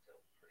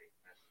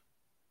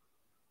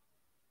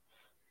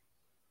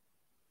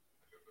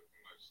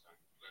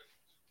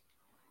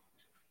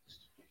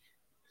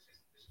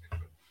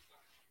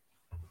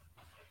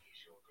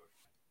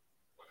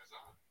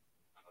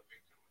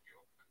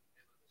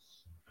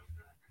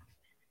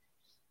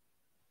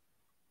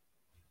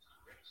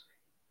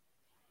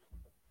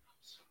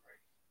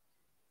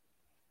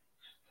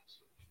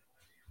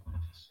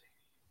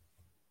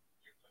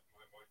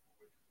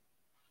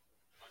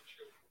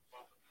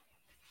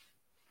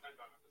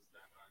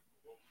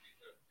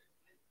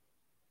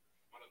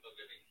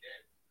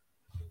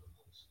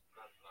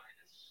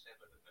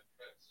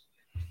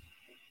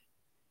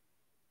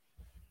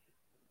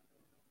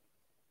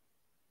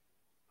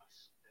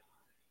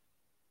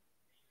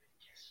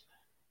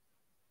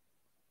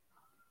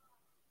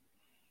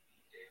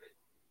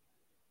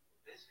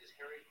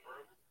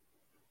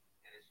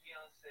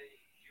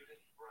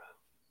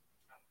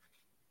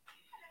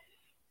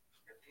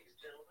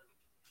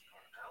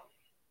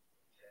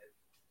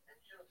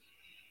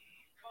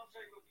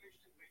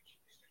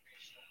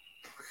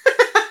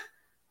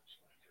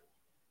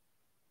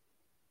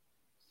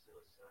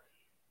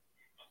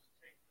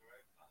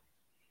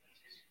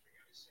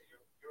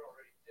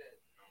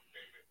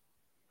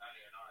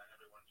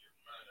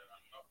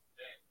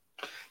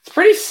 It's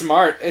pretty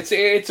smart. It's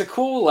a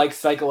cool like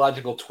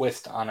psychological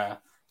twist on a,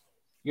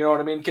 you know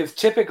what I mean? Because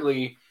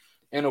typically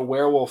in a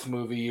werewolf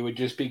movie, you would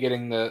just be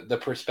getting the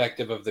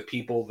perspective of the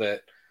people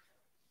that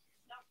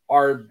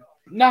are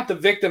not the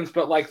victims,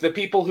 but like the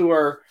people who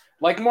are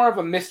like more of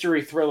a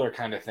mystery thriller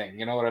kind of thing.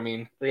 You know what I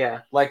mean?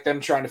 Yeah. Like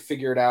them trying to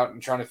figure it out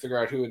and trying to figure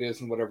out who it is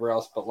and whatever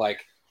else. But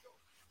like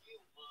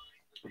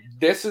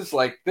this is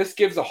like this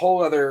gives a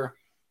whole other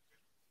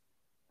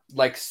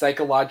like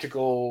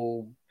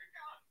psychological,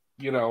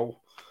 you know,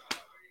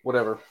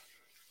 whatever.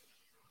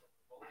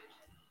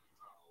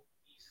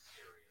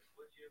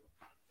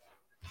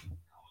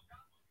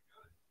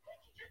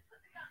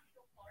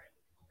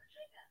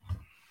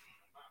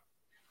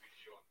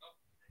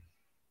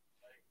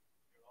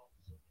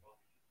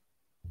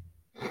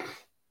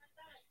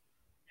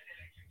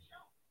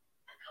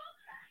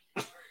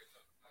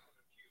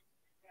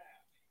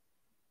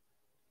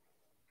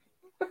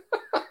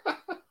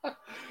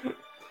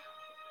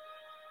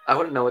 I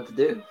wouldn't know what to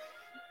do.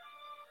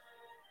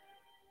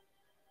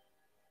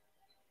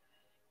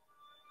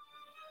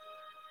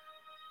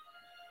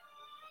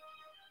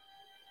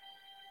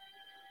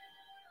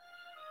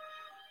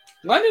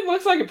 London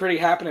looks like a pretty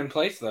happening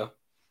place, though.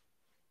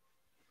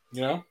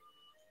 You know?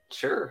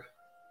 Sure.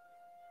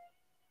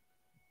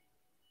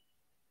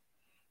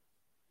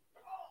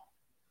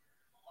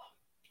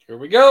 Here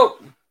we go.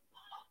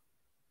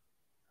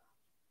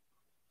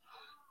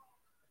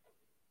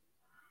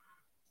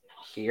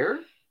 Here?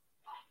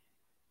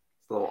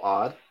 It's a little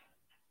odd.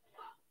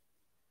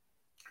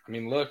 I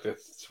mean, look,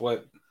 that's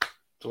what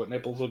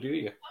nipples will do to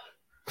you.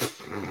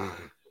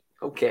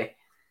 Okay.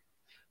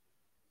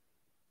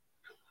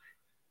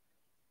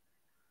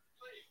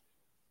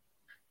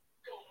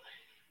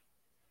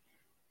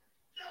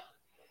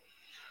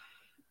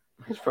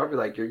 He's probably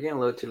like, you're getting a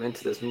little too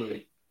into this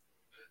movie.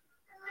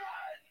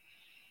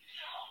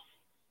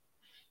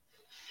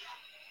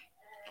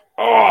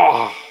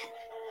 Oh.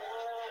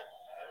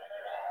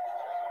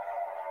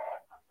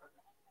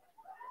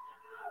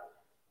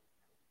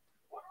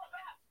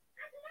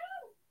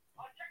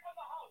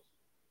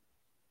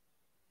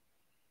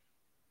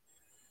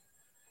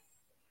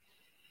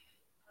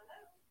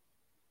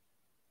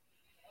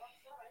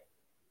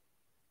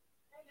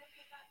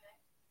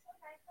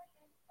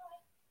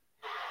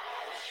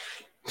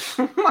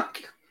 Oh my God.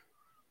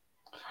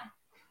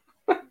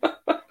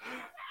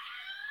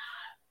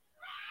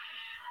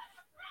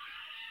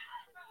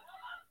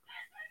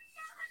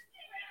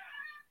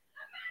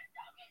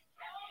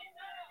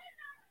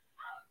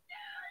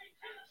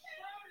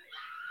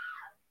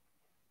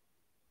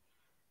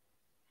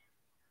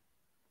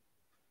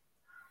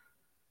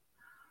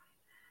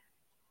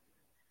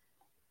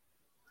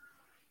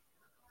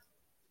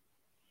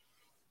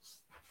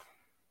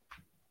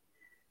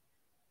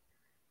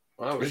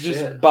 Oh It's shit.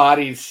 just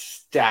bodies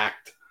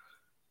stacked.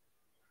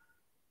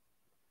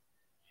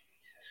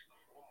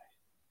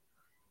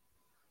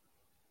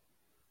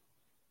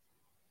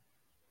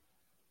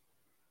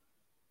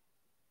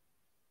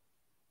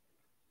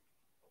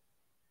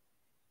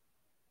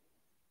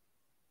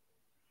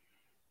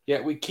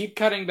 Yet we keep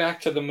cutting back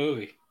to the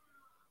movie.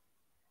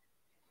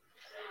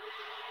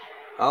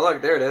 Oh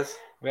look, there it is.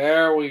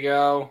 There we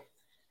go.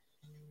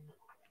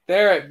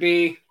 There it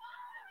be.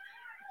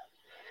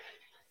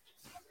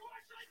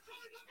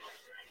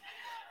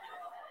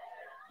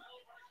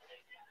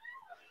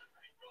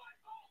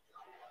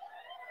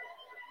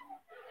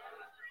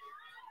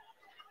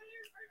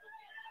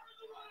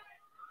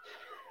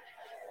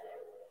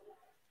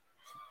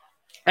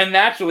 And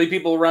naturally,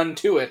 people run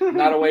to it,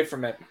 not away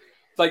from it.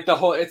 It's like the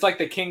whole. It's like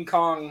the King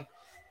Kong,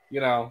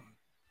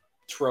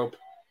 trope.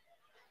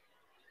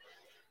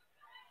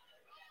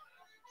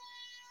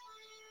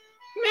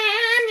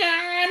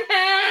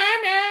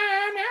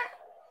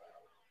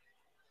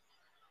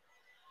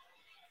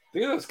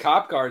 Look at those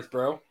cop cars,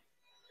 bro.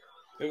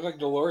 They look like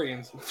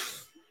DeLoreans.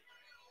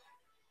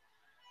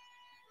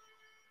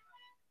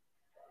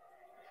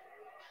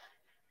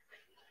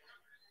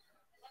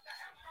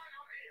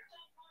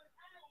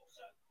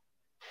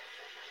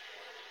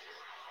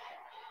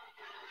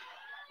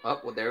 Oh,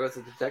 well, there goes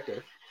the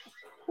detective.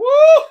 Woo!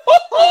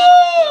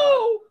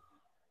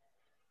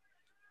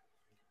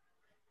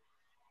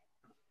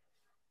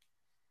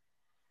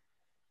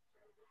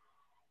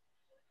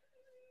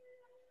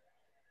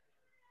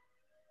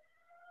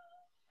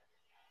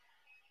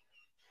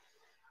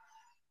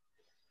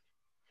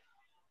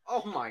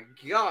 Oh my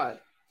God.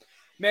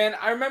 Man,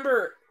 I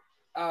remember.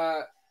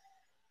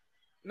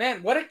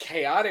 Man, what a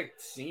chaotic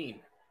scene!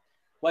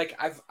 Like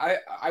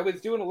I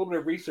was doing a little bit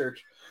of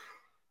research.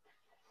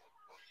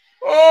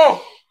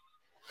 Oh,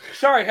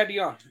 sorry, I had to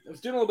yawn. I was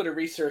doing a little bit of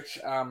research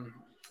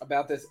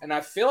about this, and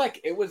I feel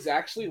like it was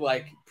actually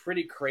like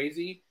pretty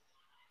crazy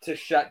to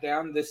shut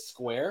down this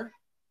square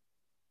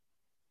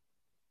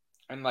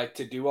and like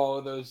to do all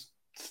of those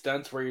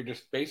stunts where you're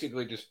just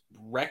basically just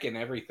wrecking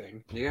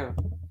everything. Yeah.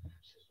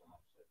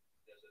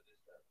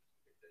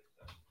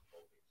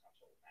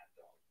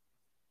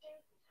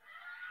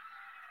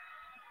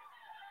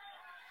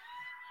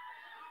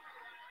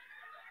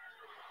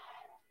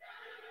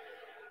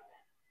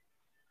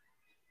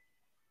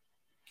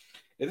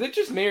 Is it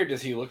just me or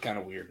does he look kind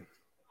of weird?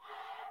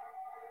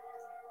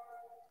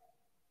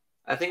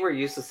 I think we're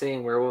used to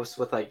seeing werewolves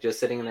with like just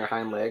sitting in their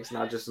hind legs,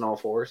 not just in all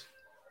fours.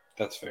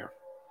 That's fair.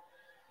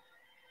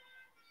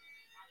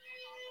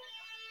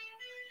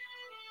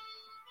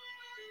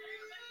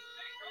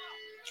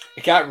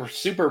 It got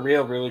super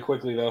real really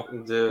quickly, though.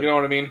 Dude. You know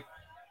what I mean?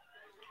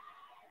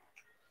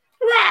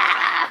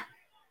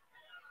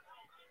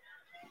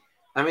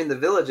 I mean, the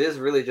village is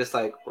really just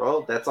like,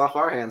 well, that's off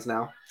our hands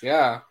now.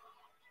 Yeah.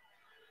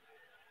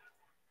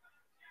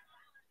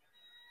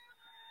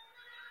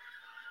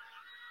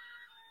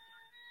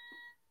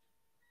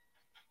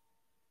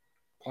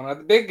 Pulling out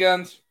the big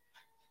guns.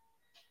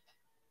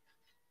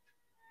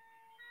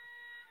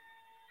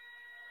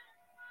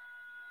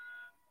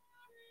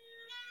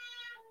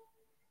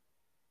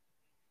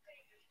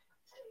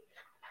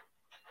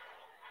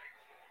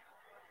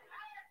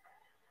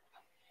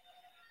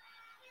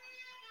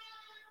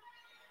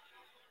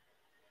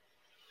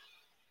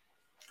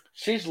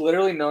 She's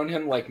literally known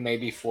him like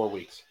maybe 4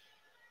 weeks.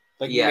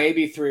 Like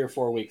maybe 3 or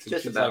 4 weeks. And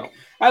Just she's about. like,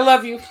 I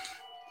love you.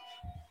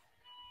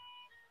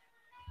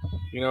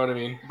 You know what I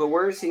mean? But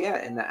where is he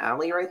at? In the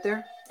alley right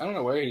there? I don't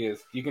know where he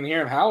is. You can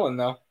hear him howling,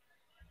 though.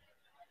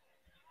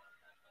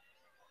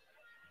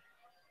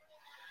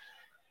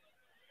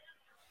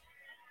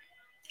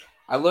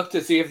 I looked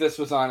to see if this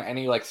was on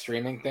any like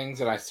streaming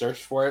things, and I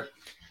searched for it.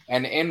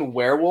 And in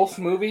werewolf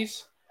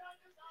movies,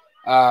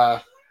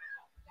 Harry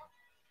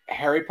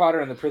Potter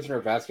and the Prisoner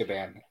of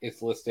Azkaban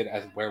is listed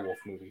as werewolf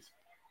movies.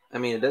 I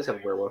mean, it does have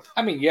a werewolf.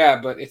 I mean, yeah,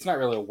 but it's not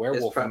really a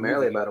werewolf. It's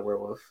primarily about a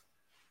werewolf.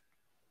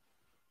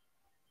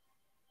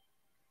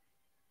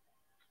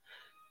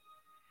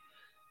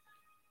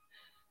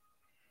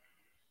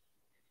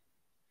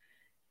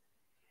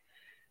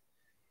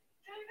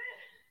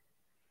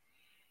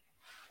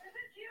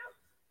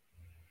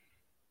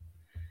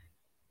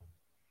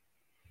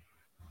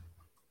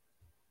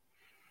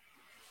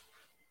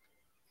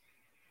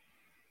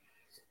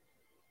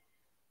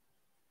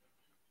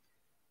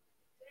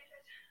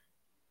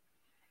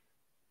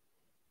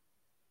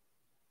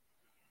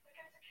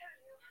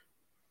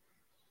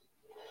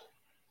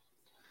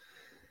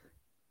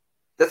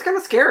 That's kind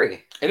of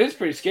scary. It is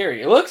pretty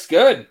scary. It looks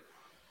good.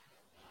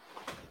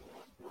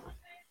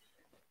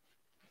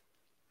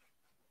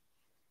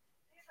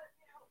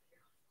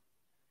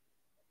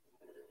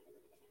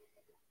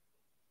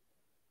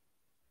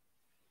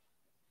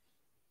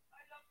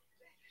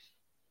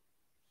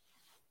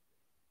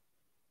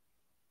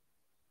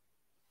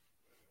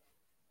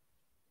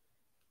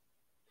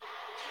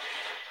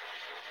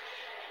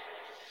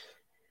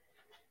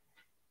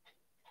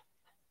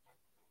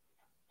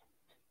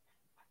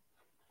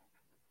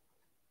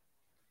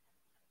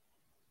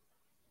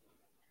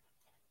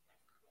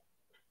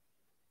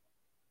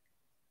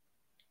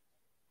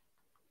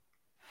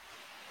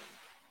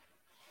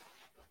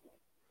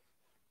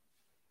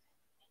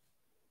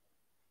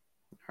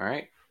 All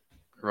right.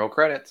 Roll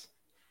credits.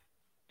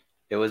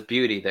 It was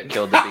Beauty that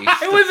killed the beast.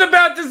 I was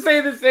about to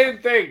say the same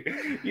thing.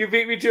 You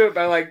beat me to it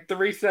by like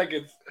 3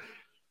 seconds.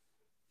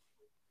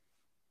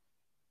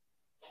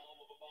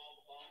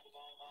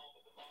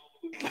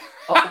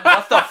 Oh,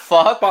 what the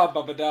fuck?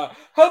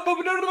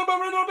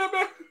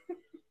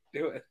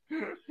 Do it.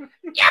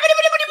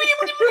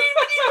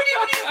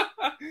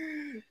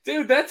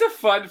 Dude, that's a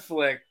fun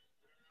flick.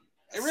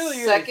 It really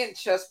is. Second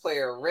chess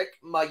player, Rick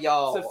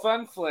Mayall. It's a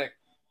fun flick.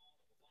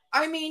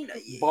 I mean,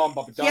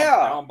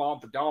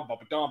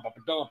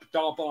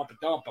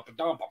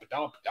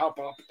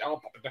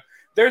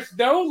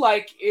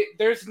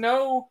 There's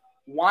no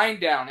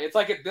wind down. It's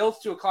like it builds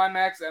to a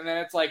climax and then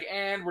it's like,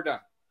 and we're done.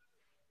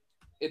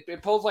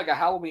 It pulls like a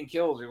Halloween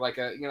Kills or like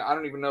a, I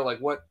don't even know like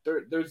what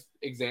there's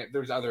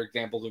other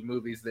examples of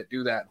movies that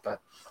do that, but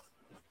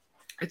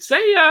it's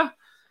a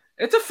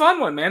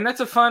fun one, man.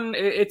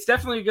 It's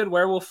definitely a good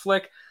werewolf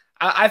flick.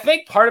 I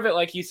think part of it,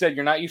 like you said,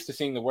 you're not used to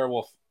seeing the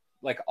werewolf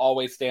like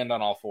always stand on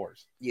all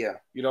fours. Yeah.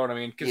 You know what I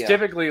mean? Because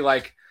typically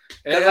like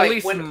at like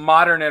least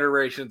modern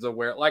iterations of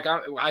like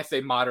I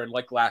say modern,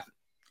 like last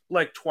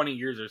like 20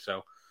 years or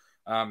so.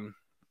 I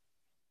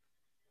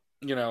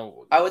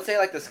would say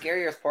like the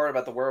scariest part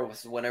about the werewolf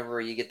is whenever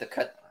you get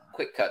the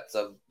quick cuts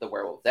of the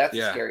werewolf. That's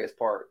the scariest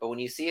part. But when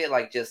you see it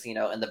like just,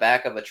 in the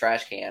back of a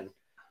trash can,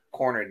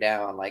 cornered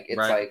down, like it's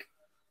like,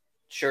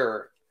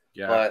 sure.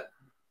 Yeah. But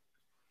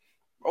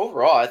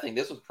overall, I think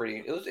this was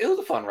it was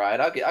a fun ride.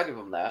 I'll give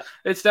them that.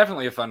 It's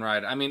definitely a fun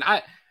ride. I mean,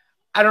 I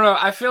don't know.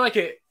 I feel like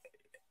it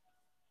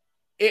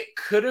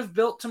could have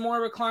built to more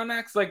of a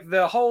climax. Like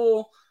the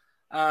whole,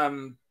 I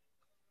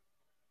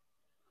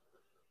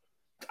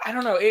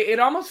don't know. It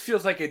almost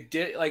feels like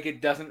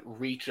it doesn't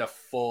reach a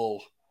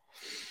full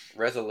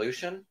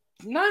resolution.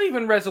 Not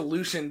even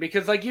resolution,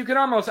 because like you could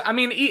almost. I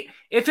mean,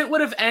 if it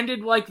would have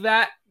ended like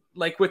that,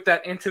 like with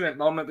that intimate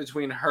moment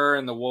between her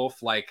and the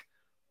wolf, like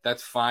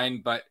that's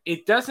fine. But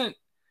it doesn't.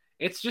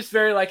 It's just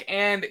very like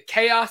and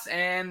chaos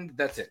and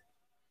that's it.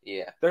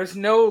 Yeah. There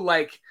should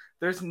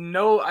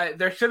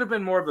have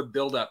been more of a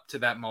build up to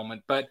that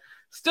moment, but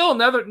still,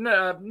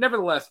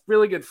 nevertheless,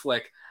 really good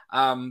flick.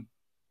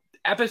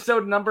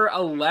 Episode number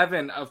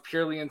 11 of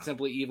Purely and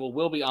Simply Evil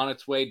will be on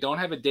its way. Don't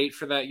have a date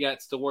for that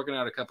yet. Still working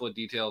out a couple of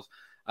details.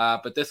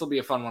 But this will be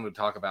a fun one to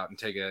talk about and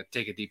take a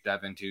deep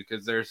dive into,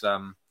 because there's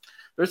some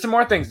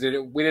more things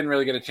that we didn't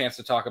really get a chance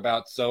to talk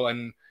about. So,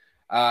 and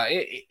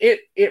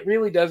it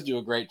really does do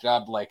a great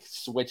job, like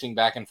switching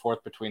back and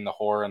forth between the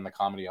horror and the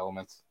comedy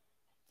elements.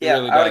 Yeah,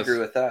 really I would agree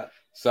with that.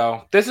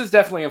 So this is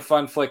definitely a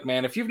fun flick,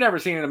 man. If you've never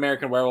seen An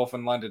American Werewolf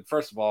in London,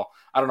 first of all,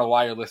 I don't know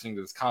why you're listening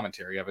to this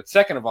commentary of it.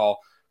 Second of all,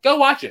 go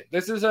watch it.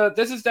 This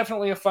is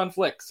definitely a fun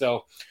flick.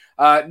 So,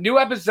 new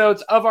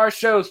episodes of our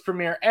shows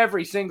premiere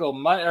every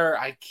single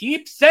I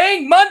keep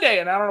saying Monday,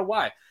 and I don't know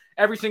why.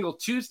 Every single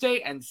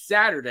Tuesday and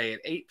Saturday at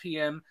 8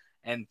 p.m.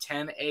 and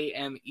 10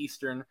 a.m.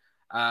 Eastern.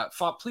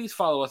 Please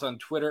follow us on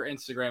Twitter,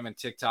 Instagram, and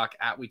TikTok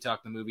at We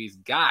Talk the Movies.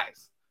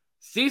 Guys,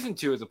 season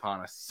 2 is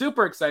upon us.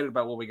 Super excited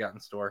about what we got in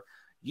store.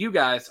 You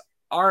guys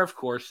are, of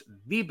course,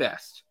 the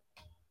best.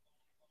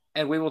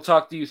 And we will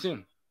talk to you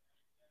soon.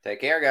 Take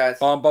care, guys.